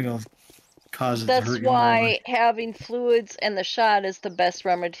spring will cause it to That's hurt you more. why having fluids and the shot is the best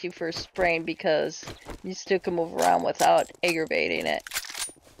remedy for sprain, because you still can move around without aggravating it.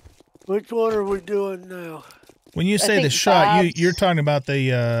 Which one are we doing now? When you say the think shot, Bob's- you're talking about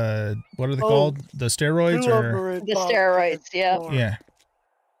the, what are they Oh, called? The steroids? Two of 'em Or... are in The Bobcat steroids, yeah. Farm. Yeah.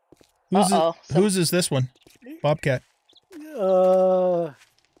 Uh-oh. Whose is this one? Bobcat. I Well,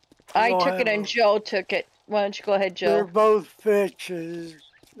 took it and I- Joe took it. Why don't you go ahead, They're Joe? both fetches.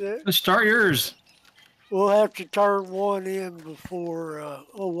 Let's start yours. We'll have to turn one in before. I'm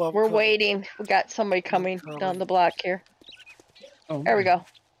We're coming. waiting. We got somebody coming down the block here. Oh, There we go.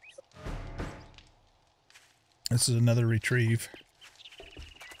 This is another retrieve.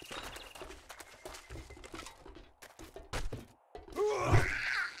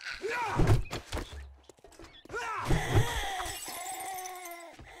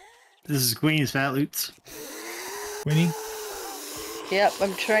 This is Queen's Fat Loots. Queenie? Yep,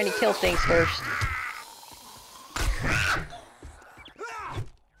 I'm trying to kill things first.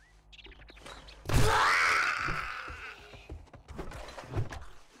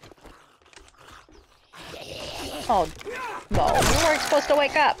 Oh, no, we weren't supposed to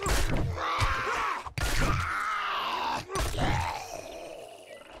wake up.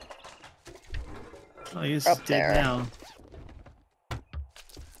 Oh, he's Up dead there. now.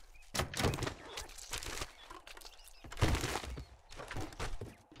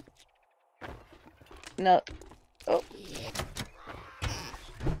 No. Oh.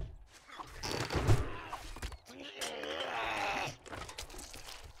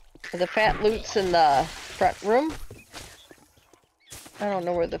 Are the fat loots in the front room? I don't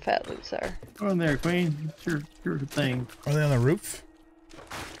know where the fat loots are. Go in there, Queen. It's your thing. Are they on the roof?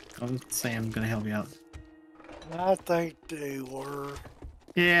 Oh, Sam's gonna help you out. I think they were.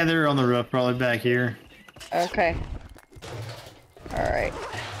 Yeah, they're on the roof, probably back here. Okay. Alright.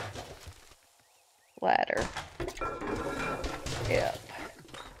 Ladder. Yep.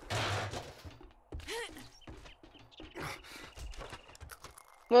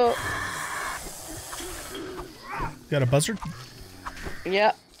 Well, Got a buzzard?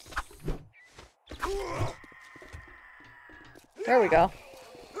 yep. There we go.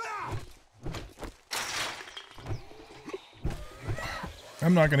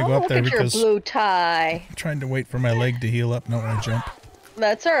 I'm not going to Oh, go up look there at your because blue tie. I'm trying to wait for my leg to heal up. Not want to jump.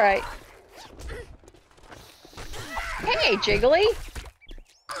 That's alright. Hey, Jiggly!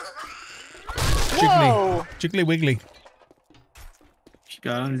 Whoa! Jiggly Wiggly. She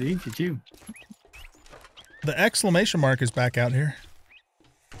got underneath you, too. The exclamation mark is back out here.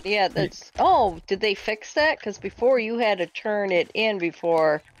 Yeah, that's... Oh, did they fix that? Because before you had to turn it in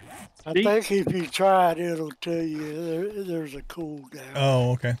before... I think if you try it, it'll tell you there's a cooldown.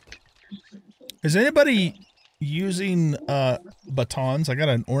 Oh, okay. Is anybody using batons? I got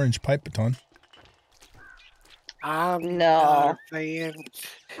an orange pipe baton. I'm No. not a fan.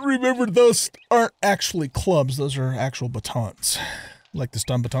 Remember, those aren't actually clubs. Those are actual batons. Like the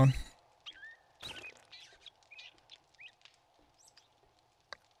stun baton.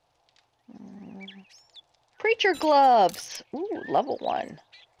 Preacher gloves! Ooh, level 1.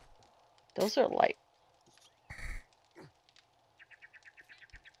 Those are light.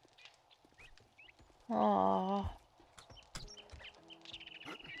 Aww.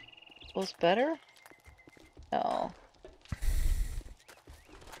 Those better? No.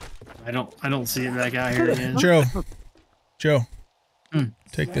 I don't see it back out here again. Joe. Hmm.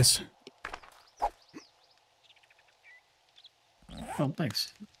 Take this. Oh,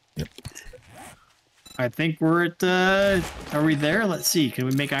 thanks. Yep. I think we're at, are we there? Let's see. Can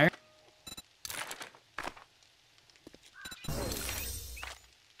we make iron?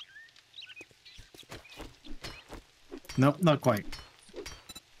 Nope, not quite.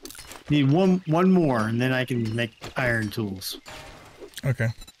 Need one more, and then I can make iron tools. Okay.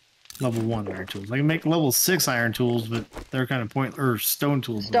 Level 1 iron tools. I can make level 6 iron tools, but they're kind of or stone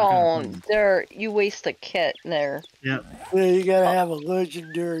tools. Stone. They're you waste a kit there. Yeah. Yeah, you gotta have a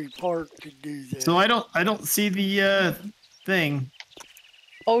legendary part to do that. So I don't see the thing.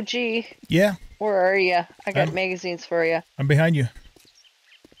 Oh, gee. Yeah, Where are you? I got magazines for you. I'm behind you.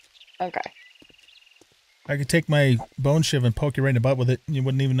 Okay. I could take my bone shiv and poke you right in the butt with it, and you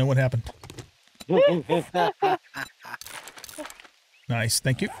wouldn't even know what happened. Nice,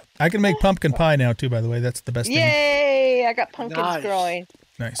 thank you. I can make pumpkin pie now too, by the way. That's the best thing. Yay! I got pumpkins Nice. growing.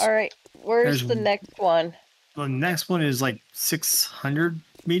 Nice. All right. Where's the next one? The next one is like 600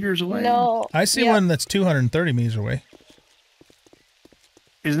 meters away. No. I see yeah. one that's 230 meters away.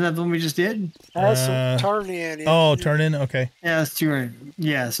 Isn't that the one we just did? That's some turn in. Oh, turn in? Okay. Yeah, that's 200.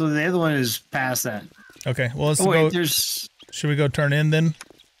 Yeah, so the other one is past that. Okay, well, let's Oh, go. wait, there's... Should we go turn in then?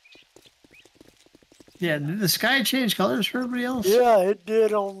 Yeah, did the sky change colors for everybody else? Yeah, it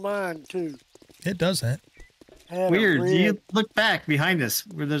did on mine too. It does that. Had a Weird. red- You look back behind us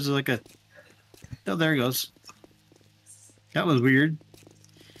where there's like a... Oh, there it goes. That was weird.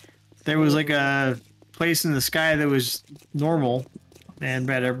 There was like a place in the sky that was normal and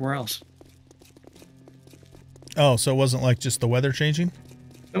bad everywhere else. Oh, so it wasn't like just the weather changing?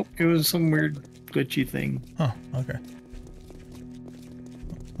 Nope, it was some weird glitchy thing. Huh, okay.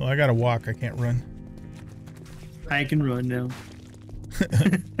 Well, I gotta walk. I can't run. I can run now.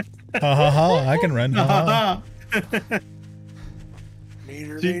 Ha ha ha, I can run. Ha, ha.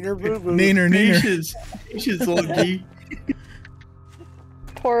 Neener, neener, boo boo. Neener, neener. Patience, old G.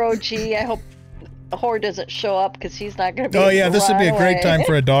 Poor OG. I hope the horde doesn't show up because he's not going to be. Oh able yeah, to this would be a run great away. time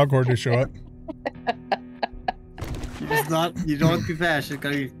for a dog horde to show up. You don't have to be fast. You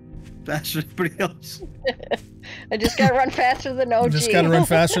gotta be faster than everybody else. I just got to run faster than OG. Just gotta run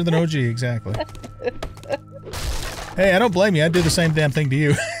faster than OG, exactly. Hey, I don't blame you. I'd do the same damn thing to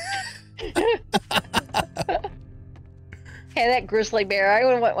you. Hey, that grizzly bear. I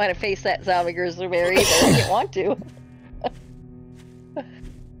wouldn't want to face that zombie grizzly bear either. I didn't want to.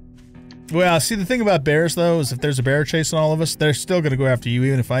 Well, see, the thing about bears, though, is if there's a bear chasing all of us, they're still going to go after you,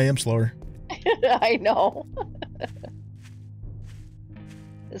 even if I am slower. I know.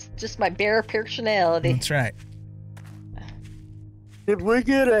 It's just my bear personality. That's right. Did we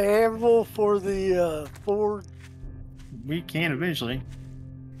get a handful for the Ford? We can eventually.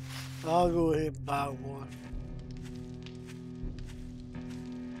 I'll go ahead and buy one.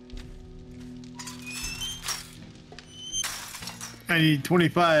 I need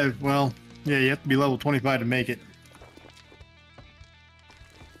 25. Well, yeah, you have to be level 25 to make it.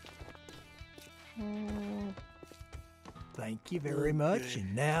 Thank you very much,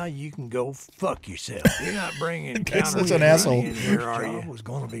 and now you can go fuck yourself. You're not bringing Guess that's counterfeit an asshole. money in here, are you? Was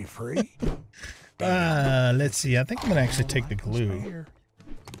going to be free. Let's see. I think I'm going to actually take the glue.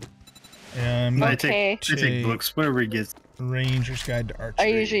 I Okay. take books, whatever he gets. Ranger's Guide to Archery. I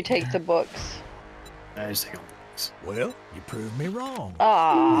usually take the books. I just take all books. Well, you proved me wrong.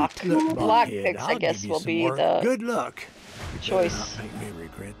 Ah, Look, lock Buckhead, picks, I I'll guess, give you will some be work. the Good luck. You better choice. not make me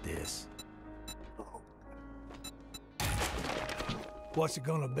regret this. What's it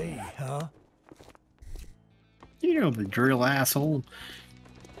gonna be, huh? You know the drill, asshole.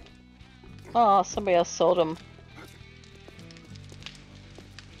 Oh, somebody else sold them.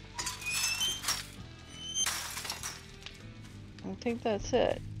 I think that's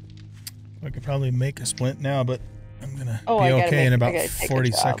it. I could probably make a splint now, but I'm going to Oh, be I gotta okay in make- about I gotta take a 40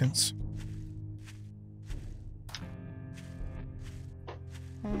 job. seconds.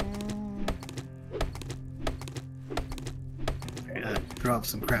 Drop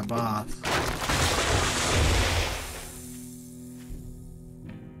some crap off.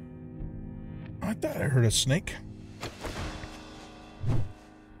 I thought I heard a snake.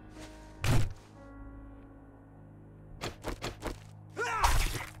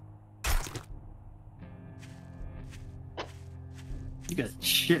 You got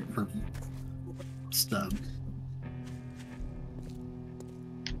shit for stuff.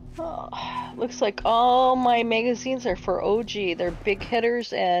 Oh, looks like all my magazines are for OG. They're big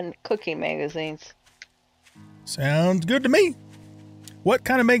hitters and cooking magazines. Sounds good to me. What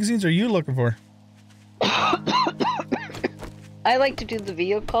kind of magazines are you looking for? I like to do the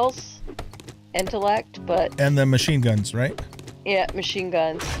vehicles, intellect, but And the machine guns, right? yeah, machine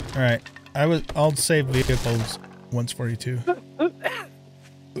guns. All right. I'll save vehicles once for you too.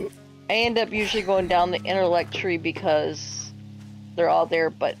 I end up usually going down the intellect tree because they're all there,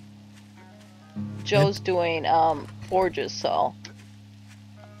 but Joe's doing forges, so.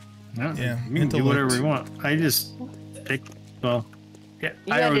 Yeah, we can do whatever we intellect. want. I just picked, well, yeah,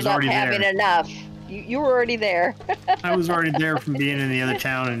 You I ended was up already having there. enough. You were already there. I was already there from being in the other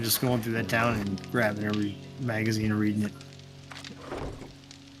town and just going through that town and grabbing every magazine and reading it.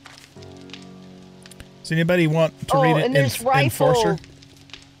 Does anybody want to read it and there's in Enforcer?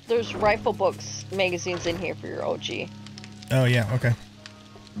 There's rifle books, magazines in here for your OG. Oh, yeah, okay.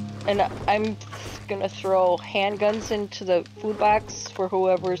 And I'm gonna throw handguns into the food box for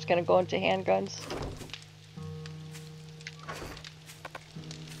whoever's gonna go into handguns.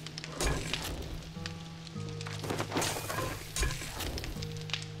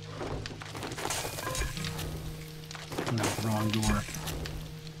 No, wrong door.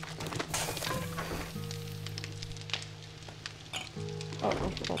 Oh, I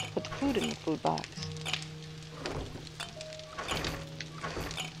forgot to put the food in the food box.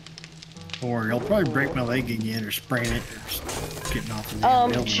 Or you'll probably break my leg again or sprain it or just getting off the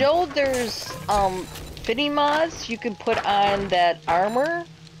damn building. Joe, there's fitting mods you can put on that armor,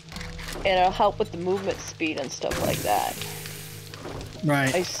 and it'll help with the movement speed and stuff like that.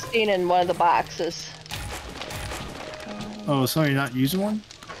 Right. I've seen in one of the boxes. Oh, so you're not using one?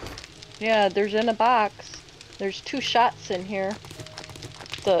 Yeah, there's in a box. There's 2 shots in here.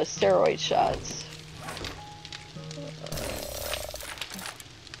 The steroid shots.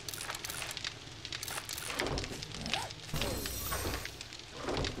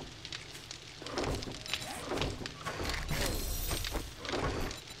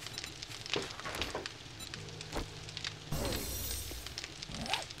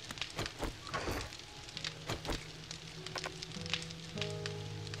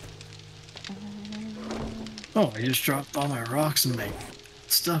 Oh, I just dropped all my rocks and my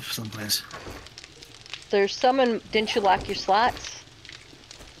stuff someplace. There's some in. Didn't you lock your slots?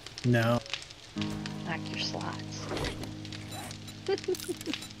 No. Lock your slots.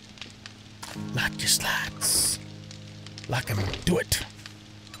 Lock your slots. Lock 'em. Do it.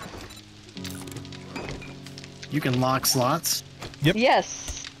 You can lock slots? Yep.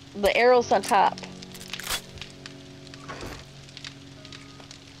 Yes, the arrows on top.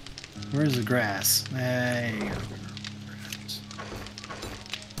 Where's the grass? There you go.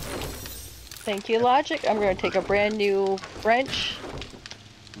 Thank you, Logic. I'm going to take a brand new wrench.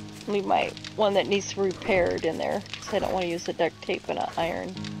 Leave my one that needs repaired in there, because I don't want to use the duct tape and an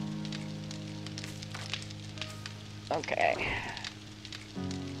iron. Okay.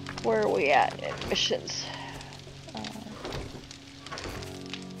 Where are we at in missions?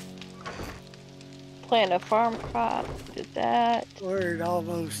 Plant a farm crop. Did that. We're at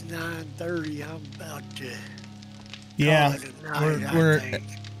almost 9:30. I'm about to Yeah, call it a night, we're I think.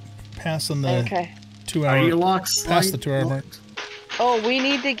 passing the Okay. 2 Are you hour. locks? Past the 2 hour mark. Oh, we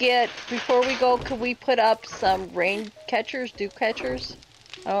need to get, before we go, could we put up some rain catchers, dew catchers?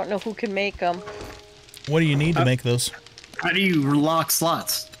 I don't know who can make them. What do you need to make those? How do you lock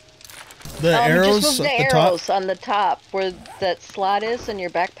slots? The arrows just move at the the arrows top. on the top where that slot is in your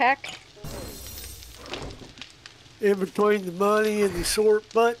backpack. In between the money and the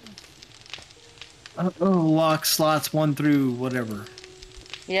sort button. Lock slots 1 through whatever.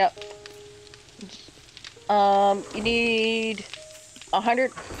 Yep. You need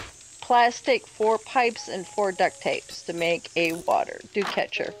 100 plastic, 4 pipes, and 4 duct tapes to make a water dew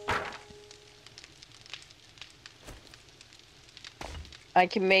catcher. I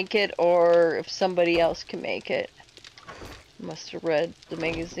can make it, or if somebody else can make it. Must have read the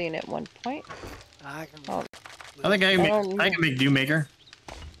magazine at one point. I can. Oh, I think I don't can make dew maker,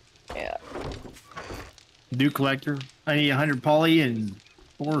 yeah. dew collector. I need 100 poly and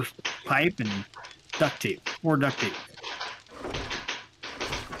 4 pipe and duct tape. 4 duct tape.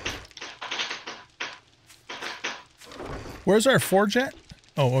 Where's our forge at?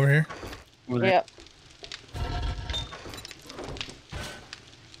 Oh, over here. With it. Yep.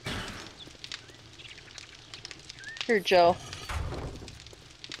 Here, Joe.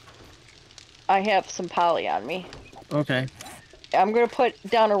 I have some poly on me. Okay. I'm gonna put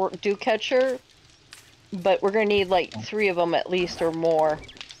down a dew catcher, but we're gonna need like 3 of them at least or more.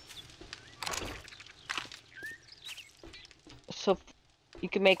 So you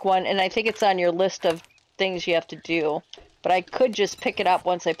can make one, and I think it's on your list of things you have to do. But I could just pick it up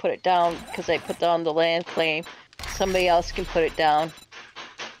once I put it down, because I put down the land claim. Somebody else can put it down.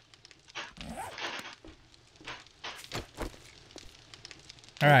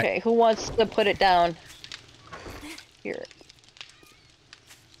 All right. Okay, who wants to put it down? Here.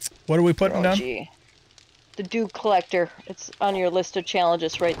 What are we putting Oh, down? gee. The dew collector. It's on your list of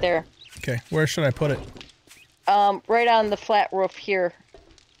challenges right there. Okay, where should I put it? Right on the flat roof here.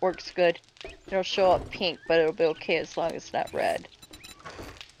 Works good. It'll show up pink, but it'll be okay as long as it's not red.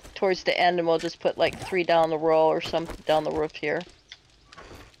 Towards the end, and we'll just put like 3 down the row or something down the roof here.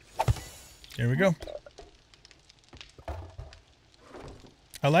 There we go.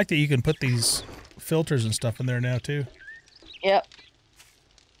 I like that you can put these filters and stuff in there now too. Yep.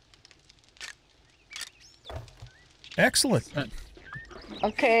 Excellent.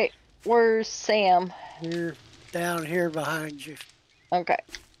 Okay, where's Sam? You're down here behind you. Okay.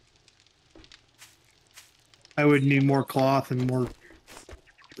 I would need more cloth and more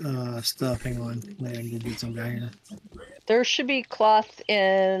stuff. Hang on. Man, I need some guy here. There should be cloth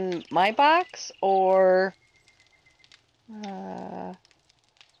in my box, or...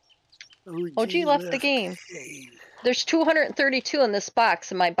 OG left the game. There's 232 in this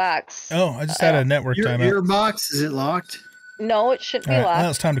box, in my box. Oh, I just had a network timeout. Your box, is it locked? No, it shouldn't be All right, locked. well,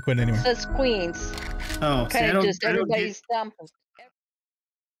 it's time to quit anyway. It says Queens. Oh, see, Kind of just everybody's dumping.